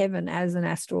about heaven as an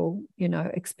astral,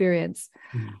 experience,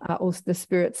 or the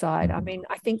spirit side. I mean,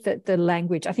 I think that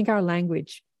our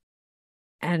language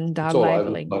and our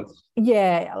labeling.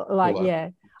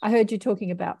 I heard you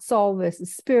talking about soul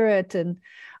versus spirit, and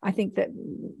I think that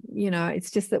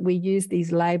it's just that we use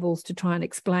these labels to try and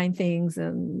explain things.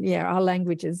 And our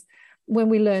language is, when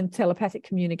we learn telepathic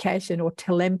communication, or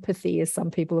telepathy as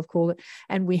some people have called it,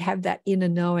 and we have that inner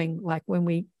knowing, like when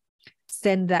we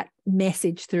send that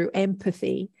message through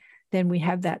empathy, then we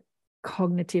have that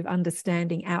cognitive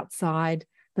understanding outside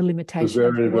the limitation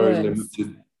of words. Very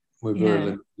limited. We're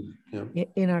very limited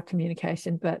in our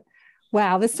communication. But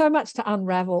wow, there's so much to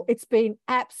unravel. It's been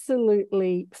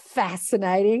absolutely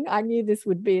fascinating. I knew this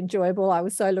would be enjoyable. I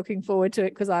was so looking forward to it,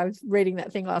 because I was reading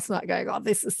that thing last night going, oh,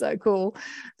 this is so cool.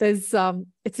 It's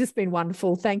just been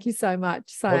wonderful. Thank you so much,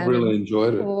 Cyan. I really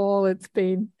enjoyed it. Paul, it's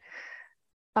been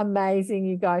amazing.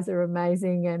 You guys are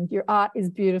amazing, and your art is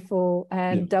beautiful.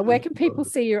 And where can people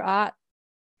see your art,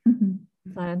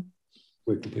 Cyan?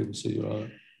 Where can people see your art?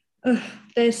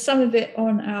 There's some of it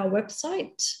on our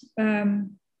website.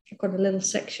 I've got a little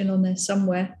section on there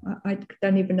somewhere. I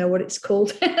don't even know what it's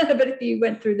called, but if you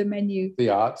went through the menu, the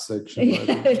art section,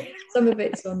 some of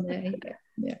it's on there.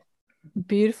 Yeah.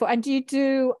 Beautiful. And do you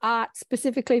do art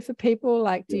specifically for people?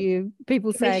 Like,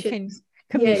 people say, commissions?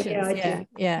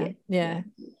 Yeah.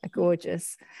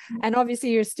 Gorgeous. And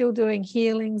obviously, you're still doing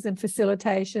healings and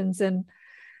facilitations, and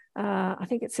I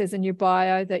think it says in your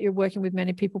bio that you're working with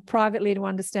many people privately to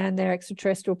understand their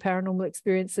extraterrestrial paranormal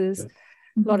experiences.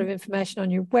 A lot of information on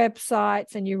your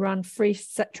websites, and you run free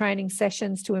training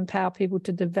sessions to empower people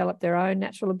to develop their own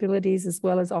natural abilities, as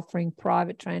well as offering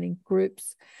private training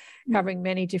groups covering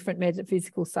many different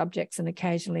metaphysical subjects, and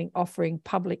occasionally offering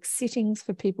public sittings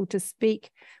for people to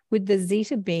speak with the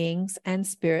Zeta beings and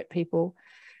spirit people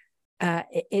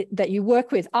that you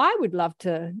work with. I would love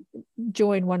to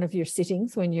join one of your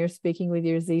sittings when you're speaking with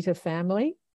your Zeta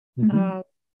family.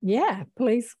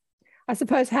 Please. I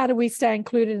suppose, how do we stay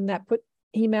included in that? Put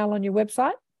email on your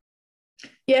website?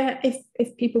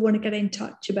 If people want to get in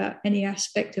touch about any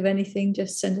aspect of anything,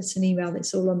 just send us an email.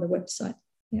 It's all on the website.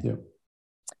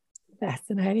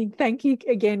 Fascinating. Thank you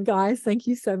again, guys. Thank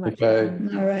you so much. Okay.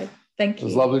 All right. Thank you. It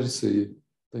was lovely to see you.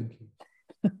 Thank you.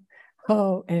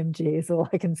 OMG is all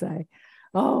I can say.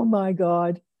 Oh my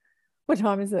God. What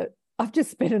time is it? I've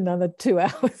just spent another 2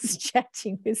 hours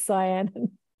chatting with Cyan and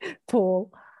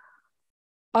Paul.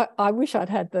 I wish I'd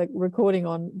had the recording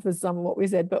on for some of what we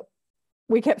said, but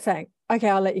we kept saying, okay,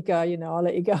 I'll let you go, I'll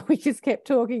let you go. We just kept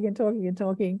talking and talking and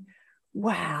talking.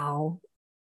 Wow.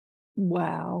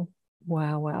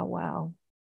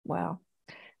 Wow.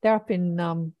 They're up in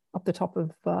up the top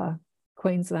of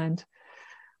Queensland,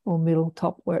 or middle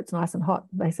top, where it's nice and hot.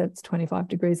 They said it's 25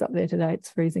 degrees up there today. It's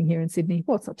freezing here in Sydney.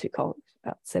 Well, it's not too cold, it's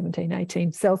about 17,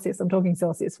 18 Celsius. I'm talking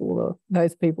Celsius for all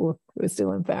those people who are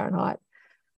still in Fahrenheit.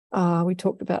 We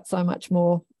talked about so much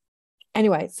more.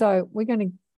 Anyway, so we're going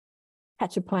to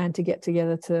hatch a plan to get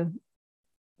together to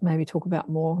maybe talk about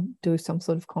more, do some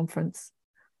sort of conference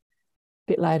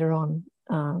a bit later on.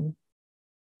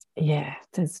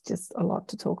 There's just a lot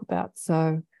to talk about.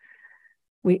 So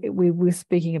we were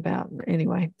speaking about,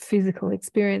 anyway, physical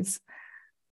experience.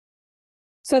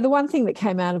 So the one thing that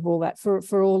came out of all that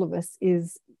for all of us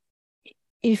is,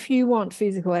 if you want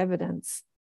physical evidence,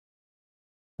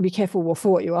 be careful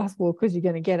for what you ask for, because you're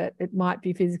going to get it. It might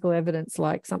be physical evidence,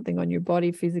 like something on your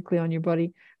body, physically on your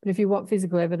body. But if you want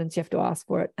physical evidence, you have to ask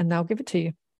for it, and they'll give it to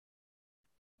you.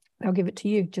 They'll give it to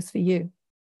you just for you.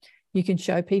 You can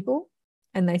show people.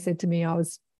 And they said to me, I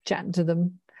was chatting to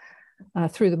them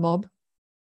through the mob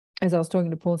as I was talking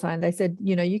to Paul, saying, they said,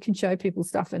 you can show people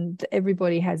stuff, and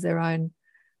everybody has their own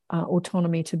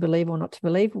autonomy to believe or not to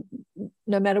believe,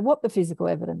 no matter what the physical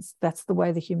evidence. That's the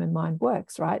way the human mind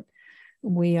works, right?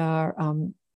 We are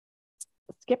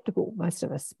skeptical, most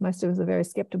of us. Most of us are very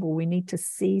skeptical. We need to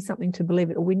see something to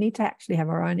believe it, or we need to actually have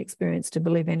our own experience to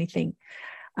believe anything.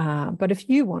 But if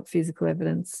you want physical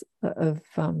evidence of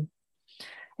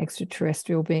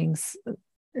extraterrestrial beings,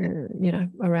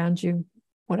 around you,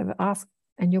 whatever, ask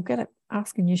and you'll get it.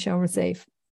 Ask and you shall receive.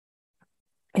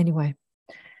 Anyway,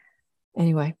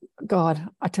 God,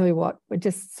 I tell you what,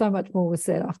 just so much more was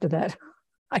said after that.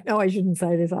 I know I shouldn't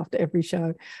say this after every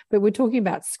show, but we're talking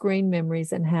about screen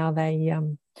memories and how they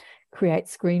create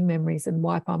screen memories and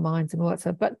wipe our minds and all that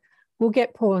stuff. But we'll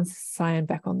get Paul and Cyan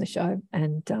back on the show,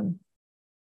 and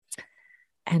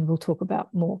we'll talk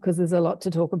about more, because there's a lot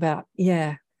to talk about.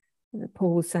 Yeah.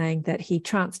 Paul was saying that he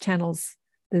trance channels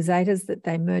the zetas, that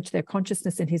they merge their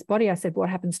consciousness in his body. I said, what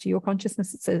happens to your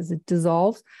consciousness? It says it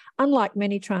dissolves. Unlike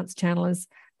many trance channelers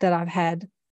that I've had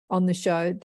on the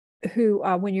show, who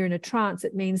are, when you're in a trance,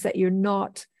 it means that you're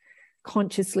not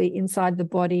consciously inside the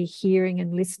body hearing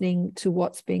and listening to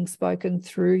what's being spoken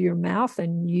through your mouth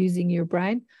and using your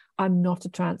brain. I'm not a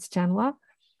trance channeler.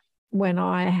 When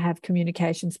I have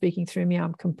communication speaking through me,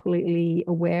 I'm completely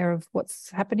aware of what's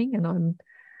happening, and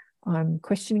I'm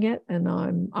questioning it, and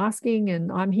I'm asking,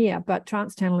 and I'm here. But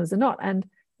trance channelers are not. And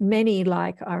many,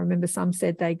 like I remember some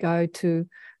said they go to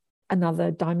another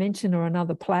dimension or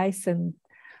another place and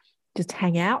just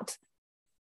hang out.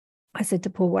 I said to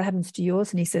Paul, what happens to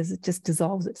yours? And he says it just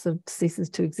dissolves. It sort of ceases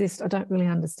to exist. I don't really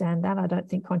understand that. I don't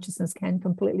think consciousness can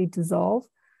completely dissolve.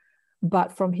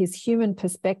 But from his human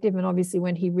perspective, and obviously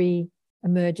when he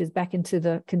re-emerges back into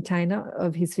the container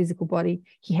of his physical body,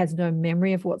 he has no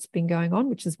memory of what's been going on,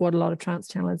 which is what a lot of trance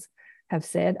channelers have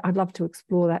said. I'd love to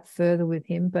explore that further with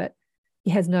him, but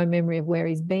he has no memory of where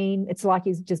he's been. It's like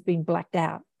he's just been blacked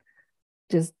out,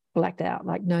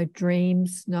 like no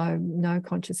dreams, no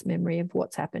conscious memory of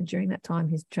what's happened during that time.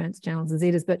 His trance channels and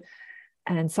zetas.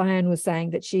 And Cyan was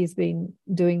saying that she's been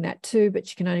doing that too, but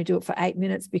she can only do it for 8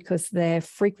 minutes because their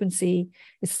frequency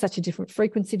is such a different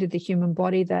frequency to the human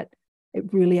body that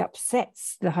it really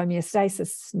upsets the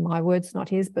homeostasis. My words, not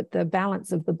his, but the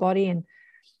balance of the body. And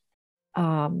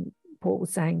Paul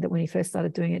was saying that when he first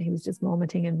started doing it, he was just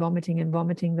vomiting and vomiting and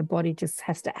vomiting. The body just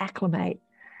has to acclimate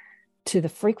to the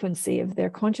frequency of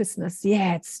their consciousness.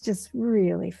 Yeah, it's just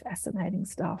really fascinating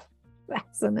stuff.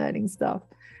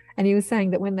 And he was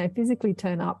saying that when they physically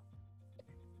turn up,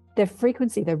 their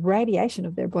frequency, the radiation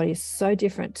of their body is so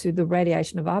different to the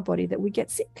radiation of our body that we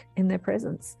get sick in their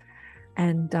presence.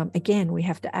 And again, we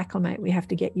have to acclimate. We have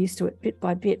to get used to it bit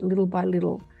by bit, little by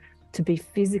little, to be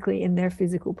physically in their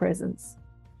physical presence.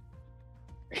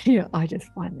 Yeah, I just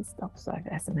find this stuff so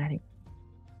fascinating.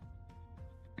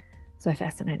 So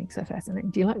fascinating.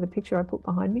 Do you like the picture I put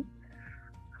behind me?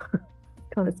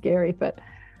 Kind of scary, but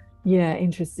yeah,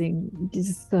 interesting.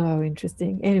 Just so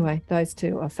interesting. Anyway, those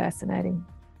two are fascinating.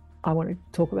 I want to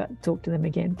talk to them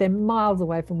again. They're miles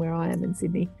away from where I am in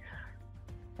Sydney.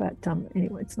 But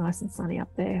anyway, it's nice and sunny up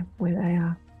there where they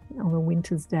are on a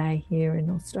winter's day here in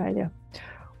Australia.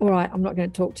 All right, I'm not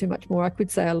going to talk too much more. I could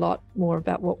say a lot more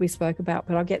about what we spoke about,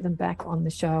 but I'll get them back on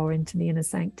the show or into the Inner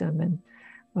Sanctum, and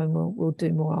we'll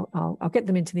do more. I'll get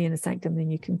them into the Inner Sanctum, then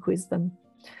you can quiz them.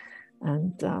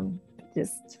 And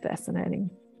just fascinating.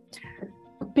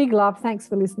 Big love. Thanks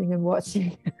for listening and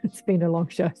watching. It's been a long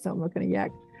show, so I'm not going to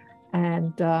yak.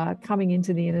 And coming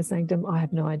into the Inner Sanctum, I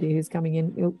have no idea who's coming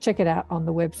in. You'll check it out on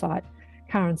the website,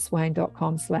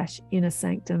 karenswain.com/inner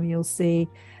sanctum. You'll see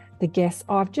the guests.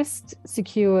 I've just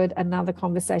secured another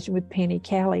conversation with Penny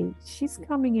Kelly. She's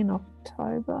coming in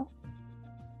October,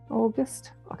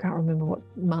 August. I can't remember what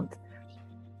month.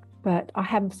 But I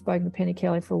haven't spoken to Penny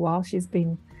Kelly for a while. She's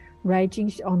been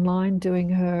raging online, doing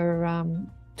her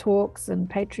talks and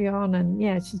Patreon. And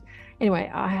yeah,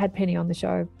 anyway, I had Penny on the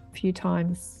show a few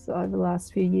times over the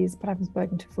last few years, but I haven't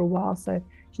spoken to her for a while. So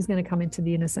she's going to come into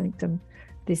the Inner Sanctum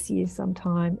this year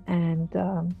sometime. And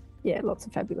yeah, lots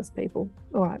of fabulous people.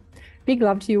 All right. Big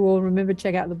love to you all. Remember,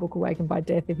 check out the book Awakened by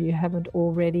Death if you haven't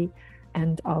already.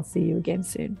 And I'll see you again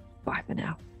soon. Bye for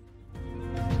now.